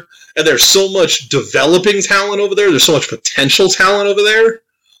there, and there's so much developing talent over there. There's so much potential talent over there.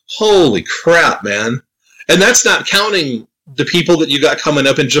 Holy crap, man! And that's not counting the people that you got coming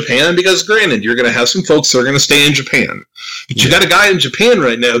up in Japan, because granted, you're going to have some folks that are going to stay in Japan. But you got a guy in Japan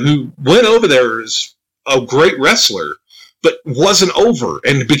right now who went over there as a great wrestler, but wasn't over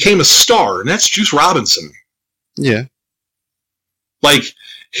and became a star, and that's Juice Robinson. Yeah. Like,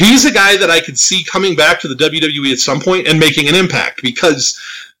 he's a guy that I could see coming back to the WWE at some point and making an impact, because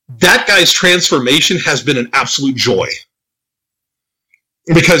that guy's transformation has been an absolute joy.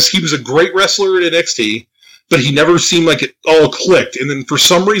 Because he was a great wrestler at NXT, but he never seemed like it all clicked. And then for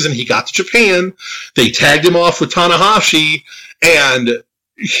some reason, he got to Japan, they tagged him off with Tanahashi, and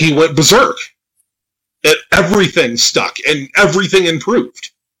he went berserk. And everything stuck, and everything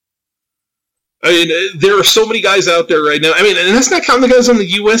improved. I mean, there are so many guys out there right now. I mean, and that's not counting the guys on the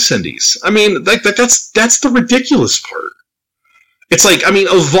U.S. Indies. I mean, that's the ridiculous part. It's like, I mean,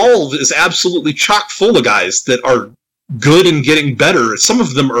 Evolve is absolutely chock full of guys that are good and getting better. Some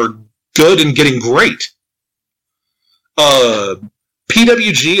of them are good and getting great.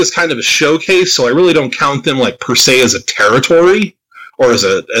 PWG is kind of a showcase, so I really don't count them like per se as a territory or as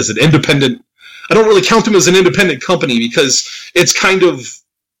an independent. I don't really count them as an independent company, because it's kind of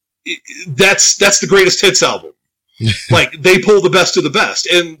that's the greatest hits album. Like, they pull the best of the best,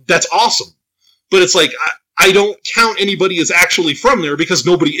 and that's awesome. But it's like I don't count anybody as actually from there, because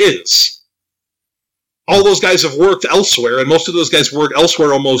nobody is. All those guys have worked elsewhere, and most of those guys work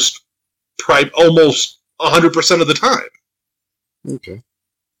elsewhere almost 100% of the time. Okay.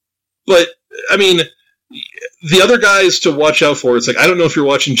 But, I mean, the other guys to watch out for, it's like, I don't know if you're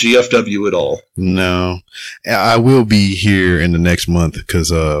watching GFW at all. No. I will be here in the next month,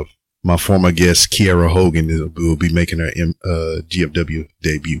 because my former guest, Kiera Hogan, will be making her GFW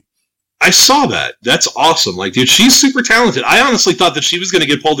debut. I saw that. That's awesome. Like, dude, she's super talented. I honestly thought that she was going to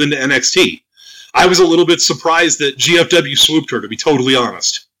get pulled into NXT. I was a little bit surprised that GFW swooped her, to be totally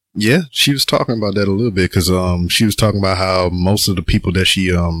honest. Yeah, she was talking about that a little bit, because she was talking about how most of the people that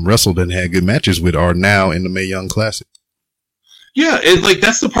she wrestled and had good matches with are now in the Mae Young Classic. Yeah, and like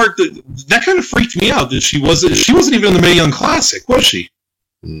that's the part that kind of freaked me out, that she wasn't even in the Mae Young Classic, was she?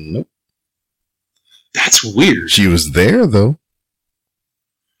 Nope. That's weird. She was there though.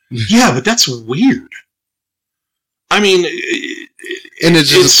 Yeah, but that's weird. I mean, and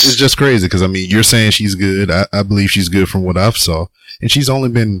it's just crazy, because I mean, you're saying she's good. I believe she's good from what I've saw. And she's only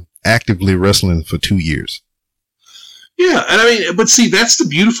been actively wrestling for 2 years. Yeah, and I mean, but see, that's the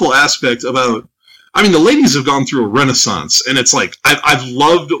beautiful aspect about. I mean, the ladies have gone through a renaissance, and it's like I've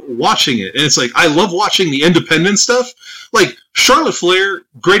loved watching it, and it's like I love watching the independent stuff. Like Charlotte Flair,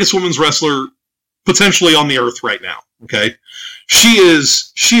 greatest women's wrestler potentially on the earth right now. Okay, she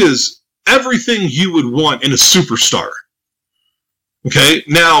is everything you would want in a superstar. Okay,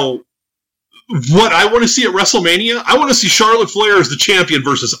 now. What I want to see at WrestleMania, I want to see Charlotte Flair as the champion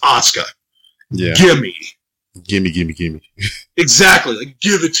versus Asuka. Yeah. Gimme. Exactly. Like,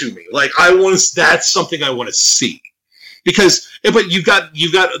 give it to me. Like, that's something I want to see. Because, but you've got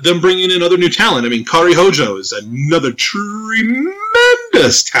them bringing in other new talent. I mean, Kari Hojo is another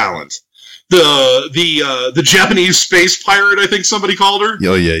tremendous talent. The Japanese space pirate, I think somebody called her.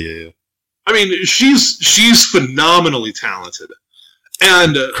 Oh, yeah. I mean, she's phenomenally talented.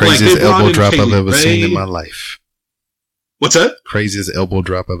 And craziest elbow drop I've ever seen in my life. What's that? Craziest elbow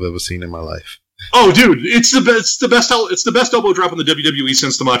drop I've ever seen in my life. Oh, dude, it's the best elbow drop in the WWE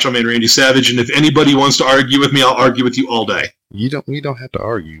since the Macho Man Randy Savage. And if anybody wants to argue with me, I'll argue with you all day. You don't have to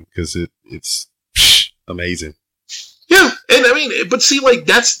argue, because it's amazing. Yeah, and I mean, but see, like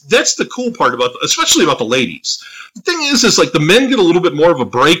that's the cool part about, especially about the ladies. The thing is like the men get a little bit more of a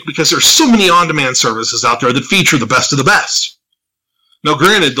break, because there's so many on-demand services out there that feature the best of the best. Now,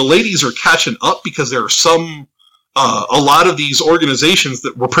 granted, the ladies are catching up, because there are a lot of these organizations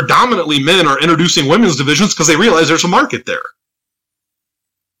that were predominantly men are introducing women's divisions because they realize there's a market there.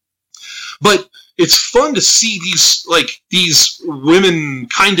 But it's fun to see these women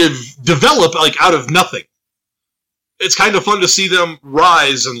kind of develop like out of nothing. It's kind of fun to see them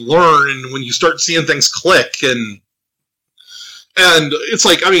rise and learn, and when you start seeing things click, and it's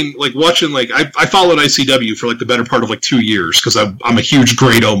like, I mean, like watching, like I followed ICW for like the better part of like 2 years, because I'm a huge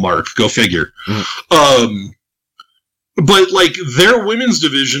Grade O mark. Go figure. But like their women's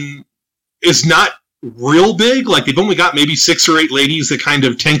division is not real big. Like they've only got maybe 6 or 8 ladies that kind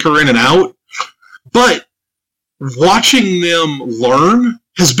of tinker in and out. But watching them learn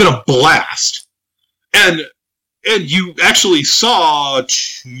has been a blast. And you actually saw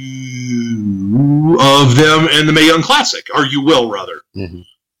 2 of them in the Mae Young Classic, or you will, rather. Mm-hmm.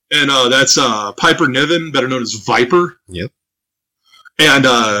 And that's Piper Niven, better known as Viper. Yep. And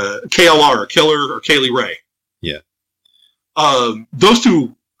KLR, Killer, or Kaylee Ray. Yeah. Those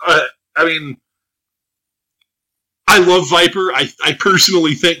two, I mean, I love Viper. I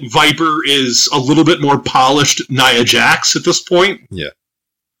personally think Viper is a little bit more polished Nia Jax at this point. Yeah.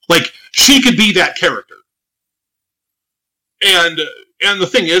 Like, she could be that character. And the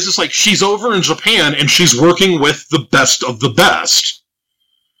thing is, it's like, she's over in Japan, and she's working with the best of the best.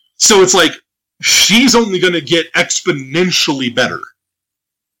 So it's like, she's only going to get exponentially better.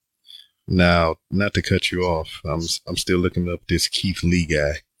 Now, not to cut you off, I'm still looking up this Keith Lee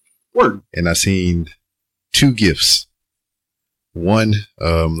guy. Word. And I seen 2 gifts. One,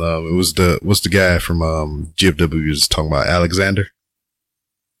 it was what's the guy from GFW was talking about, Alexander?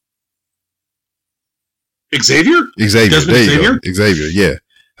 Xavier? Xavier, Desmond there you Xavier? go. Xavier, yeah.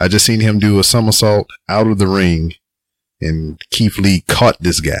 I just seen him do a somersault out of the ring, and Keith Lee caught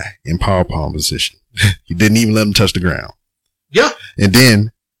this guy in power palm position. He didn't even let him touch the ground. Yeah. And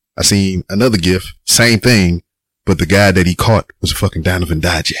then I seen another gif, same thing, but the guy that he caught was a fucking Donovan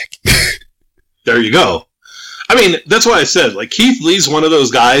Dijak. There you go. I mean, that's why I said, like, Keith Lee's one of those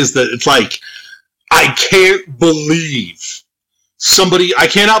guys that it's like, I cannot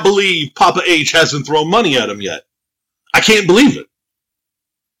believe Papa H hasn't thrown money at him yet. I can't believe it.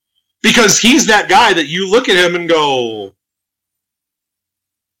 Because he's that guy that you look at him and go,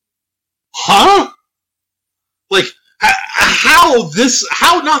 huh? Like, how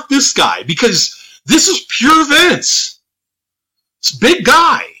not this guy? Because this is pure Vince. It's a big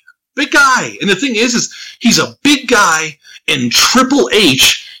guy. Big guy. And the thing is he's a big guy, and Triple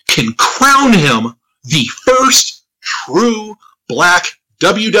H can crown him the first true black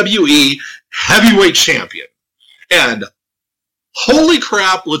WWE heavyweight champion. And holy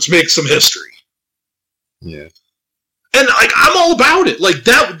crap, let's make some history. Yeah. And like, I'm all about it. Like,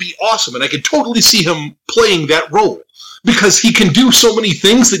 that would be awesome. And I could totally see him playing that role. Because he can do so many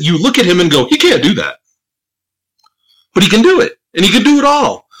things that you look at him and go, he can't do that. But he can do it. And he can do it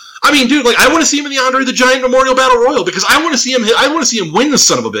all. I mean, dude, like, I want to see him in the Andre the Giant Memorial Battle Royal because I want to see him win this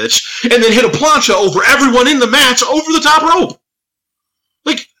son of a bitch and then hit a plancha over everyone in the match over the top rope.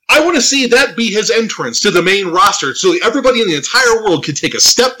 Like, I want to see that be his entrance to the main roster so that everybody in the entire world can take a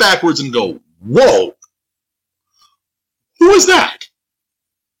step backwards and go, whoa, who is that?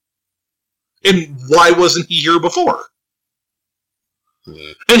 And why wasn't he here before?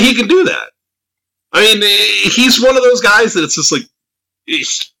 Yeah. And he can do that. I mean, he's one of those guys that it's just like,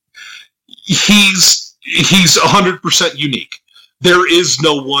 he's 100% unique. There is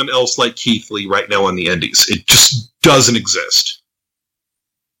no one else like Keith Lee right now on the Indies. It just doesn't exist.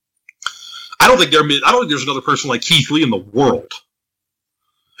 I don't think there's another person like Keith Lee in the world.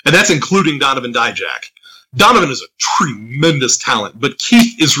 And that's including Donovan Dijak. Donovan is a tremendous talent, but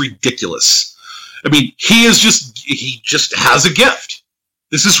Keith is ridiculous. I mean, he just has a gift.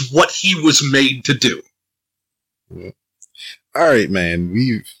 This is what he was made to do. Yeah. All right, man.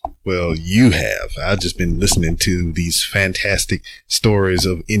 You have. I've just been listening to these fantastic stories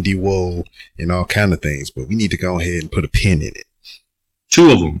of indie woe and all kind of things, but we need to go ahead and put a pin in it.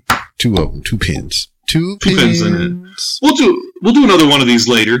 2 of them. 2 of them. 2 pins. 2 pins in it. We'll do another one of these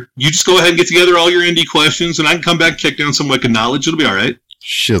later. You just go ahead and get together all your indie questions, and I can come back and kick down some wicked knowledge. It'll be all right.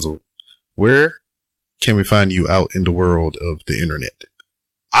 Shizzle. Where can we find you out in the world of the internet?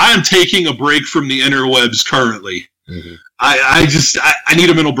 I am taking a break from the interwebs currently. Mm-hmm. I need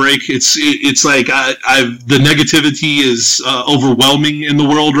a mental break. It's like the negativity is overwhelming in the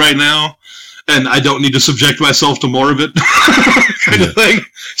world right now, and I don't need to subject myself to more of it, kind of thing.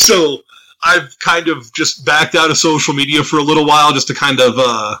 So I've kind of just backed out of social media for a little while just to kind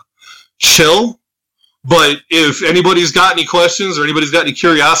of chill. But if anybody's got any questions or anybody's got any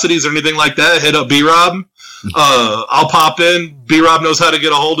curiosities or anything like that, hit up B-Rob. I'll pop in. B-Rob knows how to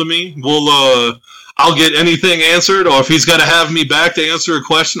get a hold of me. I'll get anything answered, or if he's got to have me back to answer a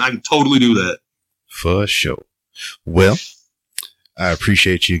question, I can totally do that. For sure. Well, I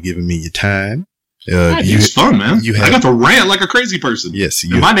appreciate you giving me your time. It's fun, man. I got to rant like a crazy person. Yes.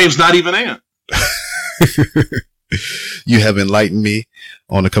 And my name's not even Ant. You have enlightened me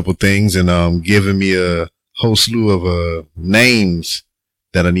on a couple things and given me a whole slew of names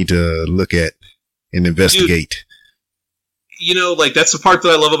that I need to look at and investigate. Dude, you know, like, that's the part that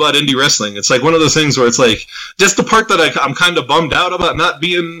I love about indie wrestling. It's like one of those things where it's like, just the part that I'm kind of bummed out about not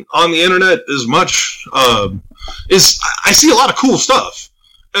being on the internet as much is I see a lot of cool stuff.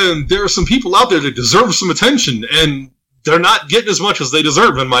 And there are some people out there that deserve some attention, and they're not getting as much as they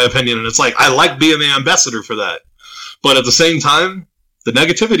deserve, in my opinion. And it's like, I like being the ambassador for that. But at the same time, the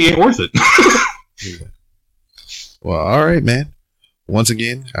negativity ain't worth it. Well, all right, man. Once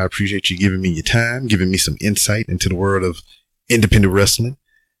again, I appreciate you giving me your time, giving me some insight into the world of independent wrestling.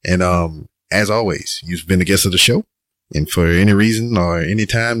 And as always, you've been a guest of the show. And for any reason or any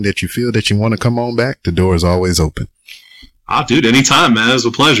time that you feel that you want to come on back, the door is always open. Ah, dude, anytime, man. It was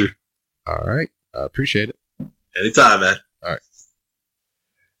a pleasure. All right. I appreciate it. Anytime, man. All right.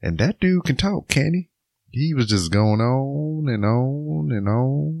 And that dude can talk, can he? He was just going on and on and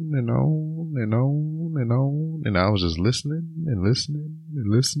on and on and on and on. And I was just listening and listening and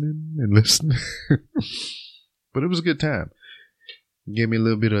listening and listening. But it was a good time. Gave me a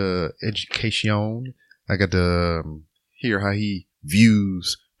little bit of education. I got to hear how he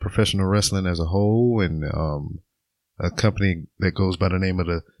views professional wrestling as a whole, and a company that goes by the name of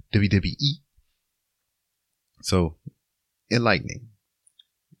the WWE. So enlightening.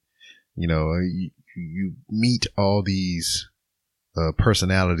 You know, you meet all these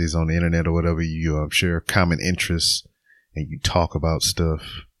personalities on the internet or whatever, you share common interests, and you talk about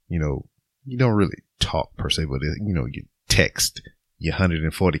stuff. You know, you don't really talk per se, but you text your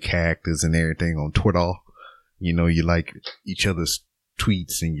 140 characters and everything on Twitter. You know, you like each other's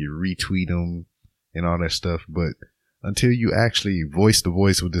tweets and you retweet them and all that stuff. But until you actually voice the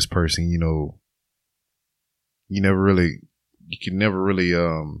voice with this person, you can never really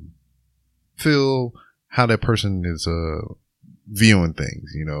feel how that person is viewing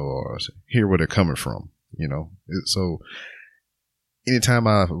things, or hear where they're coming from, So anytime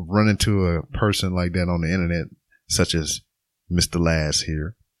I run into a person like that on the internet, such as Mr. Lass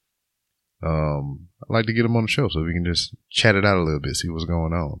here, I'd like to get him on the show so we can just chat it out a little bit, see what's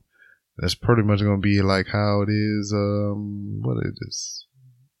going on. That's pretty much going to be like how it is. What is this?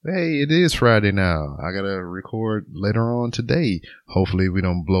 Hey, it is Friday now. I got to record later on today. Hopefully we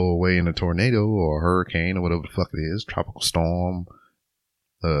don't blow away in a tornado or a hurricane or whatever the fuck it is. Tropical storm.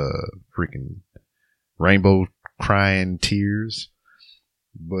 Freaking rainbow crying tears.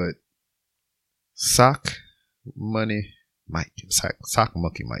 But Sock Monkey Mike. I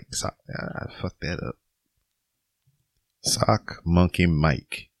fucked that up. Sock Monkey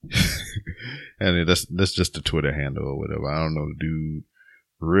Mike. And that's just a Twitter handle or whatever. I don't know the dude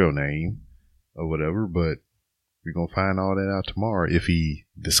real name or whatever, but we're gonna find all that out tomorrow if he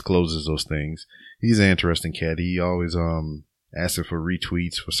discloses those things. He's an interesting cat. He always asking for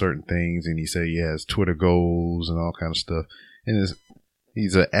retweets for certain things, and he say he has Twitter goals and all kind of stuff. And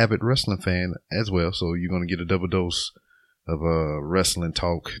he's an avid wrestling fan as well, so you're gonna get a double dose of wrestling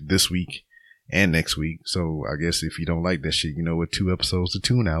talk this week and next week. So I guess if you don't like that shit, with 2 episodes to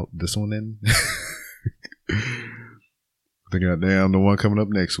tune out, this one and the goddamn the one coming up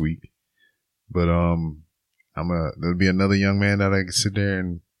next week. But there'll be another young man that I can sit there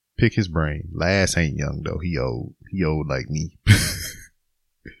and pick his brain. Lass ain't young though. He old like me.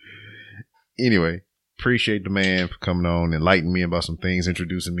 Anyway, appreciate the man for coming on, enlightening me about some things,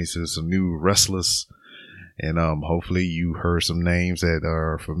 introducing me to some new wrestlers. And hopefully you heard some names that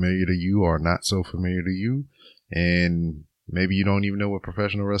are familiar to you or not so familiar to you. And maybe you don't even know what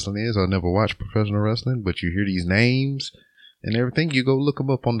professional wrestling is or never watched professional wrestling, but you hear these names and everything. You go look them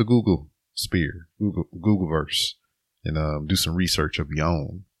up on the Google sphere, Googleverse, and do some research of your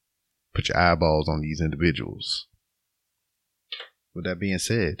own. Put your eyeballs on these individuals. With that being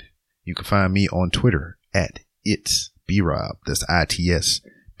said, you can find me on Twitter at itsbrob. That's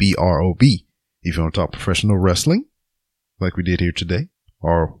ITSBROB. If you want to talk professional wrestling, like we did here today,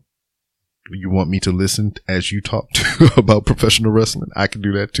 or you want me to listen as you talk about professional wrestling, I can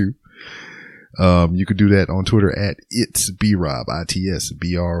do that too. You can do that on Twitter at itsbrob,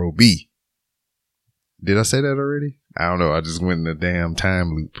 ITSBROB. Did I say that already? I don't know. I just went in a damn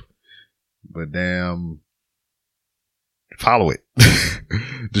time loop. But damn, follow it.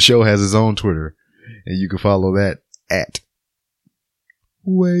 The show has its own Twitter, and you can follow that at,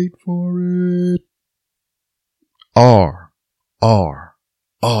 wait for it,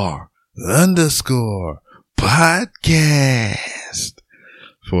 _podcast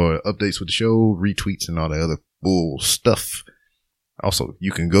for updates with the show, retweets, and all the other bull stuff. Also,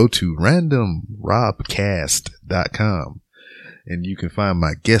 you can go to randomrobcast.com and you can find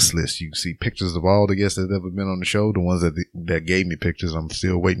my guest list. You can see pictures of all the guests that have ever been on the show, the ones that gave me pictures. I'm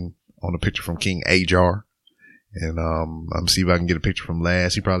still waiting on a picture from King Ajar. And I'm see if I can get a picture from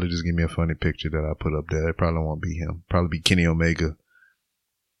Lass. He probably just give me a funny picture that I put up there. It probably won't be him. Probably be Kenny Omega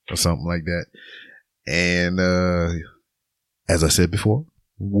or something like that. And as I said before,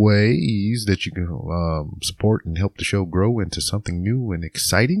 ways that you can support and help the show grow into something new and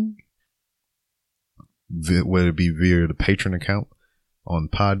exciting, whether it be via the Patreon account on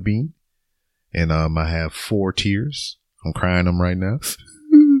Podbean. And I have 4 tiers. I'm crying them right now.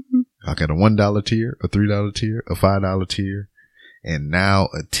 I got a $1 tier, a $3 tier, a $5 tier, and now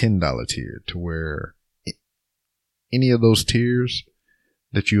a $10 tier, to where any of those tiers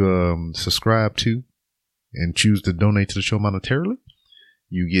that you subscribe to and choose to donate to the show monetarily,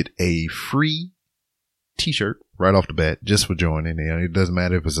 you get a free t-shirt right off the bat just for joining. And it doesn't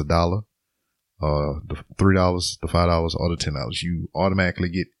matter if it's $1, the $3, the $5, or the $10. You automatically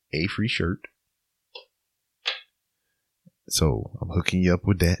get a free shirt. So I'm hooking you up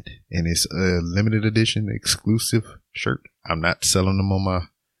with that. And it's a limited edition exclusive shirt. I'm not selling them on my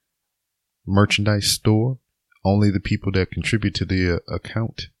merchandise store. Only the people that contribute to the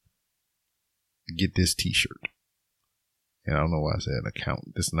account get this t-shirt. And I don't know why I said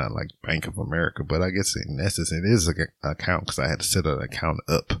account. It's not like Bank of America, but I guess in essence it is an account, because I had to set an account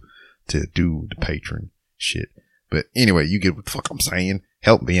up to do the patron shit. But anyway, you get what the fuck I'm saying.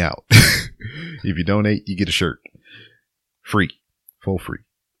 Help me out. If you donate, you get a shirt. Free. Full free.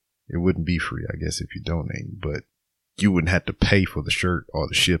 It wouldn't be free, I guess, if you donate, but you wouldn't have to pay for the shirt or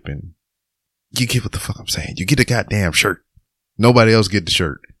the shipping. You get what the fuck I'm saying. You get a goddamn shirt. Nobody else get the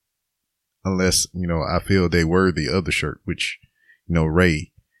shirt. Unless, I feel they worthy of the shirt, which,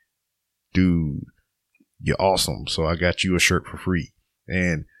 Ray, dude, you're awesome. So I got you a shirt for free.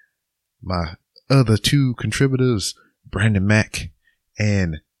 And my other 2 contributors, Brandon Mack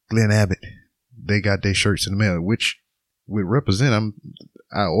and Glenn Abbott, they got their shirts in the mail, which would represent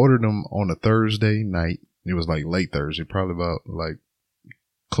I ordered them on a Thursday night. It was like late Thursday, probably about like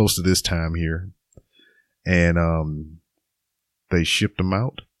close to this time here. And they shipped them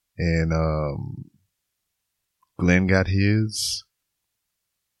out. And Glenn got his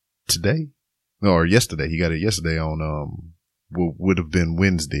today. Or yesterday. He got it yesterday on would have been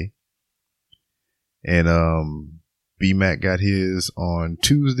Wednesday. And B-Mac got his on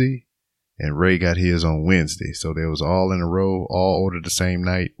Tuesday. And Ray got his on Wednesday. So they was all in a row, all ordered the same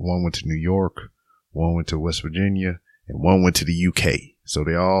night. One went to New York, one went to West Virginia, and one went to the UK. So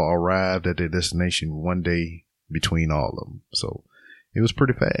they all arrived at their destination one day between all of them. So it was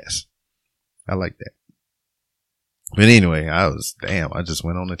pretty fast. I like that. But anyway, I just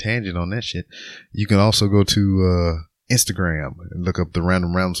went on a tangent on that shit. You can also go to Instagram and look up the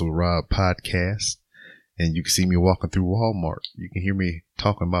Random Rounds with Rob podcast. And you can see me walking through Walmart. You can hear me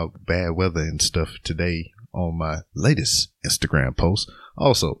talking about bad weather and stuff today on my latest Instagram post.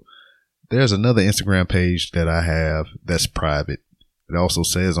 Also, there's another Instagram page that I have that's private. It also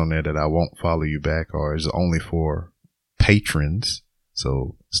says on there that I won't follow you back, or is only for patrons.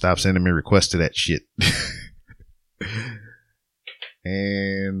 So stop sending me requests to that shit.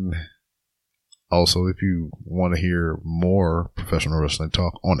 And also, if you want to hear more professional wrestling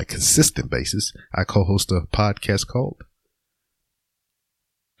talk on a consistent basis, I co-host a podcast called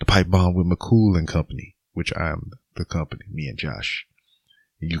The Pipe Bomb with McCool and Company, which I'm the company, me and Josh.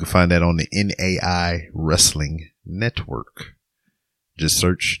 You can find that on the NAI Wrestling Network. Just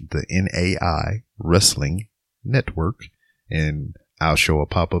search the NAI Wrestling Network, and our show will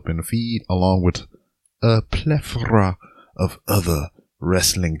pop up in the feed along with a plethora of other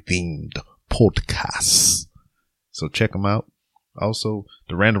wrestling-themed podcasts. So check them out. Also,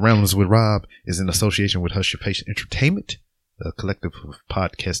 the Random Ramblings with Rob is in association with Hush Your Patient Entertainment, a collective of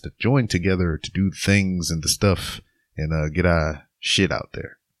podcasts that join together to do things and the stuff and get our shit out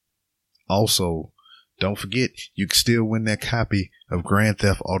there. Also, don't forget, you can still win that copy of Grand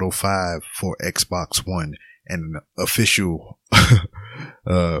Theft Auto 5 for Xbox One and an official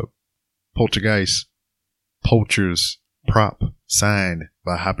Poltergeist Poacher's prop signed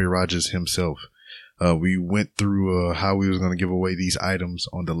by Hoppy Rogers himself. We went through how we was going to give away these items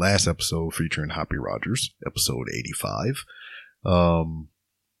on the last episode featuring Hoppy Rogers, episode 85.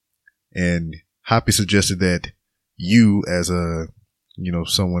 And Hoppy suggested that you, as a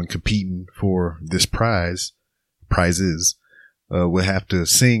someone competing for this prizes, would have to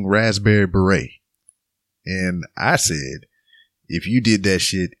sing Raspberry Beret. And I said, if you did that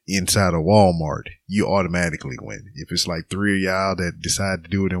shit inside of Walmart, you automatically win. If it's like 3 of y'all that decide to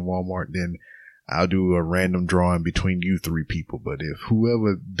do it in Walmart, then I'll do a random drawing between you 3 people. But if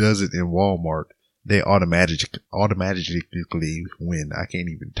whoever does it in Walmart, they automatically win. I can't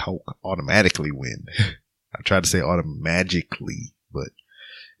even talk. Automatically win. I tried to say automatically, but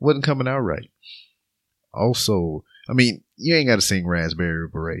it wasn't coming out right. Also, I mean, you ain't got to sing Raspberry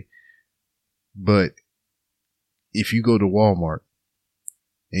Beret, but if you go to Walmart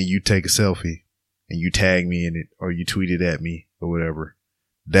and you take a selfie and you tag me in it or you tweet it at me or whatever,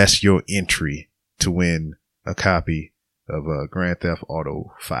 that's your entry to win a copy of Grand Theft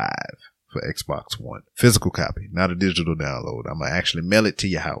Auto 5 for Xbox One. Physical copy, not a digital download. I'm going to actually mail it to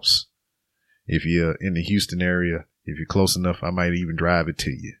your house. If you're in the Houston area, if you're close enough, I might even drive it to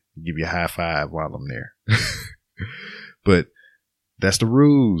you. Give you a high five while I'm there. But that's the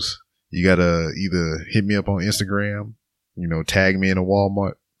rules. You got to either hit me up on Instagram, tag me in a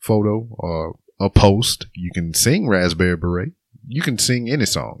Walmart photo or a post. You can sing Raspberry Beret. You can sing any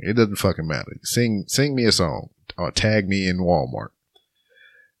song. It doesn't fucking matter. Sing me a song or tag me in Walmart.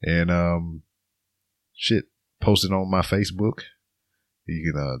 And, post it on my Facebook.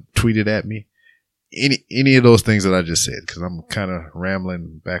 You can, tweet it at me. Any of those things that I just said, cause I'm kind of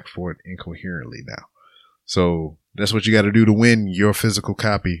rambling back for it incoherently now. So that's what you got to do to win your physical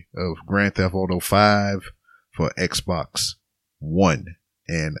copy of Grand Theft Auto 5 for Xbox One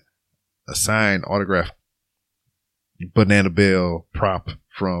and a signed autograph Banana Bell prop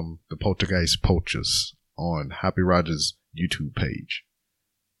from the Poltergeist Poachers on Hoppy Rogers' YouTube page.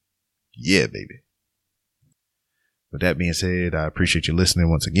 Yeah, baby. With that being said, I appreciate you listening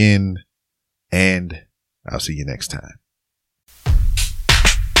once again, and I'll see you next time.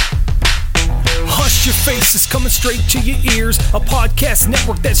 Hush Your Face is coming straight to your ears. A podcast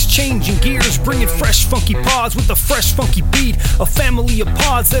network that's changing gears, bringing fresh funky pods with a fresh funky beat. A family of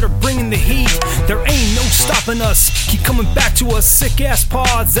pods that are bringing the heat. There ain't no stopping us. Keep coming back to us, sick ass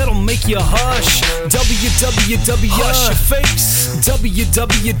pods that'll make you hush. www.hushyourface.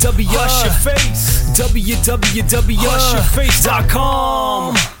 www.hushyourface.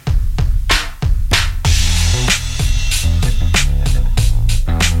 www.hushyourface.com.